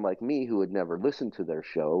someone like me who had never listened to their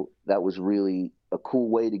show, that was really a cool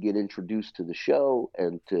way to get introduced to the show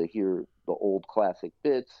and to hear the old classic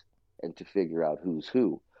bits and to figure out who's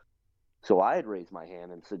who. So I had raised my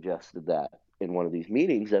hand and suggested that in one of these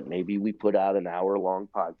meetings, that maybe we put out an hour-long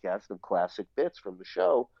podcast of classic bits from the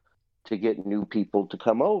show to get new people to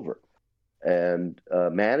come over. And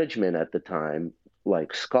management at the time,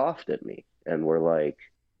 like, scoffed at me and were like,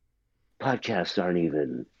 podcasts aren't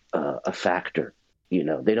even a factor. You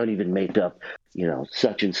know, they don't even make up, you know,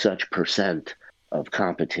 such and such percent of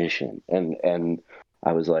competition. And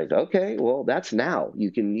I was like, okay, well, that's now.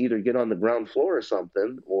 You can either get on the ground floor or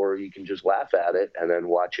something, or you can just laugh at it and then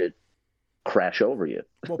watch it crash over you.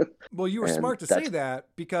 Well, you were smart to say that,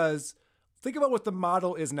 because think about what the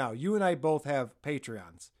model is now. You and I both have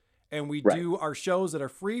Patreons, and we do our shows that are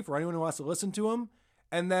free for anyone who wants to listen to them.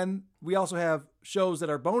 And then we also have shows that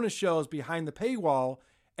are bonus shows behind the paywall,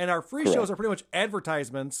 and our free shows are pretty much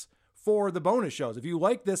advertisements for the bonus shows. If you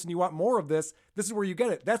like this and you want more of this, this is where you get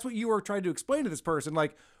it. That's what you were trying to explain to this person.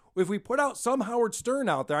 Like, if we put out some Howard Stern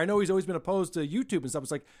out there, I know he's always been opposed to YouTube and stuff.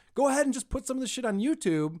 It's like, go ahead and just put some of this shit on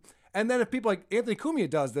YouTube. And then if people like Anthony Cumia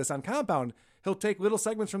does this on Compound, he'll take little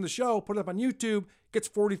segments from the show, put it up on YouTube, gets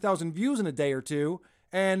 40,000 views in a day or two.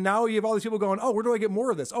 And now you have all these people going, oh, where do I get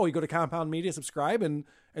more of this? Oh, you go to Compound Media, subscribe, and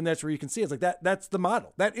that's where you can see it. It's like that. That's the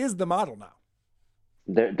model. That is the model now.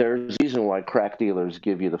 There's a reason why crack dealers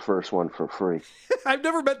give you the first one for free. I've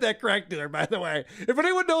never met that crack dealer, by the way. If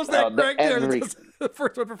anyone knows that crack dealer that does the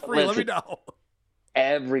first one for free, let me know.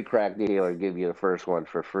 Every crack dealer give you the first one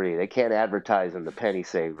for free. They can't advertise in the Penny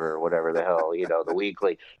Saver or whatever the hell, the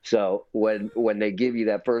weekly. So when they give you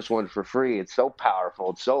that first one for free, it's so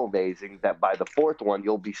powerful, it's so amazing that by the fourth one,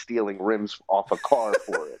 you'll be stealing rims off a car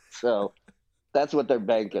for it. So that's what they're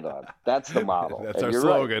banking on. That's the model. That's our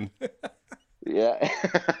slogan. Right. Yeah.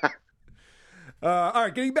 All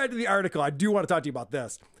right, getting back to the article, I do want to talk to you about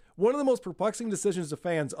this. One of the most perplexing decisions to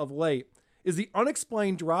fans of late is the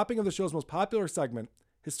unexplained dropping of the show's most popular segment,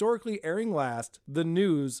 historically airing last, The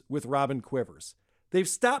News with Robin Quivers. They've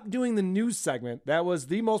stopped doing the news segment. That was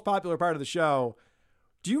the most popular part of the show.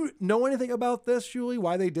 Do you know anything about this, Julie?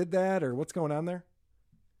 Why they did that, or what's going on there?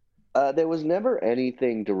 There was never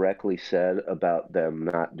anything directly said about them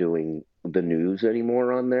not doing the news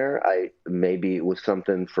anymore on there. Maybe it was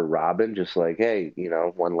something for Robin, just like, hey,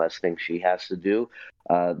 one less thing she has to do.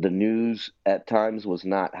 The news at times was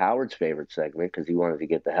not Howard's favorite segment because he wanted to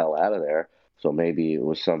get the hell out of there. So maybe it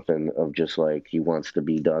was something of just like he wants to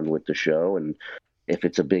be done with the show. And if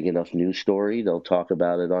it's a big enough news story, they'll talk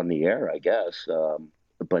about it on the air, I guess.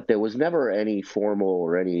 But there was never any formal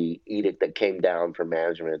or any edict that came down from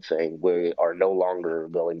management saying we are no longer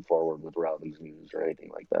going forward with Robin's news or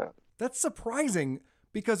anything like that. That's surprising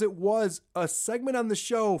because it was a segment on the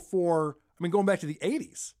show for, going back to the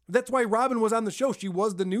 80s. That's why Robin was on the show. She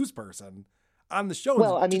was the news person on the show.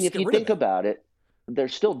 Well, if you think about it, they're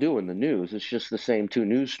still doing the news. It's just the same two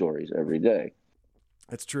news stories every day.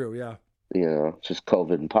 That's true, yeah. It's just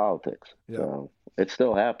COVID and politics. Yeah. So it's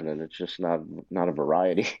still happening. It's just not a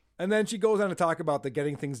variety. And then she goes on to talk about the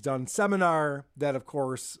Getting Things Done seminar that, of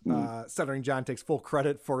course, Stuttering John takes full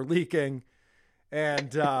credit for leaking.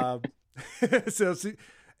 And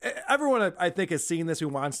everyone, I think, has seen this who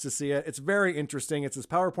wants to see it. It's very interesting. It's this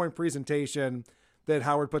PowerPoint presentation that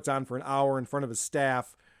Howard puts on for an hour in front of his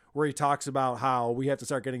staff where he talks about how we have to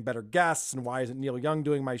start getting better guests and why isn't Neil Young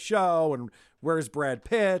doing my show and where's Brad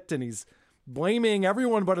Pitt, and he's blaming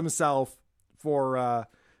everyone but himself for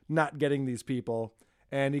not getting these people.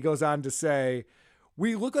 And he goes on to say,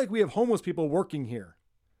 we look like we have homeless people working here.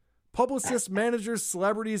 Publicists, managers,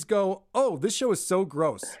 celebrities go, oh, this show is so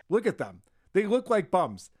gross. Look at them. They look like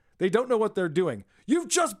bums. They don't know what they're doing. You've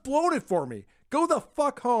just blown it for me. Go the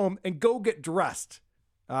fuck home and go get dressed.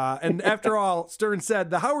 And after all, Stern said,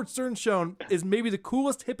 the Howard Stern Show is maybe the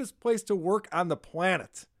coolest, hippest place to work on the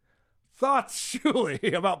planet. Thoughts,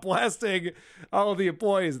 Julie, about blasting all of the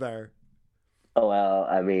employees there? Oh, well,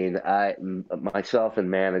 myself and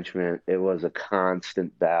management, it was a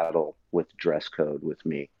constant battle with dress code with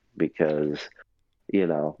me because,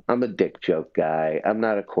 I'm a dick joke guy. I'm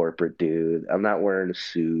not a corporate dude. I'm not wearing a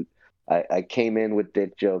suit. I came in with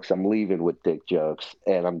dick jokes. I'm leaving with dick jokes,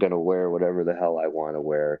 and I'm going to wear whatever the hell I want to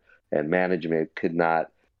wear. And management could not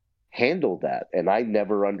handle that. And I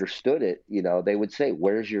never understood it. They would say,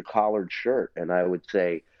 where's your collared shirt? And I would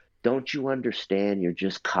say, don't you understand? You're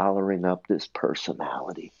just collaring up this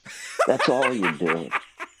personality. That's all you're doing.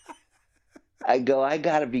 I go, I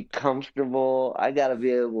got to be comfortable. I got to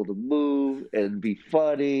be able to move and be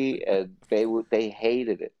funny. And they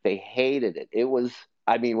hated it. They hated it. It was,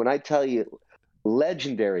 when I tell you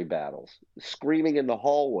legendary battles, screaming in the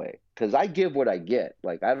hallway, because I give what I get.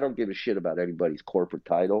 Like, I don't give a shit about anybody's corporate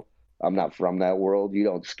title. I'm not from that world. You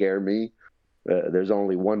don't scare me. There's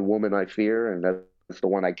only one woman I fear, and that's the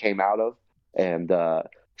one I came out of. And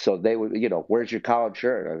so they would, where's your collared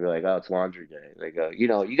shirt? I'd be like, oh, it's laundry day. They go, you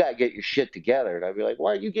got to get your shit together. And I'd be like,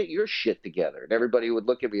 why don't you get your shit together? And everybody would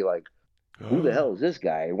look at me like, who the hell is this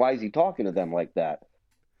guy? And why is he talking to them like that?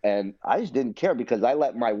 And I just didn't care because I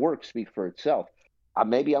let my work speak for itself.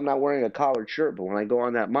 Maybe I'm not wearing a collared shirt, but when I go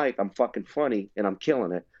on that mic, I'm fucking funny and I'm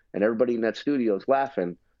killing it. And everybody in that studio is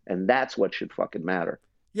laughing. And that's what should fucking matter.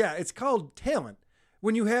 Yeah, it's called talent.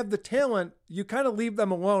 When you have the talent, you kind of leave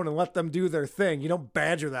them alone and let them do their thing. You don't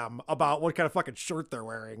badger them about what kind of fucking shirt they're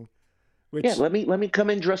wearing. Which... Yeah, let me come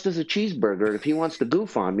in dressed as a cheeseburger. If he wants to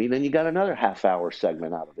goof on me, then you got another half-hour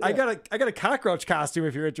segment out of it. I got a cockroach costume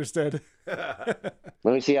if you're interested. Let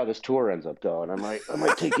me see how this tour ends up going. I might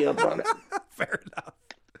take you up on it. Fair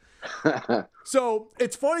enough. So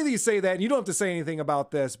it's funny that you say that, and you don't have to say anything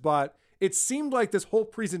about this, but it seemed like this whole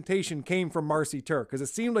presentation came from Marcy Turk, because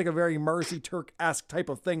it seemed like a very Marcy Turk-esque type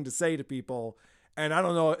of thing to say to people. And I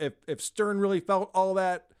don't know if Stern really felt all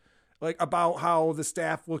that, like, about how the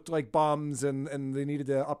staff looked like bums and they needed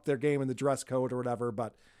to up their game in the dress code or whatever.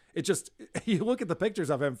 But it just, you look at the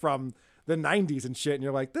pictures of him from the 90s and shit, and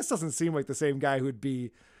you're like, this doesn't seem like the same guy who'd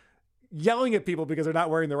be yelling at people because they're not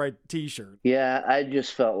wearing the right T-shirt. Yeah, I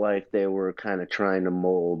just felt like they were kind of trying to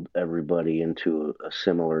mold everybody into a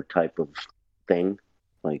similar type of thing,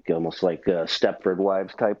 like almost like a Stepford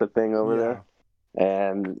Wives type of thing over there.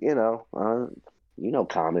 And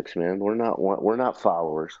comics, man, we're not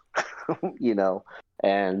followers,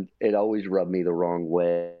 and it always rubbed me the wrong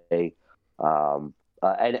way. And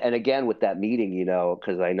again, with that meeting,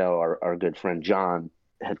 because I know our good friend John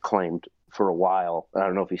had claimed for a while, I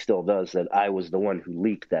don't know if he still does, that I was the one who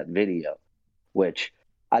leaked that video, which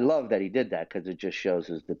I love that he did that, because it just shows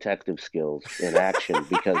his detective skills in action.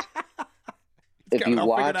 Because if you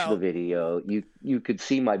watch the video, you could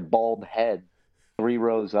see my bald head 3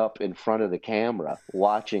 rows up in front of the camera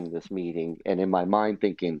watching this meeting, and in my mind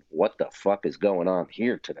thinking, what the fuck is going on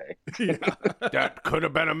here today? That could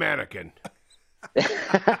have been a mannequin.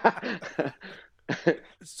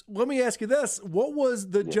 Let me ask you this. What was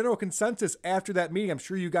the general consensus after that meeting? I'm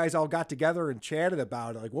sure you guys all got together and chatted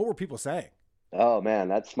about it. Like, what were people saying? Oh man,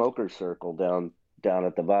 that smoker circle down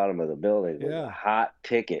at the bottom of the building was a hot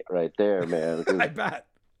ticket right there, man. I bet.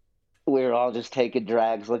 We were all just taking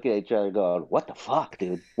drags, looking at each other going, what the fuck,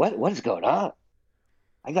 dude? What is going on?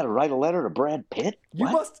 I got to write a letter to Brad Pitt? You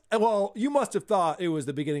must have thought it was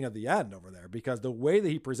the beginning of the end over there, because the way that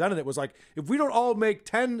he presented it was like, if we don't all make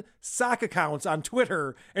 10 sock accounts on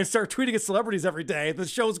Twitter and start tweeting at celebrities every day, the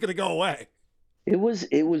show's going to go away. It was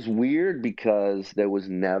weird, because there was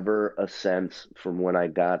never a sense from when I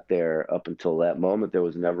got there up until that moment, there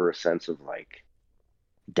was never a sense of like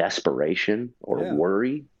desperation or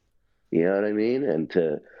worry. You know what I mean? And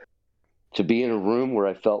to be in a room where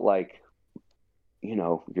I felt like,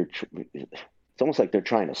 it's almost like they're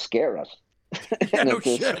trying to scare us. Yeah, no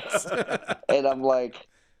shit. And I'm like,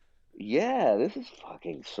 yeah, this is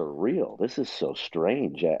fucking surreal. This is so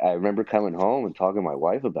strange. I remember coming home and talking to my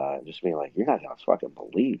wife about it, just being like, you're not going to fucking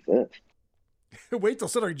believe this. Wait till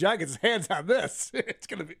Cedric John gets his hands on this. It's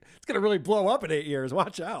gonna really blow up in 8 years.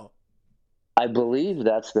 Watch out. I believe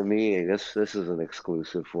that's the meeting. This is an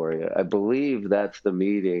exclusive for you. I believe that's the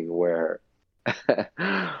meeting where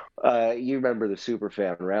you remember the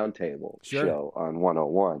Superfan Roundtable show on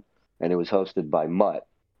 101, and it was hosted by Mutt,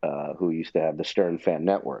 who used to have the Stern Fan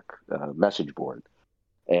Network message board,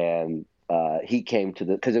 and he came to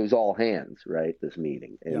because it was all hands, right? This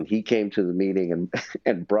meeting, and he came to the meeting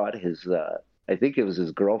and brought his I think it was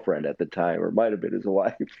his girlfriend at the time, or it might have been his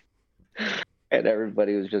wife. And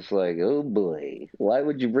everybody was just like, oh boy, why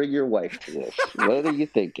would you bring your wife to this? What are you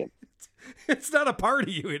thinking? It's not a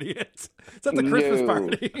party, you idiot. It's not the Christmas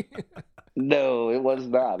party. No, it was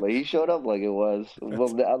not. But he showed up like it was.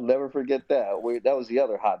 Well, I'll never forget that. That was the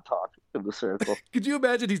other hot talk in the circle. Could you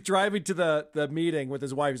imagine he's driving to the meeting with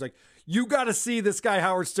his wife? He's like, you got to see this guy,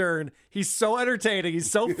 Howard Stern. He's so entertaining. He's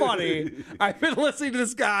so funny. I've been listening to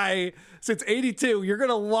this guy since 82. You're going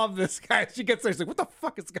to love this guy. She gets there. She's like, what the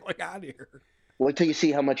fuck is going on here? Wait till you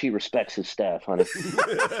see how much he respects his staff, honey.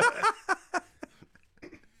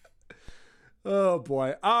 Oh,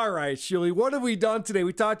 boy. All right, Shuli, what have we done today?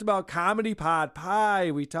 We talked about Comedy Pod Pie.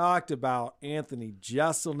 We talked about Anthony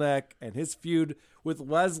Jeselnik and his feud with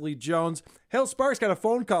Leslie Jones. Hale Sparks got a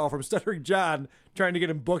phone call from Stuttering John trying to get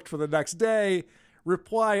him booked for the next day.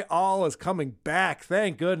 Reply All is coming back.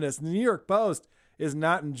 Thank goodness. The New York Post is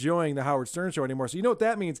not enjoying the Howard Stern Show anymore. So you know what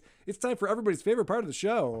that means. It's time for everybody's favorite part of the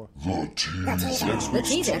show. The teaser. Next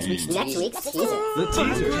week's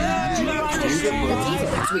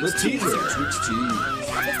teaser.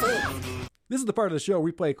 This is the part of the show where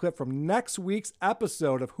we play a clip from next week's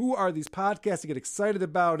episode of Who Are These Podcasts to get excited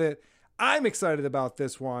about it. I'm excited about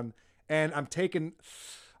this one, and I'm taking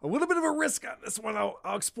a little bit of a risk on this one. I'll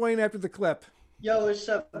explain after the clip. Yo, what's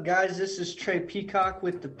up, guys? This is Trey Peacock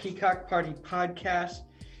with the Peacock Party Podcast.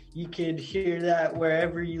 You could hear that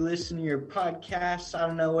wherever you listen to your podcasts. I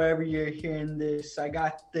don't know, wherever you're hearing this. I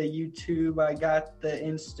got the YouTube, I got the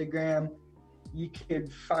Instagram. You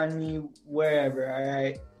could find me wherever, all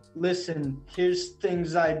right? Listen, here's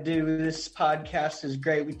things I do. This podcast is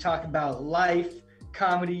great. We talk about life,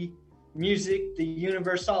 comedy, music, the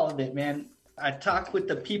universe, all of it, man. I talk with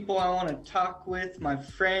the people I want to talk with, my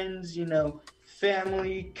friends, you know,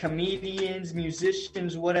 family, comedians,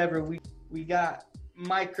 musicians, whatever. We got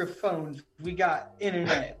microphones, we got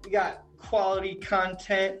internet, we got quality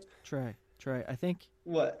content. Trey, I think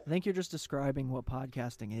what? I think you're just describing what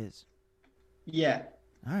podcasting is. Yeah.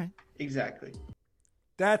 All right. Exactly.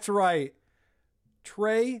 That's right.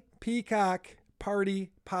 Trey Peacock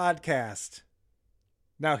Party Podcast.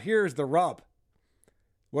 Now here's the rub.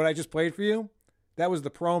 What I just played for you, that was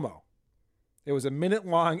the promo. It was a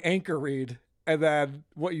minute-long anchor read and then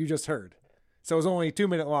what you just heard. So it was only a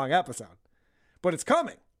 2-minute-long episode. But it's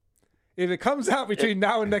coming. If it comes out between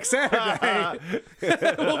now and next Saturday,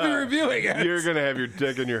 we'll be reviewing it. You're going to have your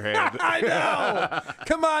dick in your hand. I know.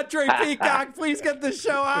 Come on, Trey Peacock. Please get this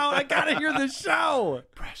show out. I got to hear this show.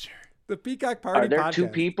 Pressure. The Peacock Party Podcast.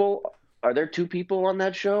 Are there two people on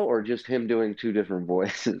that show or just him doing two different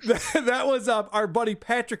voices? That was our buddy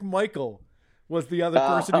Patrick Michael was the other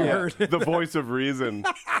person you heard. The voice of reason.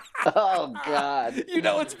 Oh, God. You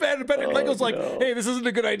know it's bad. Patrick Michael's like, hey, this isn't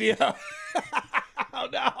a good idea. Oh,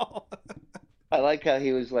 no. I like how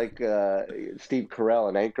he was like Steve Carell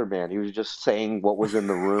in Anchorman. He was just saying what was in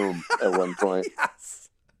the room at one point. Yes.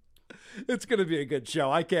 It's going to be a good show.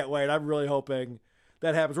 I can't wait. I'm really hoping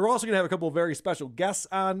that happens. We're also going to have a couple of very special guests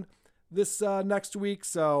on this next week,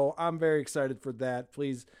 so I'm very excited for that.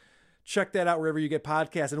 Please check that out wherever you get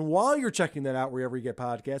podcasts. And while you're checking that out wherever you get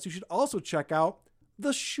podcasts, you should also check out The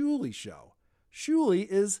Shuli Show. Shuli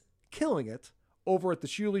is killing it over at The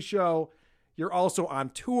Shuli Show. You're also on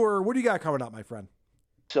tour. What do you got coming up, my friend?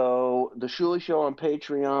 So The Shuli Show on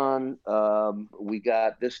Patreon. We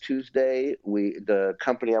got this Tuesday. The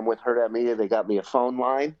company I'm with, Herd At Media, they got me a phone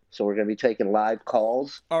line. So we're going to be taking live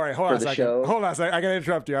calls. All right, hold on a second. Show. Hold on a second. I got to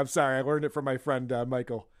interrupt you. I'm sorry. I learned it from my friend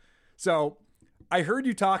Michael. So I heard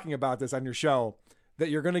you talking about this on your show, that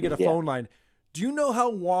you're going to get a phone line. Do you know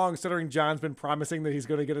how long Stuttering John's been promising that he's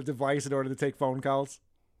going to get a device in order to take phone calls?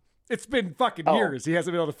 It's been fucking years. He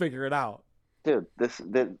hasn't been able to figure it out. Dude,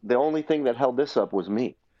 the only thing that held this up was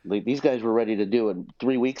me. Like, these guys were ready to do it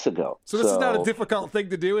 3 weeks ago. So this is not a difficult thing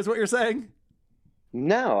to do, is what you're saying?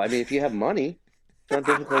 No, I mean, if you have money, it's not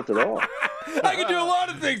difficult at all. I can do a lot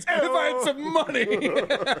of things if I had some money.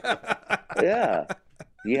 Yeah.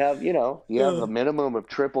 You have a minimum of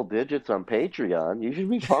triple digits on Patreon. You should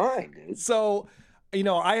be fine, dude. So,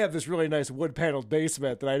 I have this really nice wood-paneled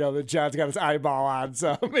basement that I know that John's got his eyeball on.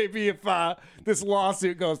 So maybe if this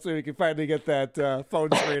lawsuit goes through, we can finally get that phone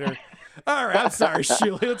screener. All right, I'm sorry,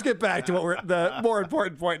 Shuli. Let's get back to the more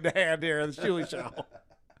important point in hand here, the Shuli Show.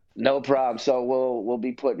 No problem. So we'll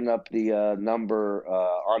be putting up the number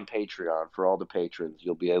on Patreon for all the patrons.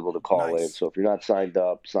 You'll be able to call in. So if you're not signed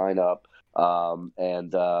up, sign up.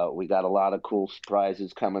 And we got a lot of cool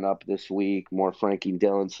surprises coming up this week. More Frankie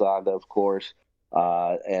Dillon saga, of course.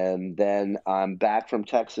 And then I'm back from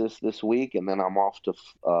Texas this week, and then I'm off to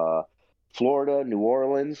Florida, New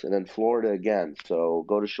Orleans, and then Florida again. So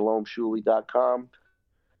go to shalomshuli.com,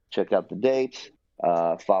 check out the dates.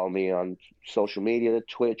 Follow me on social media,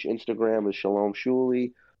 Twitch, Instagram is Shalom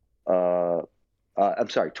Shuli. I'm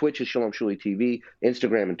sorry, Twitch is Shalom Shuli TV,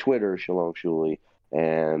 Instagram and Twitter is Shalom Shuli,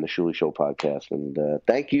 and the Shuli Show podcast. And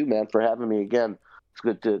thank you, man, for having me again. It's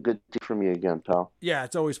good to hear from you again, pal. Yeah,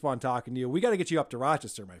 it's always fun talking to you. We got to get you up to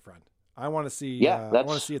Rochester, my friend. I want to see. I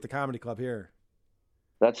want to see you at the comedy club here.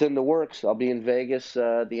 That's in the works. I'll be in Vegas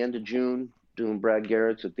at the end of June doing Brad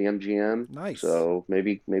Garrett's at the MGM. Nice. So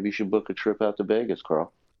maybe you should book a trip out to Vegas,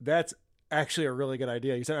 Carl. That's actually a really good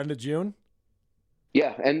idea. You said end of June?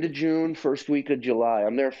 Yeah, end of June, first week of July.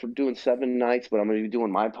 I'm there for doing 7 nights, but I'm going to be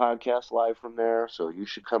doing my podcast live from there. So you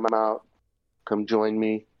should come out, come join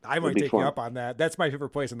me. I might take you up on that. That's my favorite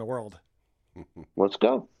place in the world. Let's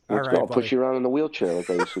go. Let's go. I'll push you around in the wheelchair like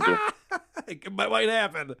I used to do. It might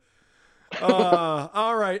happen.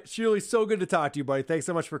 All right, Shuli, so good to talk to you, buddy. Thanks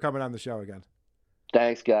so much for coming on the show again.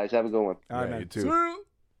 Thanks, guys. Have a good one. All right, man. You too.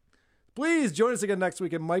 Please join us again next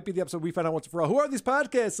week. It might be the episode we find out once and for all. Who are these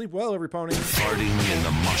podcasts? Sleep well, every pony. Farting in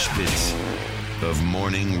the mosh pits of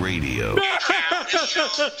morning radio.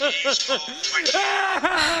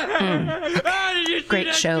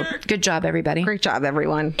 Great show. Good job, everybody. Great job,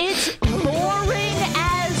 everyone. It's boring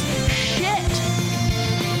as shit.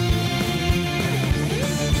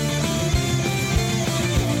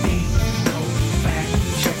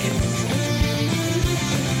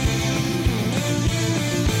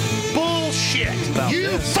 Bullshit.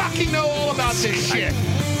 You fucking know all about this shit.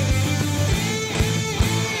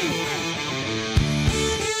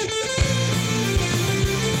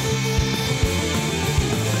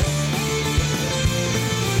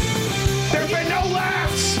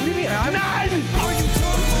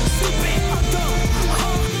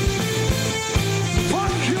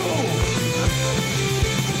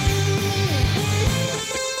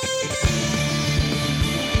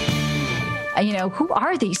 Who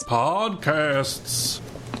are these Podcasts.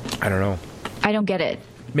 I don't know. I don't get it.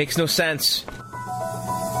 Makes no sense.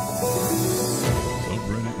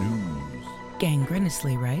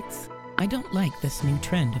 Gangrenously writes, I don't like this new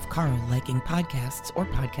trend of Carl liking podcasts or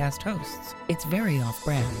podcast hosts. It's very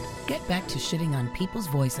off-brand. Get back to shitting on people's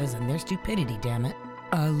voices and their stupidity, damn it.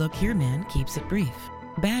 Look here, man, keeps it brief.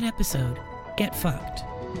 Bad episode. Get fucked.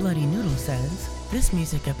 Bloody Noodle says, this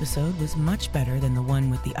music episode was much better than the one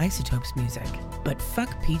with the Isotopes music. But fuck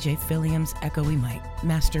PJ Filliam's echoey mic.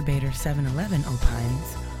 Masturbator 711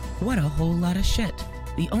 opines, what a whole lot of shit.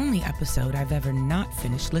 The only episode I've ever not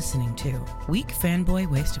finished listening to. Weak fanboy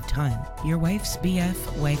waste of time. Your wife's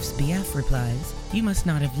BF replies, you must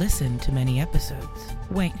not have listened to many episodes.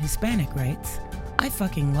 White Hispanic writes, I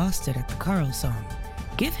fucking lost it at the Carl song.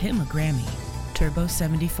 Give him a Grammy. Turbo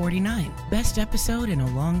 7049, best episode in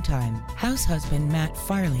a long time. House husband Matt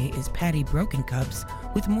Farley is Patty Broken Cups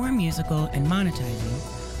with more musical and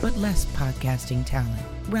monetizing, but less podcasting talent.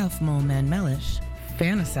 Ralph Moleman Mellish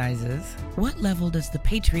fantasizes, what level does the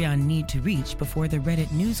Patreon need to reach before the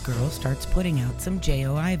Reddit news girl starts putting out some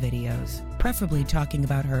JOI videos? Preferably talking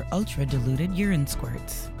about her ultra-diluted urine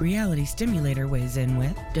squirts. Reality Stimulator weighs in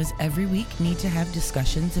with, does every week need to have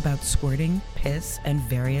discussions about squirting, piss, and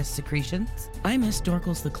various secretions? I miss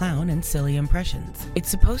Dorkles the Clown and silly impressions. It's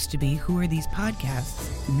supposed to be who are these podcasts,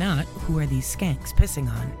 not who are these skanks pissing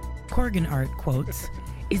on. Corgan Art quotes,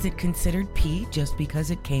 is it considered pee just because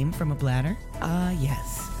it came from a bladder?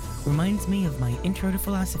 Yes. Reminds me of my Intro to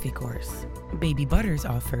Philosophy course. Baby Butters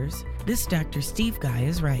offers, this Dr. Steve guy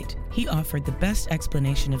is right. He offered the best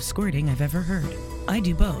explanation of squirting I've ever heard. I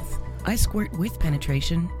do both. I squirt with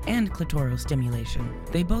penetration and clitoral stimulation.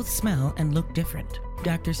 They both smell and look different.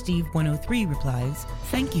 Dr. Steve 103 replies,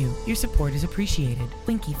 thank you, your support is appreciated.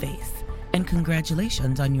 Winky face. And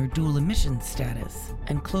congratulations on your dual emissions status.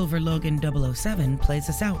 And Clover Logan 007 plays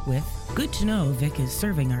us out with, good to know Vic is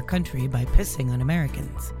serving our country by pissing on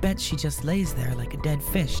Americans. Bet she just lays there like a dead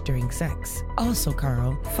fish during sex. Also,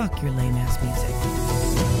 Carl, fuck your lame-ass music.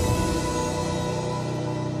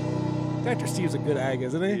 Dr. Steve's a good egg,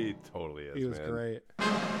 isn't he? He totally is, He was man. great.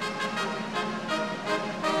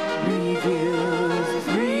 Reviews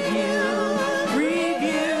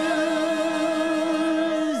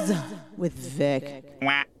with Vic.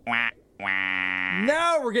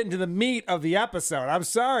 Now we're getting to the meat of the episode. I'm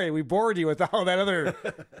sorry we bored you with all that other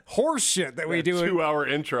horse shit that we do. 2-hour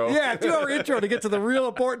intro. Yeah, 2-hour intro to get to the real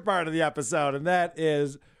important part of the episode, and that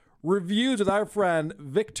is reviews with our friend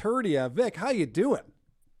Vic Turdia. Vic, how you doing?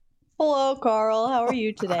 Hello, Carl. How are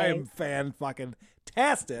you today? I'm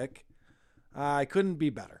fan-fucking-tastic. I couldn't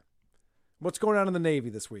be better. What's going on in the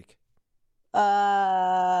Navy this week?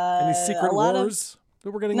 Any secret wars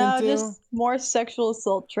that we're getting into? No, just more sexual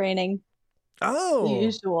assault training. Oh, the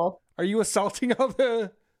usual. Are you assaulting all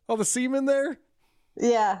the semen there?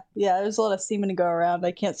 Yeah. There's a lot of semen to go around.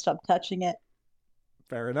 I can't stop touching it.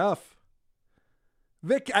 Fair enough.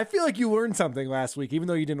 Vic, I feel like you learned something last week, even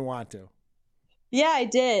though you didn't want to. Yeah, I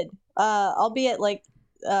did. Albeit like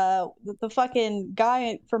the fucking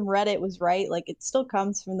guy from Reddit was right. Like it still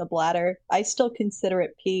comes from the bladder. I still consider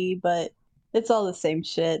it pee, but it's all the same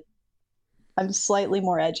shit. I'm slightly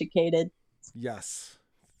more educated. Yes.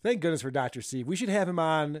 Thank goodness for Dr. Steve. We should have him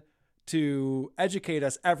on to educate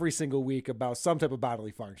us every single week about some type of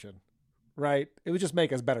bodily function, right? It would just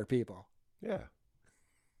make us better people. Yeah.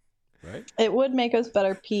 Right? It would make us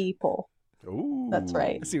better people. Ooh. That's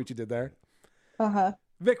right. I see what you did there. Uh-huh.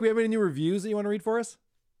 Vic, we have any new reviews that you want to read for us?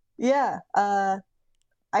 Yeah. I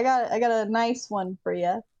got a nice one for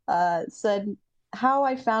you. It said, how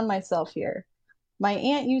I found myself here. My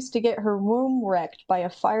aunt used to get her womb wrecked by a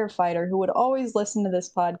firefighter who would always listen to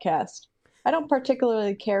this podcast. I don't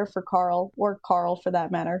particularly care for Carl, or Carl for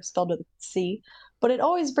that matter, spelled with a C, but it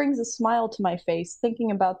always brings a smile to my face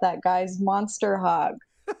thinking about that guy's monster hog.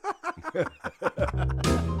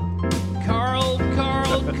 Carl.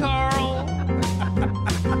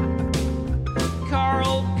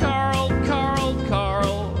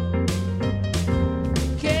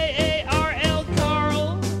 K-A-R-L,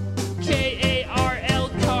 Carl. K-A-R-L,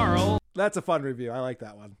 Carl. That's a fun review. I like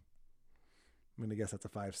that one. I'm going to guess that's a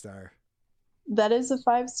 5-star. That is a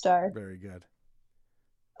 5-star. Very good.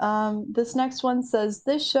 This next one says,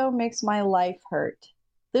 this show makes my life hurt.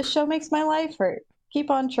 This show makes my life hurt.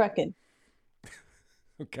 Keep on trucking.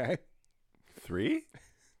 Okay. 3?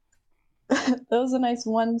 That was a nice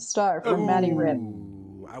 1-star from Maddie Rip.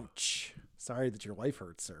 Ouch. Sorry that your life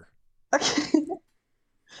hurts, sir.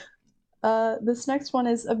 This next one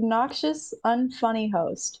is obnoxious, unfunny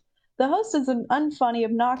host. The host is an unfunny,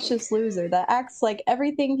 obnoxious loser that acts like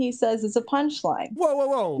everything he says is a punchline.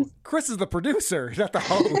 Whoa. Chris is the producer, not the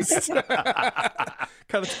host. What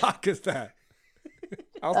kind of talk is that?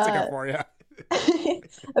 I'll stick up for you.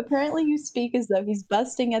 Apparently you speak as though he's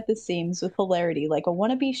busting at the seams with hilarity like a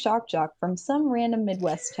wannabe shock jock from some random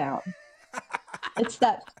Midwest town. It's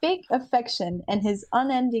that fake affection and his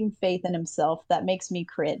unending faith in himself that makes me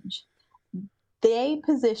cringe. They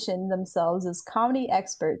position themselves as comedy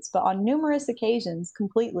experts, but on numerous occasions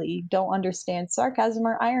completely don't understand sarcasm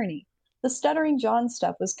or irony. The Stuttering John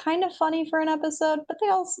stuff was kind of funny for an episode, but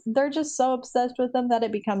they're just so obsessed with them that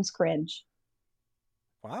it becomes cringe.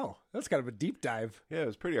 Wow, that's kind of a deep dive. Yeah, it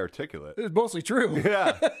was pretty articulate. It's mostly true.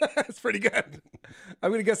 Yeah. It's pretty good. I'm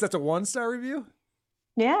going to guess that's a 1-star review?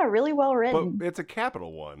 Yeah, really well written. But it's a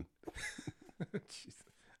capital one.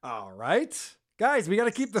 All right. Guys, we got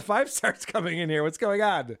to keep the 5 stars coming in here. What's going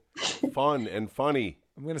on? Fun and funny.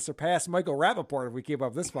 I'm going to surpass Michael Rappaport if we keep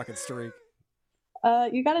up this fucking streak.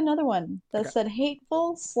 You got another one that said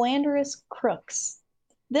hateful, slanderous crooks.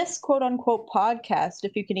 This quote-unquote podcast,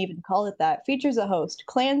 if you can even call it that, features a host,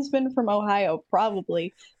 Klansman from Ohio,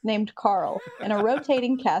 probably, named Carl, and a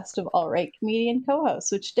rotating cast of alt-right comedian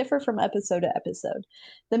co-hosts, which differ from episode to episode.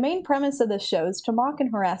 The main premise of this show is to mock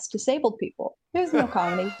and harass disabled people. There's no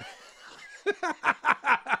comedy.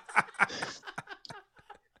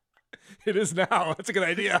 It is now. That's a good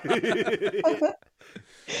idea. This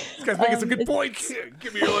guy's making some good points. Yeah,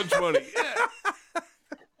 give me your lunch money. Yeah.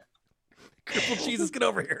 Crippled Jesus, get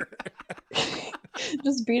over here.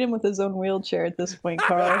 Just beat him with his own wheelchair at this point,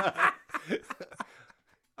 Carl.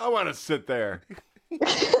 I want to sit there.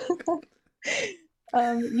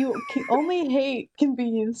 Only hate can be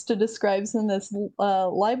used to describe some of this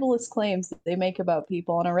libelous claims that they make about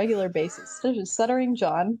people on a regular basis, such as Stuttering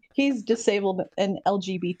John. He's disabled and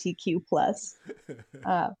LGBTQ+.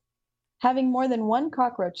 Having more than one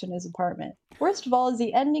cockroach in his apartment. Worst of all is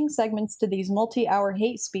the ending segments to these multi-hour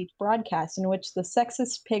hate speech broadcasts in which the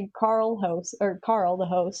sexist pig Carl, the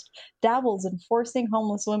host, dabbles in forcing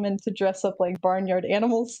homeless women to dress up like barnyard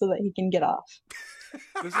animals so that he can get off.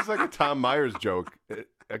 This is like a Tom Myers joke.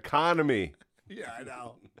 Economy. Yeah, I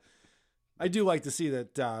know. I do like to see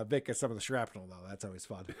that Vic gets some of the shrapnel, though. That's always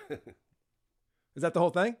fun. Is that the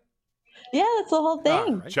whole thing? Yeah, that's the whole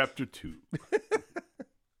thing. Right. Chapter 2.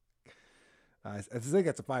 I think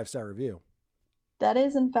that's a 5-star review. That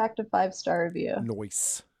is, in fact, a 5-star review.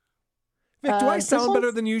 Nice. Vic, do I sound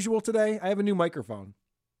better than usual today? I have a new microphone.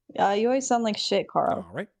 You always sound like shit, Carl.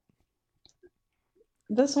 All right.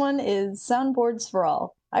 This one is Soundboards for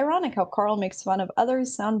All. Ironic how Carl makes fun of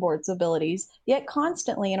others' soundboards' abilities, yet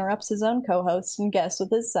constantly interrupts his own co-hosts and guests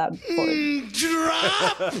with his soundboard.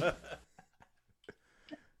 Drop!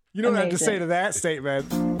 You don't have to say to that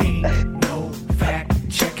statement. No fact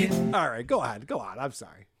checking. All right, go on. I'm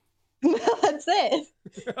sorry. That's it.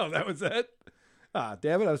 Oh, that was it? Ah,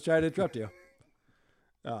 damn it. I was trying to interrupt you.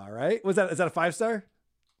 All right. Is that a 5-star?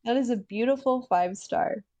 That is a beautiful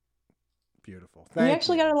 5-star. Beautiful. We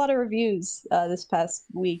actually got a lot of reviews this past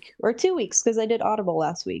week, or 2 weeks, because I did Audible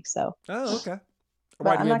last week. So. Oh, okay.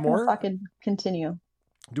 But I'm not going to fucking continue.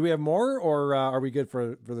 Do we have more, or are we good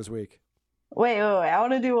for this week? Wait. I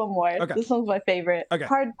want to do one more. Okay. This one's my favorite. Okay.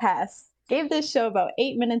 Hard pass. Gave this show about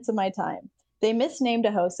 8 minutes of my time. They misnamed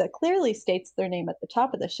a host that clearly states their name at the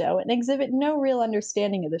top of the show and exhibit no real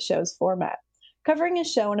understanding of the show's format. Covering a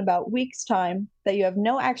show in about weeks' time that you have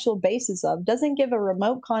no actual basis of doesn't give a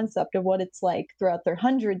remote concept of what it's like throughout their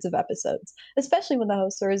hundreds of episodes, especially when the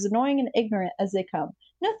hosts are as annoying and ignorant as they come.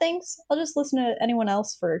 No thanks. I'll just listen to anyone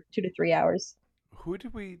else for 2 to 3 hours. Who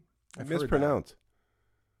did we I've heard mispronounce?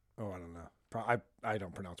 Oh, I don't know. I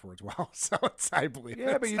don't pronounce words well, so I believe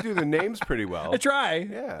Yeah, but you do the names pretty well. I try.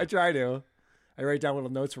 Yeah. I try to. I write down little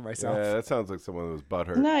notes for myself. Yeah, that sounds like someone who was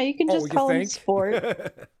butthurt. No, you can just call him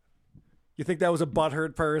Sport. You think that was a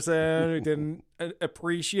butthurt person who didn't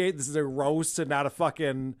appreciate this is a roast and not a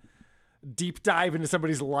fucking deep dive into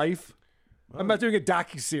somebody's life? I'm not doing a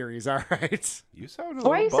docuseries, all right? You sound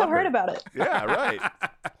Why are you so hurt about it? Yeah, right.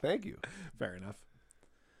 Thank you. Fair enough.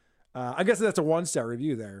 I guess that's a 1-star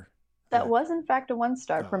review there. That was, in fact, a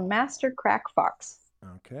 1-star from Master Crack Fox.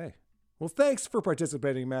 Okay. Well, thanks for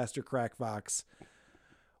participating, Master Crack Fox.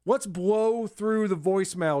 Let's blow through the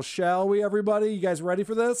voicemail, shall we, everybody? You guys ready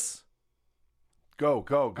for this? Go.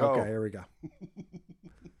 Okay, here we go.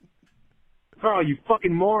 Carl, you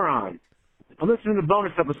fucking moron. I'm listening to the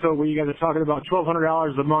bonus episode where you guys are talking about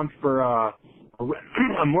 $1,200 a month for a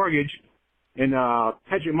mortgage, and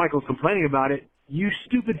Patrick Michael's complaining about it. You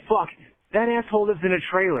stupid fuck. That asshole lives in a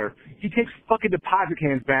trailer. He takes fucking deposit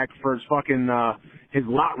cans back for his fucking his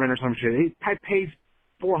lot rent or some shit. He pays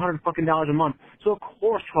 $400 fucking dollars a month. So of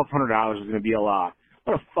course $1,200 is going to be a lot.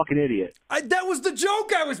 What a fucking idiot. That was the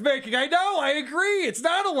joke I was making. I know. I agree. It's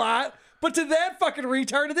not a lot, but to that fucking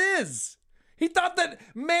retard, it is. He thought that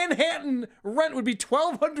Manhattan rent would be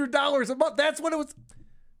 $1,200 a month. That's what it was.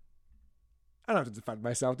 I don't have to defend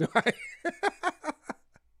myself, do I?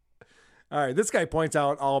 All right, this guy points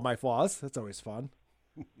out all of my flaws. That's always fun.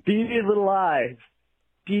 Deviated little eyes,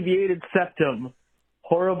 deviated septum,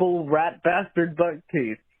 horrible rat bastard buck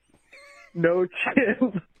teeth, no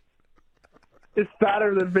chin, is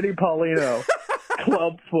fatter than Vinnie Paulino,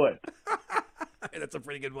 club foot. That's a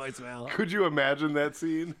pretty good voicemail. Could you imagine that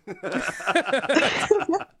scene?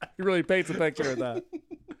 He really paints a picture of that.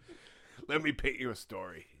 Let me paint you a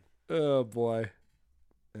story. Oh boy.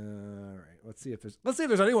 All right. Let's see if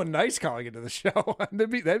there's anyone nice calling into the show. that'd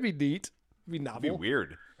be neat. It'd be novel. That'd be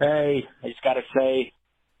weird. Hey, I just got to say,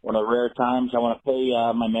 one of the rare times I want to pay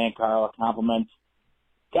my man Carl a compliment.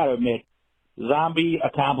 Got to admit, Zombie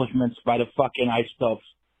Accomplishments by the fucking Isotopes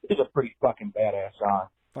is a pretty fucking badass song.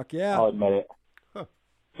 Fuck yeah. I'll admit it. Huh.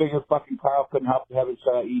 Figure fucking Carl couldn't help but have his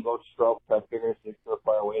Evo stroke. So I figured it's too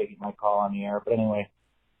far away he might call on the air. But anyway,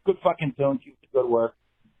 good fucking tune. Keep the good work.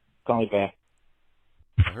 Call me back.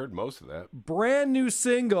 I heard most of that. Brand new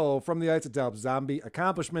single from the Isotopes, Zombie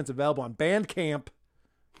Accomplishments, available on Bandcamp.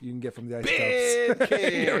 You can get from the Isotopes.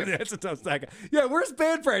 Bandcamp. The Isotopes. Yeah, where's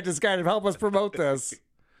band practice guy to help us promote this?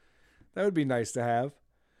 That would be nice to have.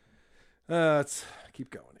 Let's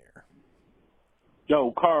keep going here.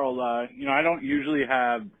 Yo, Carl, I don't usually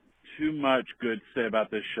have too much good to say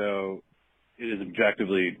about this show. It is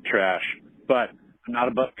objectively trash. But I'm not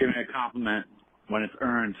above giving a compliment when it's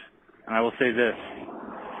earned. And I will say this.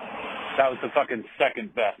 That was the fucking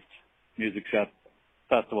second best music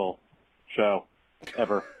festival show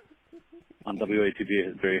ever on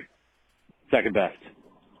WATP history. Second best.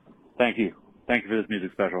 Thank you. Thank you for this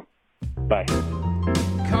music special. Bye.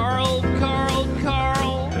 Carl.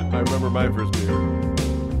 I remember my first beer.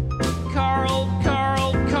 Carl.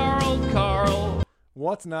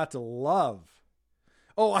 What's not to love?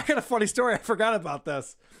 Oh, I got a funny story. I forgot about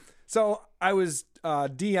this. So I was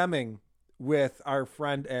DMing with our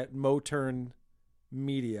friend at Moturn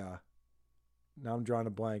Media. Now I'm drawing a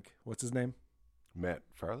blank. What's his name? Matt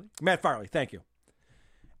Farley? Matt Farley, thank you.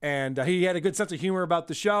 And he had a good sense of humor about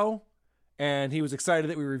the show, and he was excited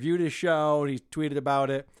that we reviewed his show, and he tweeted about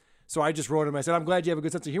it. So I just wrote him. I said, I'm glad you have a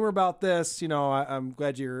good sense of humor about this. I'm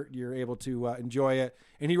glad you're able to enjoy it.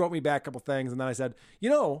 And he wrote me back a couple things, and then I said,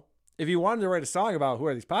 if you wanted to write a song about Who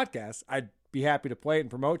Are These Podcasts, I'd be happy to play it and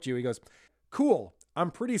promote you. He goes, cool. I'm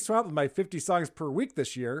pretty swamped with my 50 songs per week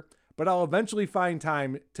this year, but I'll eventually find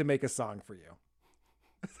time to make a song for you.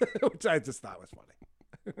 Which I just thought was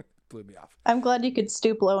funny. Blew me off. I'm glad you could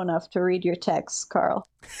stoop low enough to read your texts, Carl.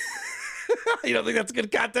 You don't think that's good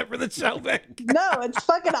content for the show, Vic? No, it's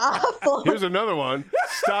fucking awful. Here's another one.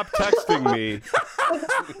 Stop texting me.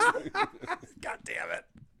 God damn it.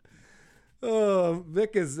 Oh,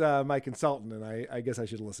 Vic is my consultant, and I guess I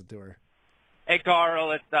should listen to her. Hey,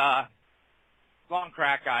 Carl, it's Long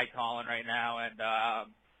Crack Guy calling right now, and I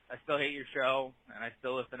still hate your show, and I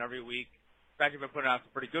still listen every week. In fact, you've been putting out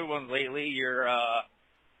some pretty good ones lately.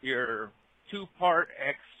 Your two-part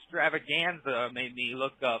extravaganza made me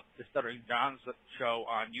look up the Stuttering John's show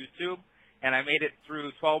on YouTube, and I made it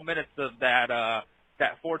through 12 minutes of that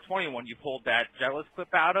 420 one you pulled that Jealous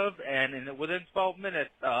clip out of, and within 12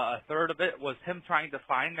 minutes, a third of it was him trying to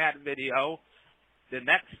find that video. The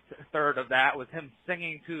next third of that was him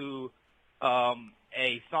singing to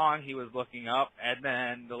a song he was looking up, and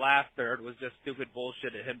then the last third was just stupid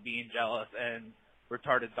bullshit of him being jealous and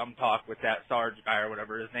retarded dumb talk with that Sarge guy or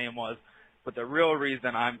whatever his name was. But the real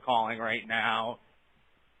reason I'm calling right now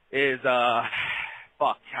is,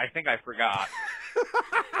 fuck, I think I forgot.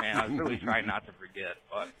 Man, I was really trying not to forget,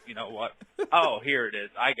 but you know what? Oh, here it is.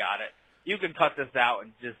 I got it. You can cut this out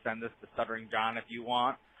and just send this to Stuttering John if you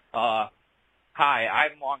want. Hi,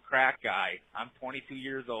 I'm Long Crack Guy. I'm 22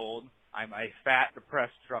 years old. I'm a fat,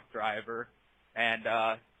 depressed truck driver. And,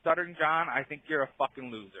 Stuttering John, I think you're a fucking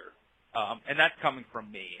loser. And that's coming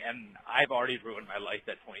from me. And I've already ruined my life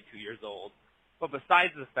at 22 years old. But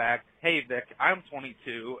besides the fact, hey, Vic, I'm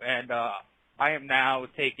 22, and I am now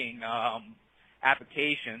taking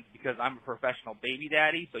applications because I'm a professional baby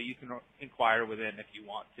daddy, so you can inquire within if you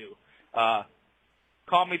want to.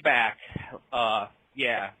 Call me back.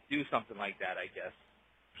 Yeah, do something like that, I guess.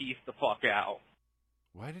 Peace the fuck out.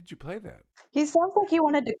 Why did you play that? He sounds like he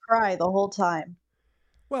wanted to cry the whole time.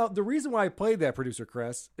 Well, the reason why I played that, Producer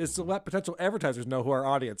Chris, is to let potential advertisers know who our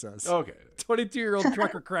audience is. Okay. 22-year-old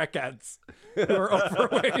trucker crackheads who are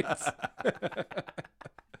overweight.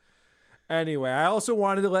 Anyway, I also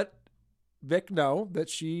wanted to let Vic know that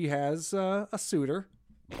she has a suitor.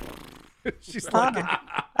 She's like,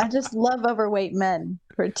 I just love overweight men.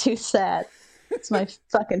 We're too sad. It's my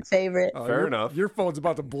fucking favorite. Fair enough. Your phone's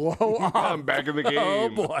about to blow up. I'm back in the game. Oh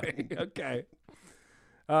boy. Okay.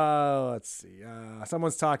 Let's see.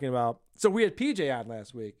 Someone's talking about. So we had PJ on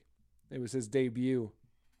last week. It was his debut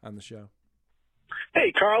on the show.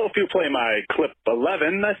 Hey, Carl, if you play my clip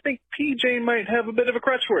 11, I think PJ might have a bit of a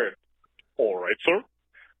crutch word. All right, sir.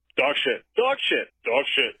 Dog shit. Dog shit. Dog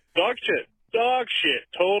shit. Dog shit. Dog shit.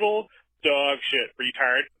 Total dog shit.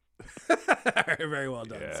 Retard. Very well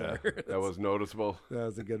done, sir. That was noticeable. That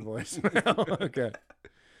was a good voice. Okay.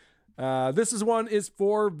 This one is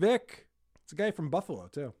for Vic. It's a guy from Buffalo,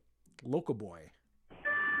 too. Local boy.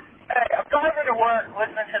 Hey, I'm driving to work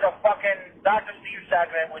listening to the fucking Dr. Steve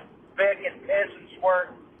segment with Vic and Piss and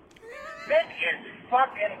Squirt. Vic is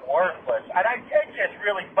fucking worthless. And it just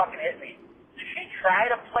really fucking hit me. Did she try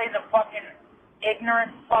to play the fucking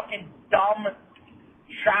ignorant, fucking dumb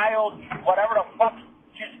child, whatever the fuck,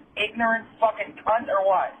 just ignorant fucking cunt or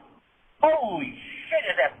what? Holy shit,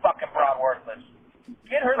 is that fucking broad worthless.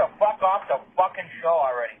 Get her the fuck off the fucking show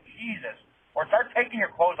already. Jesus. Or start taking your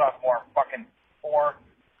clothes off more, fucking whore.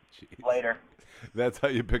 Later. That's how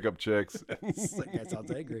you pick up chicks. That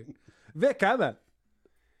sounds angry. Vic, comment.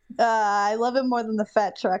 I love him more than the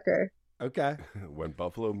fat trucker. Okay. When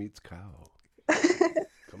Buffalo meets cow.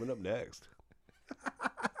 Coming up next.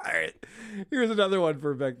 All right. Here's another one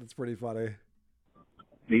for Vic that's pretty funny.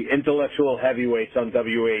 The intellectual heavyweights on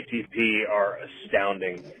WATP are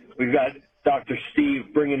astounding. We've got Dr.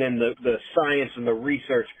 Steve bringing in the science and the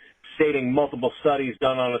research, stating multiple studies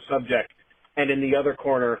done on a subject. And in the other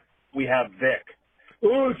corner, we have Vic.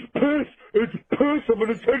 Oh, it's piss! It's piss! I'm an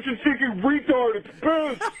attention-seeking retard! It's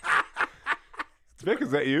piss! Vic,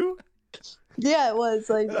 is that you? Yeah, it was.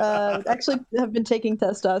 Actually have been taking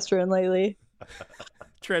testosterone lately.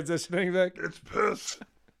 Transitioning, Vic? It's piss.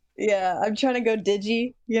 Yeah, I'm trying to go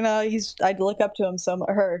digi. You know, I'd look up to him so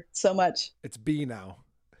much. It's B now.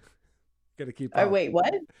 Gotta keep up. Wait,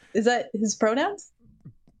 what? Is that his pronouns?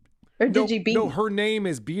 Or digi B? No, her name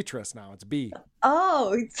is Beatrice now. It's B.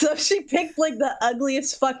 Oh, so she picked like the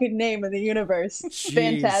ugliest fucking name in the universe.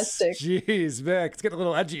 Fantastic. Jeez, Vic. It's getting a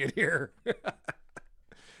little edgy in here.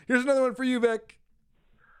 Here's another one for you, Vic.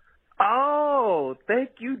 Oh,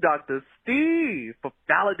 thank you, Dr. Steve, for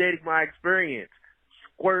validating my experience.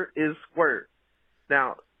 Squirt is squirt.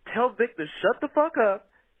 Now, tell Vic to shut the fuck up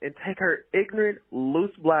and take her ignorant,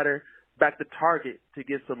 loose bladder back to Target to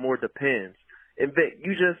get some more Depends. And Vic,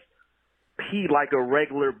 you just pee like a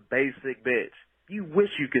regular basic bitch. You wish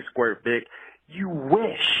you could squirt, Vic. You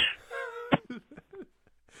wish.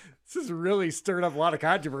 This is really stirring up a lot of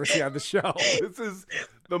controversy on the show. This is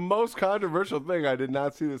the most controversial thing. I did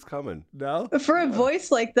not see this coming. No? For a voice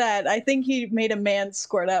like that, I think he made a man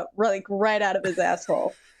squirt out like right out of his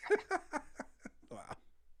asshole. Wow.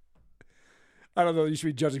 I don't know. You should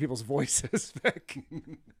be judging people's voices, Vic.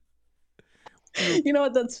 You know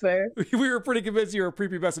what? That's fair. We were pretty convinced you were a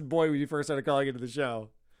prepubescent boy when you first started calling into the show.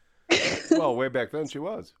 Well, way back then she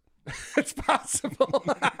was. It's possible.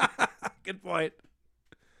 Good point.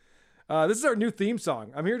 This is our new theme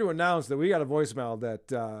song. I'm here to announce that we got a voicemail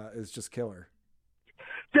that is just killer.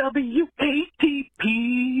 WATP.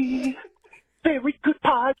 Very good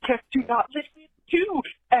podcast to not listen to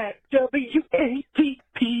at WATP.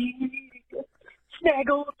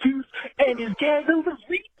 Snaggletooth and his gaggle of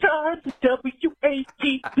retards at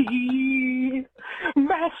WATP.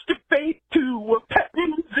 Masturbate to a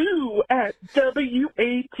petting zoo at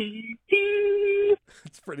WATP.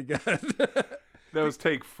 It's pretty good. That was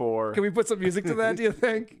take 4. Can we put some music to that, do you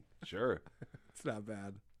think? Sure. It's not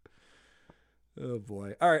bad. Oh,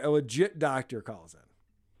 boy. All right, a legit doctor calls in.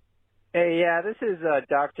 Hey, yeah, this is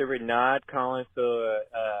Dr. Renaud calling for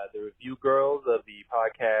the review girls of the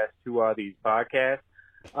podcast, Who Are These Podcasts?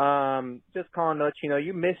 Just calling to let you know,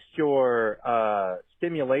 you missed your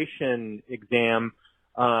stimulation exam.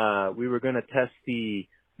 We were going to test the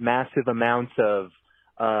massive amounts of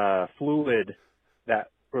fluid that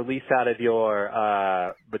release out of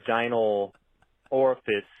your vaginal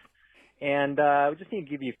orifice. And we just need to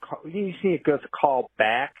give you a call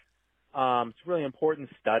back. It's a really important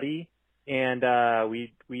study. And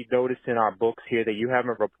we noticed in our books here that you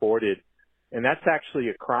haven't reported, and that's actually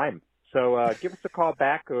a crime. So give us a call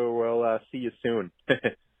back, or we'll see you soon.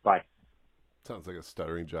 Bye. Sounds like a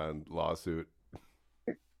Stuttering John lawsuit.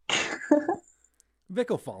 Vic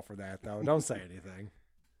will fall for that, though. Don't say anything.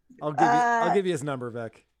 I'll give you his number,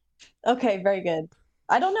 Vic. Okay, very good.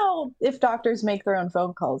 I don't know if doctors make their own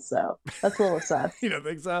phone calls, though. That's a little sus. You don't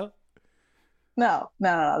think so? No.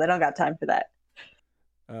 They don't got time for that.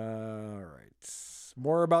 All right.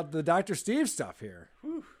 More about the Dr. Steve stuff here.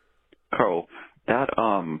 Whew. Carl, that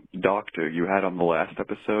doctor you had on the last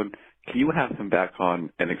episode, can you have him back on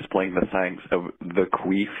and explain the science of the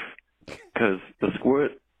queef? Because the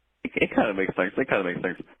squirt, it kind of makes sense.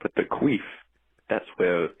 But the queef, that's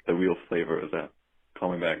where the real flavor is at.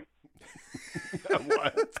 Call me back.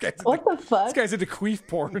 What the fuck? This guy's into queef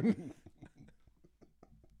porn.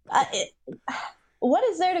 What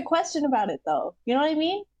is there to question about it, though? You know what I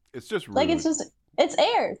mean? It's just rude. Like, it's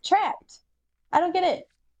air, trapped. I don't get it.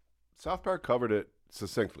 South Park covered it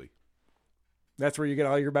succinctly. That's where you get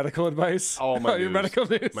all your medical advice? All my your medical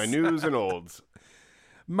news. My news and olds.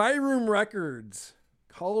 My Room Records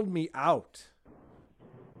called me out.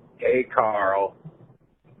 Hey, Carl.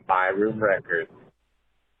 My Room Records.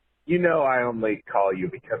 You know I only call you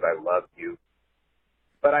because I love you.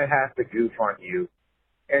 But I have to goof on you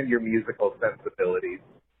and your musical sensibilities.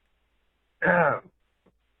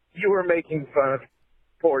 You were making fun of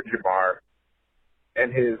poor Jamar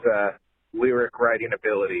and his lyric writing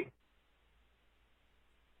ability.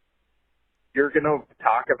 You're going to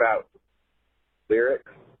talk about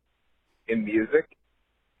lyrics in music?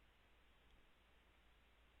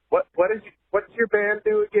 What's your band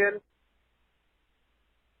do again?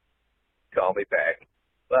 Call me back.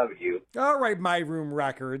 Love you. All right, My Room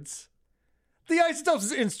Records. The Isotopes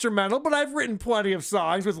is instrumental, but I've written plenty of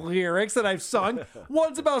songs with lyrics that I've sung.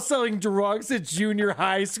 One's about selling drugs to junior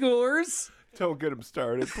high schoolers. Don't get him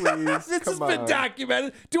started, please. This has been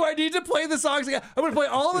documented. Do I need to play the songs again? I'm going to play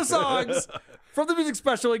all the songs from the music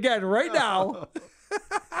special again right now.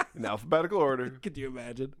 In alphabetical order. Could you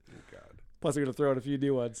imagine? Oh, God. Plus, we're going to throw in a few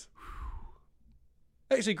new ones.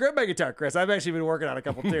 Actually, grab my guitar, Chris. I've actually been working on a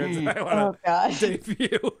couple tunes that I want to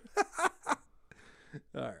debut.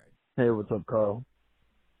 All right. Hey, what's up, Carl?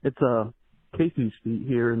 It's Casey's feet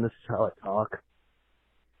here, and this is how I talk.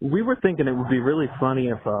 We were thinking it would be really funny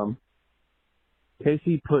if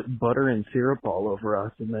Casey put butter and syrup all over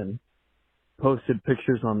us and then posted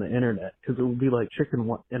pictures on the internet, because it would be like chicken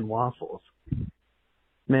and waffles.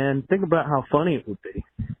 Man, think about how funny it would be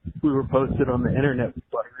if we were posted on the internet with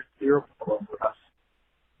butter and syrup all over us.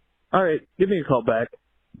 All right, give me a call back.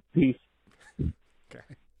 Peace.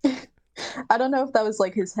 Okay. I don't know if that was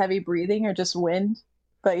like his heavy breathing or just wind,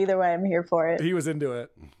 but either way, I'm here for it. He was into it.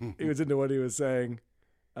 He was into what he was saying.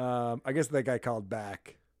 I guess that guy called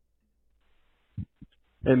back.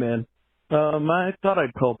 Hey, man. I thought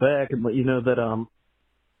I'd call back and let you know that I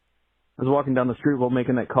was walking down the street while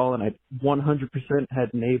making that call, and I 100%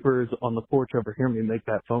 had neighbors on the porch overhear me make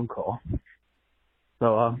that phone call.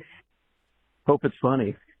 So, hope it's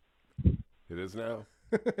funny. It is now.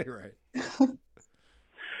 Right.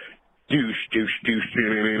 Douche.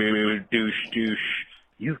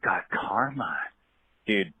 You've got karma.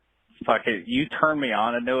 Dude, fuck it. You turn me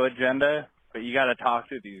on to No Agenda, but you got to talk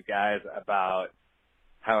to these guys about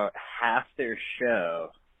how half their show,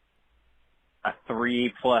 a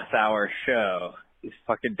 3+ hour show, is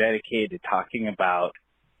fucking dedicated to talking about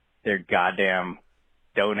their goddamn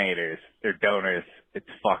donators, their donors. It's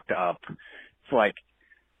fucked up. It's like,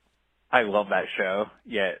 I love that show,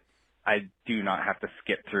 yet I do not have to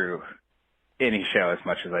skip through any show as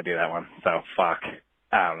much as I do that one. So, fuck.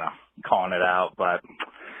 I don't know. I'm calling it out, but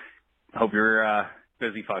hope you're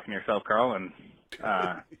busy fucking yourself, Carl, and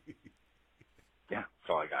yeah, that's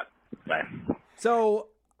all I got. Bye. So,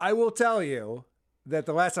 I will tell you that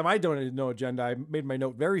the last time I donated No Agenda, I made my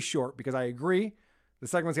note very short because I agree. The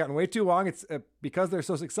segment's gotten way too long. It's because they're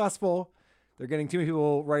so successful, they're getting too many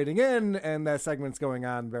people writing in, and that segment's going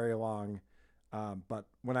on very long. But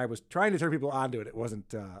when I was trying to turn people onto it, it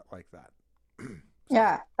wasn't like that.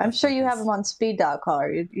 Yeah, I'm sure you have them on speed dial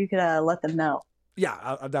caller. You could let them know. Yeah,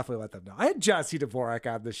 I'll definitely let them know. I had Jesse Dvorak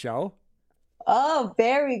on the show. Oh,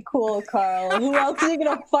 very cool, Carl. Who else are you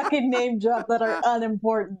gonna fucking name drop that are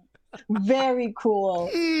unimportant? Very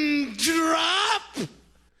cool. Drop!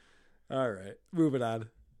 All right, moving on.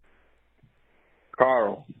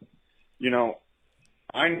 Carl, you know,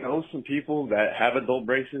 I know some people that have adult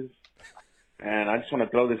braces, and I just want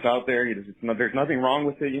to throw this out there. There's nothing wrong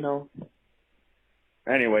with it, you know.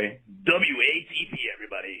 Anyway, WATP,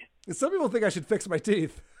 everybody. Some people think I should fix my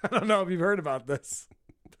teeth. I don't know if you've heard about this.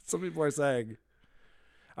 Some people are saying.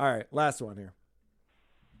 All right, last one here.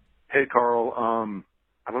 Hey, Carl.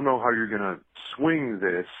 I don't know how you're going to swing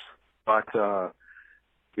this, but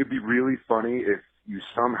it'd be really funny if you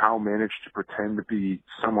somehow managed to pretend to be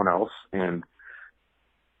someone else and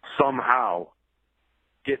somehow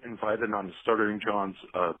get invited on Stuttering John's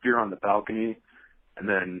Beer on the Balcony and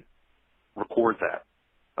then record that.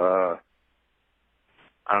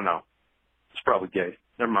 I don't know. probably gay.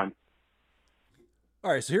 Never mind.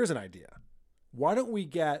 All right, so here's an idea. Why don't we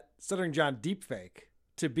get Stuttering John Deepfake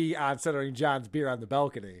to be on Stuttering John's Beer on the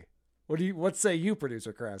Balcony? What say you,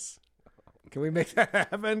 producer Chris? Can we make that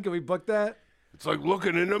happen? Can we book that? It's like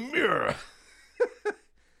looking in a mirror.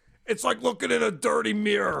 It's like looking in a dirty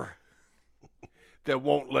mirror that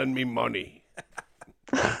won't lend me money.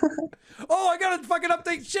 Oh, I got a fucking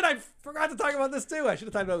update. Shit, I forgot to talk about this too. I should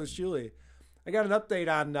have talked about this, Julie. I got an update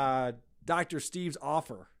on Dr. Steve's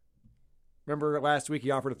offer. Remember last week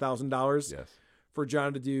he offered $1,000 for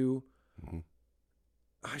John to do. Mm-hmm.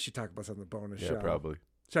 I should talk about something on the bonus show. Yeah, probably.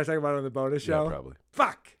 Should I talk about it on the bonus show? Yeah, probably.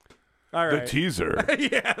 Fuck. All right. The teaser.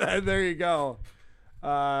 Yeah, there you go.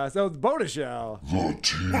 So the bonus show. The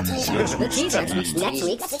teaser. Next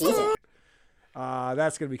week's teaser.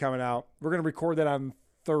 That's going to be coming out. We're going to record that on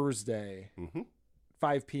Thursday,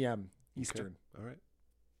 5 p.m. Eastern. Okay. All right.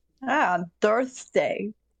 Ah,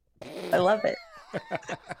 Thursday. I love it.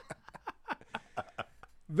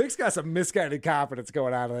 Vic's got some misguided confidence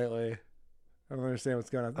going on lately. I don't understand what's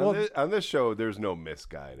going on. On this show, there's no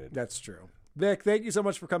misguided. That's true. Vic, thank you so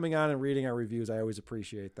much for coming on and reading our reviews. I always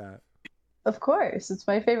appreciate that. Of course. It's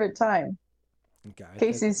my favorite time. Okay.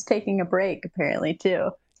 Casey's taking a break, apparently,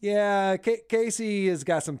 too. Yeah, Casey has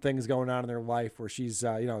got some things going on in her life where she's,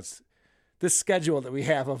 it's this schedule that we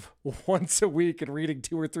have of once a week and reading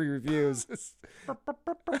 2 or 3 reviews.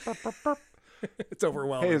 It's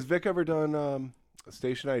overwhelming. Hey, has Vic ever done a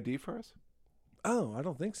station ID for us? Oh, I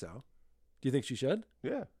don't think so. Do you think she should?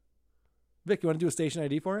 Yeah. Vic, you want to do a station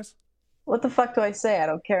ID for us? What the fuck do I say? I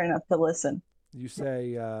don't care enough to listen. You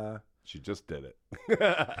say... She just did it.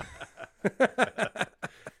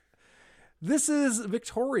 This is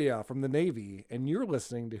Victoria from the Navy, and you're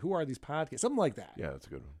listening to Who Are These Podcasts? Something like that. Yeah, that's a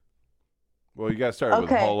good one. Well, you got to start with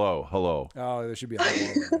hello. Hello. Oh, there should be a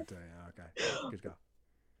hello. Okay. Good go.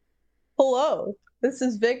 Hello. This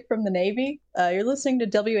is Vic from the Navy. You're listening to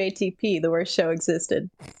WATP, the worst show existed.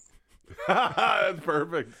 That's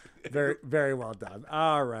perfect. Very, very well done.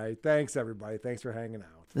 All right. Thanks, everybody. Thanks for hanging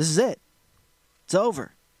out. This is it. It's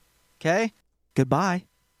over. Okay? Goodbye.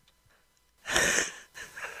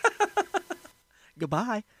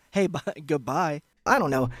 Goodbye. Hey, goodbye. I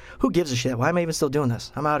don't know. Who gives a shit? Why am I even still doing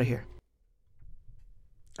this? I'm out of here.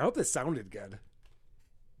 I hope this sounded good.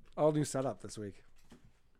 All new setup this week.